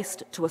 if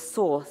traced to a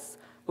source,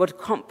 would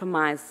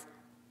compromise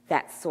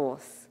that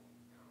source.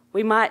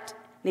 We might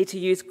need to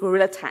use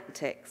guerrilla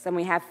tactics, and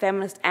we have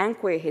feminist and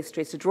queer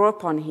histories to draw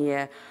upon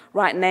here,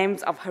 write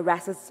names of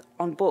harassers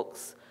on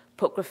books,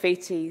 put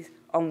graffiti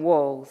on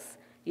walls.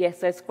 Yes,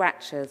 those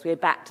scratches, we're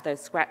back to those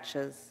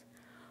scratches.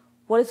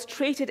 What is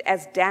treated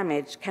as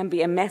damage can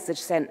be a message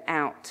sent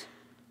out.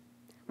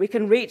 We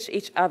can reach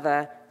each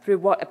other through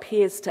what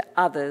appears to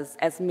others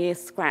as mere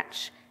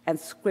scratch and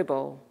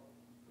scribble.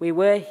 We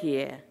were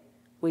here,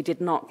 we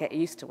did not get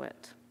used to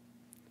it.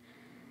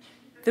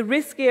 The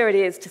riskier it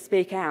is to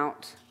speak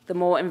out, the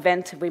more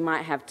inventive we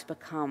might have to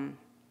become.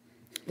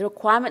 The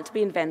requirement to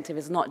be inventive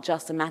is not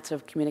just a matter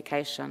of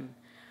communication.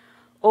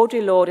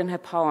 Audre Lorde, in her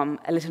poem,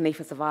 A Litany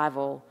for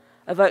Survival,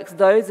 evokes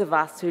those of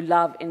us who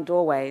love in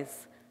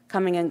doorways,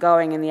 coming and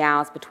going in the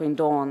hours between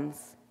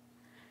dawns.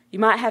 You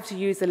might have to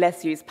use the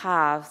less used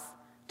paths,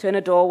 turn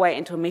a doorway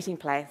into a meeting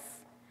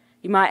place.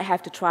 You might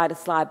have to try to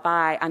slide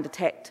by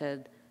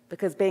undetected,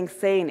 because being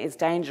seen is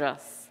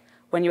dangerous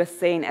when you are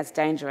seen as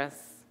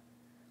dangerous.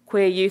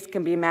 Queer youth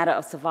can be a matter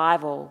of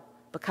survival,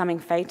 becoming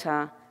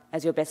fater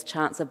as your best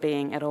chance of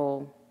being at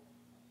all.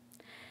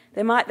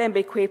 There might then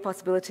be queer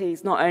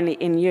possibilities not only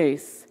in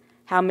use,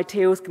 how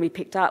materials can be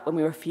picked up when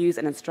we refuse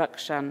an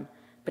instruction,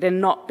 but in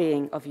not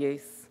being of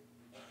use.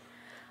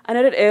 I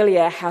noted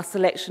earlier how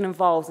selection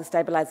involves the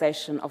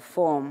stabilization of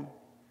form.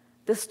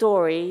 The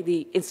story,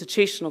 the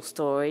institutional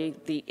story,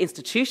 the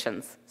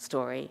institution's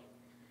story,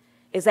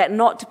 is that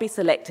not to be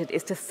selected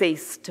is to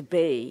cease to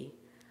be,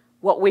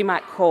 what we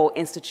might call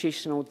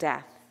institutional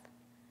death.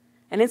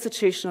 And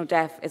institutional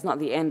death is not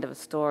the end of a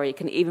story. It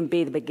can even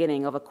be the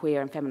beginning of a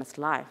queer and feminist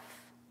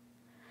life.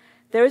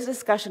 There is a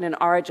discussion in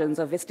Origins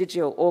of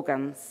vestigial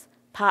organs,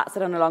 parts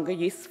that are no longer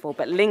useful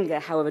but linger,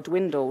 however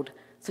dwindled,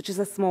 such as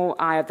the small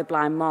eye of the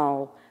blind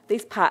mole.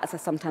 These parts are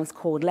sometimes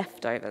called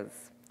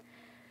leftovers.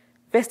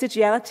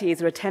 Vestigiality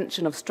is a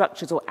retention of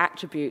structures or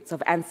attributes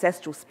of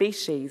ancestral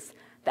species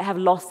that have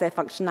lost their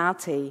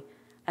functionality,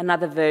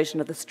 another version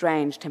of the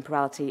strange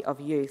temporality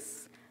of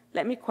use.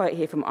 Let me quote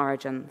here from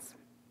Origins.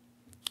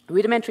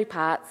 Rudimentary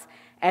parts,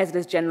 as it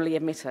is generally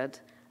admitted,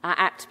 are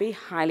apt to be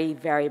highly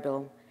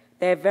variable.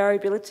 Their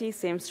variability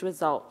seems to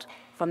result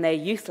from their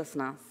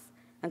uselessness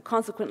and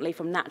consequently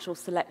from natural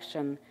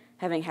selection,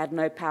 having had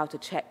no power to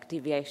check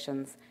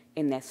deviations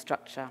in their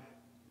structure.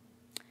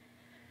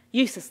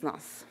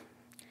 Uselessness.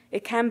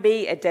 It can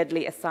be a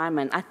deadly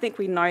assignment. I think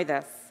we know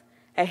this.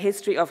 A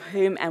history of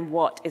whom and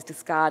what is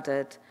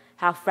discarded,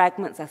 how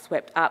fragments are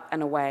swept up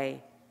and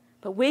away.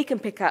 But we can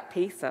pick up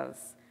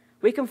pieces.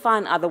 We can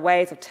find other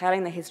ways of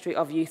telling the history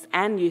of use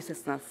and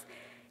uselessness,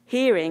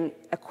 hearing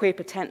a queer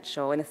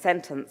potential in a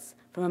sentence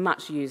from a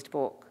much-used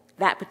book.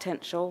 That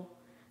potential,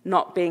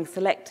 not being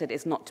selected,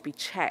 is not to be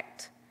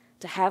checked,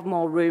 to have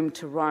more room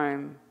to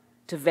roam,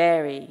 to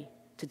vary,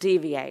 to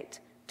deviate,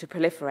 to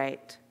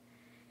proliferate.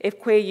 If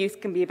queer use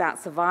can be about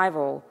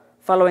survival,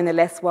 following the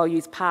less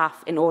well-used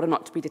path in order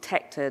not to be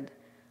detected,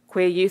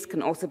 queer use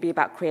can also be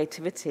about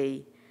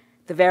creativity,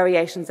 the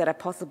variations that are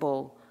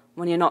possible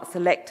when you're not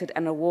selected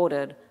and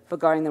awarded for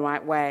going the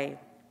right way.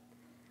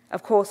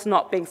 Of course,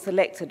 not being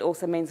selected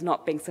also means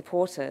not being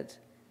supported.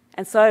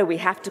 And so we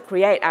have to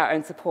create our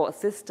own support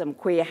system,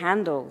 queer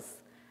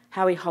handles,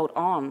 how we hold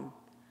on,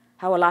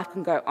 how a life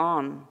can go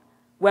on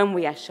when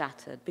we are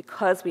shattered,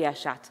 because we are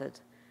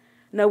shattered.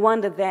 No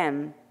wonder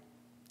then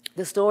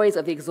the stories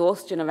of the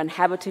exhaustion of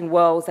inhabiting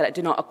worlds that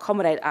do not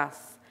accommodate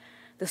us,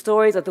 the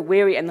stories of the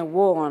weary and the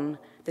worn,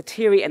 the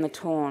teary and the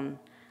torn,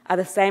 are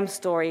the same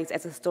stories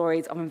as the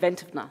stories of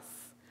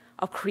inventiveness,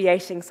 of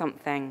creating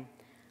something,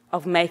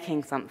 of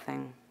making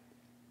something.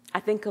 I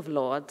think of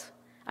Lorde.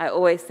 I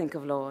always think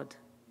of Lorde.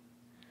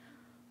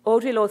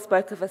 Audre Lorde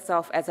spoke of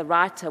herself as a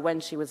writer when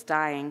she was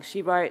dying.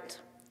 She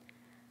wrote,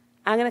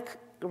 "I'm going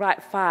to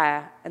write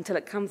fire until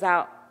it comes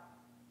out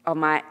of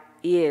my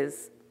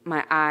ears,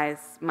 my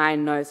eyes, my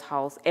nose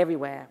holes,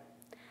 everywhere.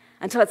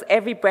 Until it's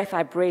every breath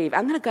I breathe.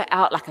 I'm going to go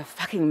out like a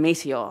fucking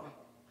meteor."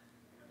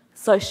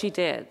 So she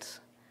did.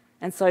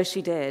 And so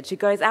she did. She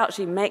goes out,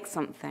 she makes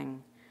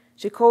something.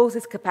 She calls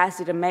this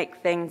capacity to make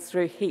things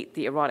through heat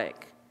the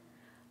erotic.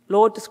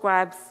 Lorde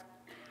describes,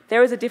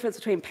 "There is a difference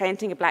between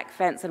painting a black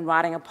fence and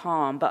writing a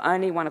poem, but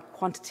only one of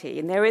quantity.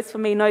 And there is for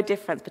me no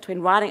difference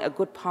between writing a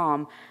good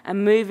poem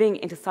and moving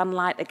into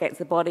sunlight against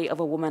the body of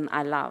a woman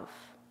I love.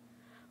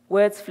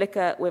 Words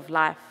flicker with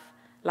life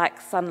like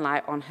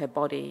sunlight on her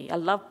body. A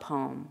love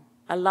poem,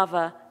 a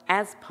lover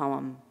as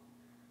poem.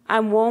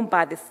 I'm warmed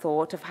by this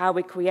thought of how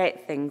we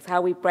create things,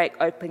 how we break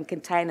open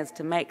containers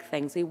to make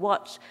things. We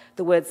watch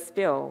the words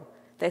spill.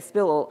 They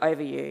spill all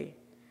over you.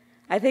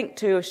 I think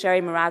too of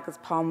Sherry Moraga's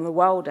poem, The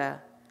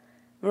Welder.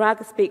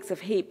 Moraga speaks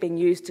of heat being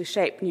used to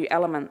shape new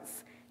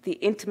elements, the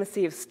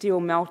intimacy of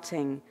steel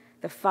melting,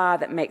 the fire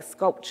that makes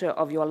sculpture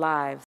of your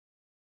lives.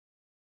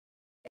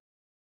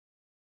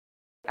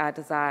 Our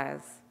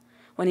desires.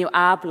 When you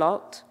are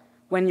blocked,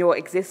 when your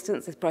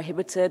existence is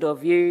prohibited or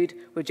viewed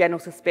with general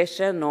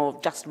suspicion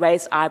or just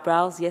raised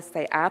eyebrows, yes,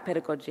 they are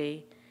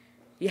pedagogy,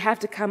 you have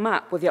to come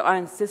up with your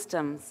own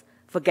systems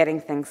for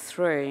getting things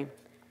through.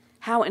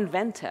 How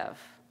inventive.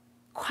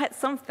 Quite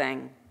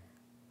something.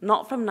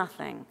 Not from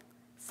nothing.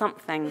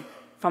 Something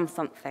from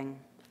something.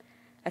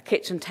 A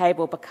kitchen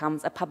table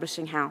becomes a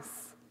publishing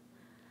house.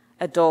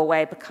 A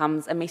doorway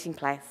becomes a meeting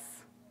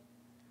place.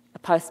 A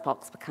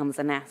postbox becomes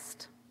a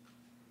nest.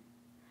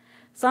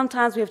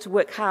 Sometimes we have to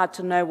work hard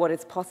to know what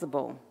is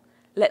possible.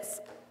 Let's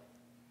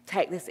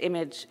take this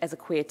image as a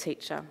queer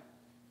teacher.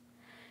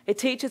 It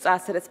teaches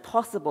us that it's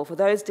possible for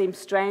those deemed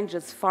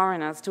strangers,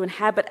 foreigners, to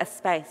inhabit a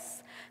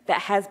space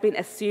that has been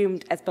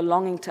assumed as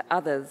belonging to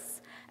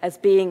others, as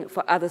being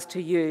for others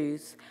to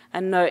use,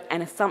 and note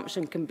an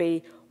assumption can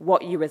be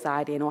what you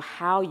reside in or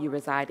how you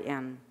reside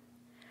in.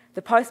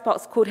 The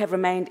postbox could have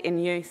remained in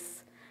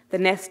use, the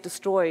nest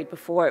destroyed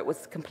before it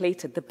was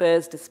completed, the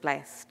birds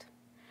displaced.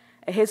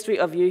 A history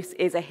of use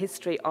is a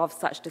history of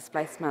such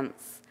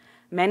displacements,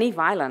 many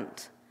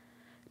violent,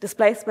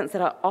 displacements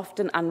that are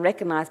often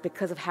unrecognized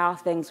because of how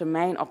things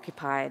remain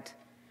occupied.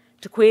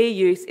 To queer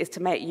use is to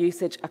make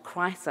usage a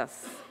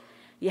crisis.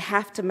 You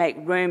have to make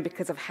room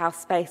because of how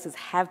spaces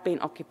have been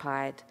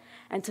occupied.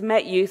 And to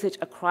make usage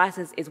a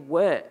crisis is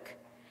work.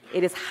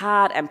 It is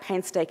hard and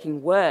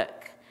painstaking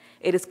work.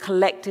 It is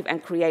collective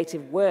and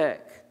creative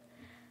work.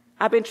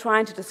 I've been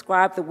trying to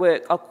describe the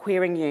work of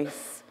queering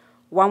use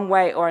one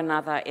way or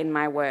another in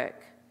my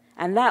work.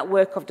 And that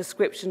work of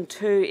description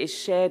too is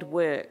shared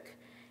work.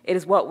 It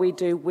is what we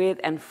do with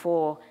and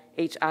for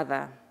each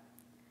other.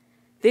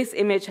 This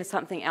image has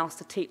something else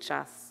to teach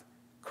us.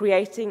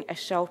 Creating a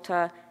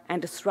shelter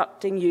and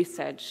disrupting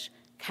usage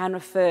can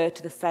refer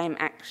to the same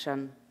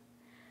action.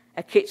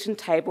 A kitchen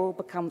table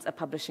becomes a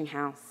publishing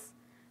house,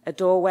 a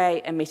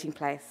doorway a meeting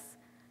place,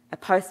 a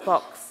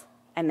postbox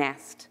a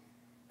nest,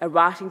 a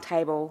writing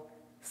table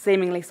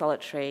seemingly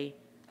solitary,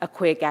 a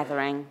queer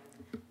gathering.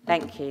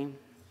 Thank you.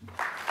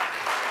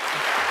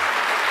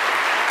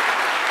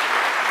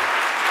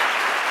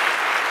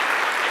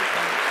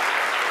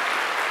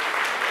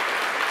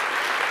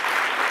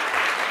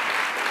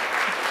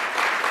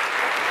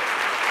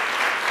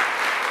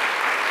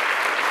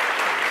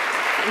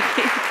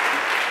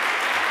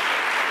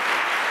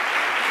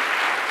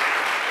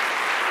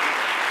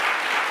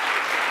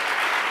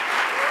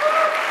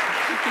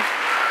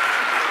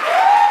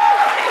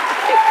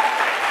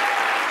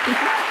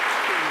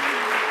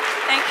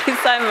 Thank you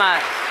so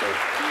much.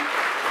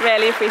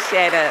 Really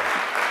appreciate it.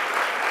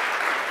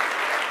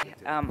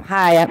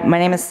 Hi, my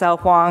name is Sel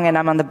Huang, and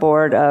I'm on the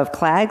board of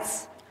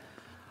CLAGS.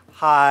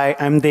 Hi,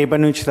 I'm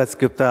Debanuj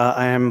Datsgupta.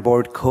 I am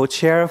board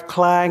co-chair of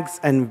CLAGS,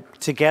 and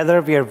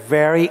together we are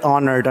very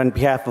honored on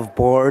behalf of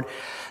board,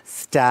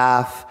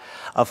 staff,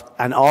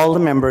 and all the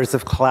members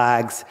of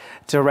CLAGS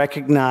to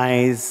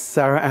recognize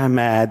Sara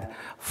Ahmed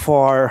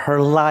for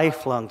her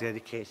lifelong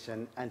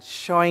dedication and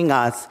showing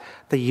us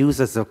the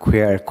uses of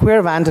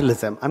queer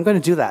vandalism. I'm going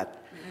to do that.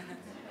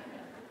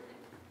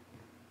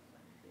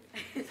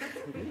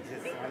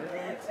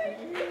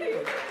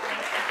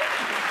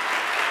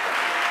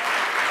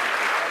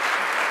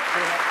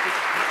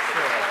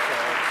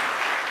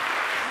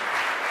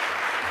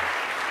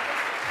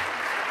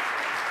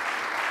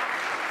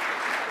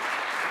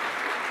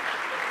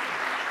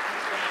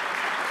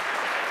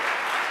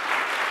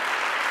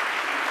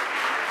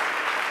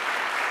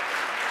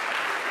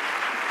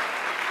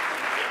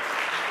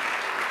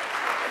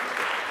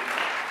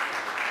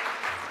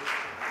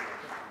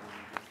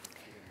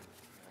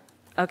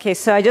 Okay,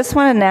 so I just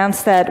want to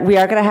announce that we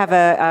are going to have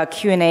a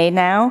Q&A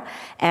now,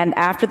 and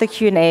after the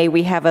Q&A,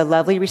 we have a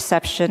lovely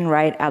reception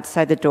right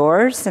outside the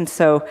doors, and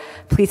so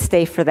please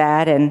stay for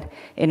that and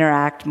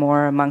interact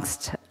more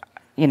amongst,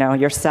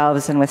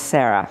 yourselves and with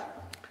Sara.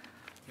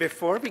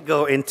 Before we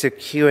go into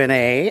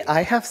Q&A,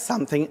 I have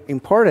something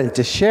important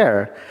to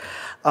share.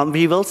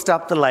 We will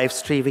stop the live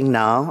streaming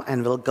now,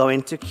 and we'll go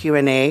into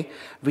Q&A.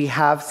 We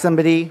have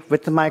somebody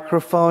with the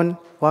microphone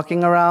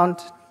walking around?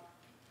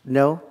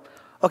 No?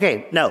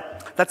 Okay, no,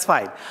 that's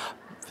fine.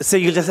 So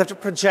you just have to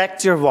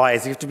project your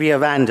voice. You have to be a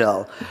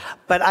vandal.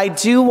 But I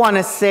do want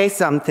to say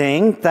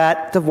something,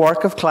 that the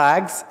work of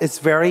CLAGS is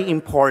very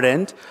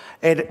important.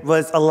 It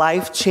was a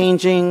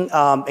life-changing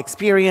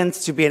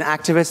experience to be an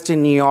activist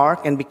in New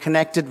York and be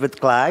connected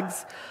with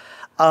CLAGS.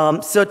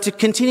 So to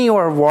continue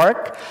our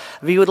work,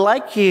 we would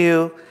like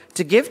you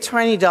to give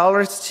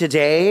 $20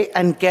 today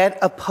and get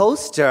a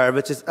poster,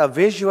 which is a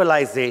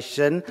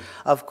visualization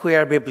of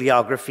queer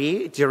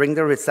bibliography during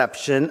the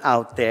reception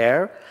out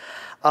there.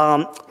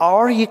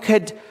 Or you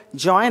could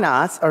join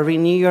us or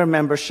renew your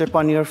membership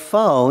on your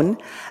phone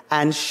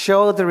and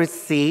show the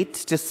receipt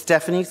to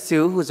Stephanie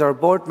Sue, who's our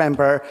board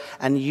member,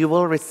 and you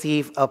will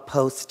receive a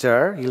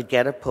poster. You'll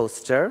get a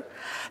poster.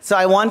 So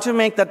I want to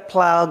make that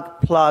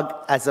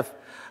plug as a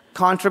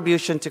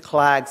contribution to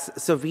CLAGS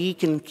so we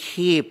can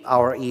keep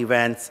our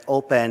events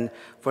open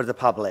for the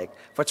public.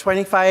 For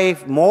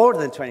more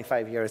than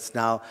 25 years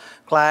now,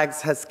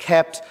 CLAGS has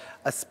kept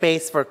a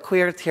space for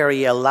queer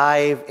theory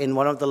alive in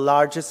one of the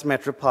largest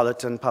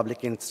metropolitan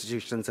public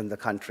institutions in the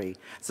country.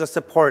 So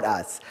support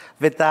us.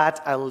 With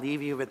that, I'll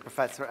leave you with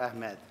Professor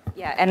Ahmed.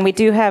 Yeah, and we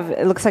do have,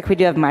 it looks like we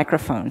do have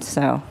microphones,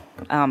 so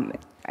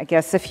I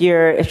guess if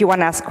you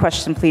want to ask a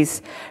question,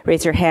 please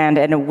raise your hand,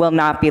 and it will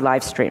not be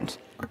live streamed.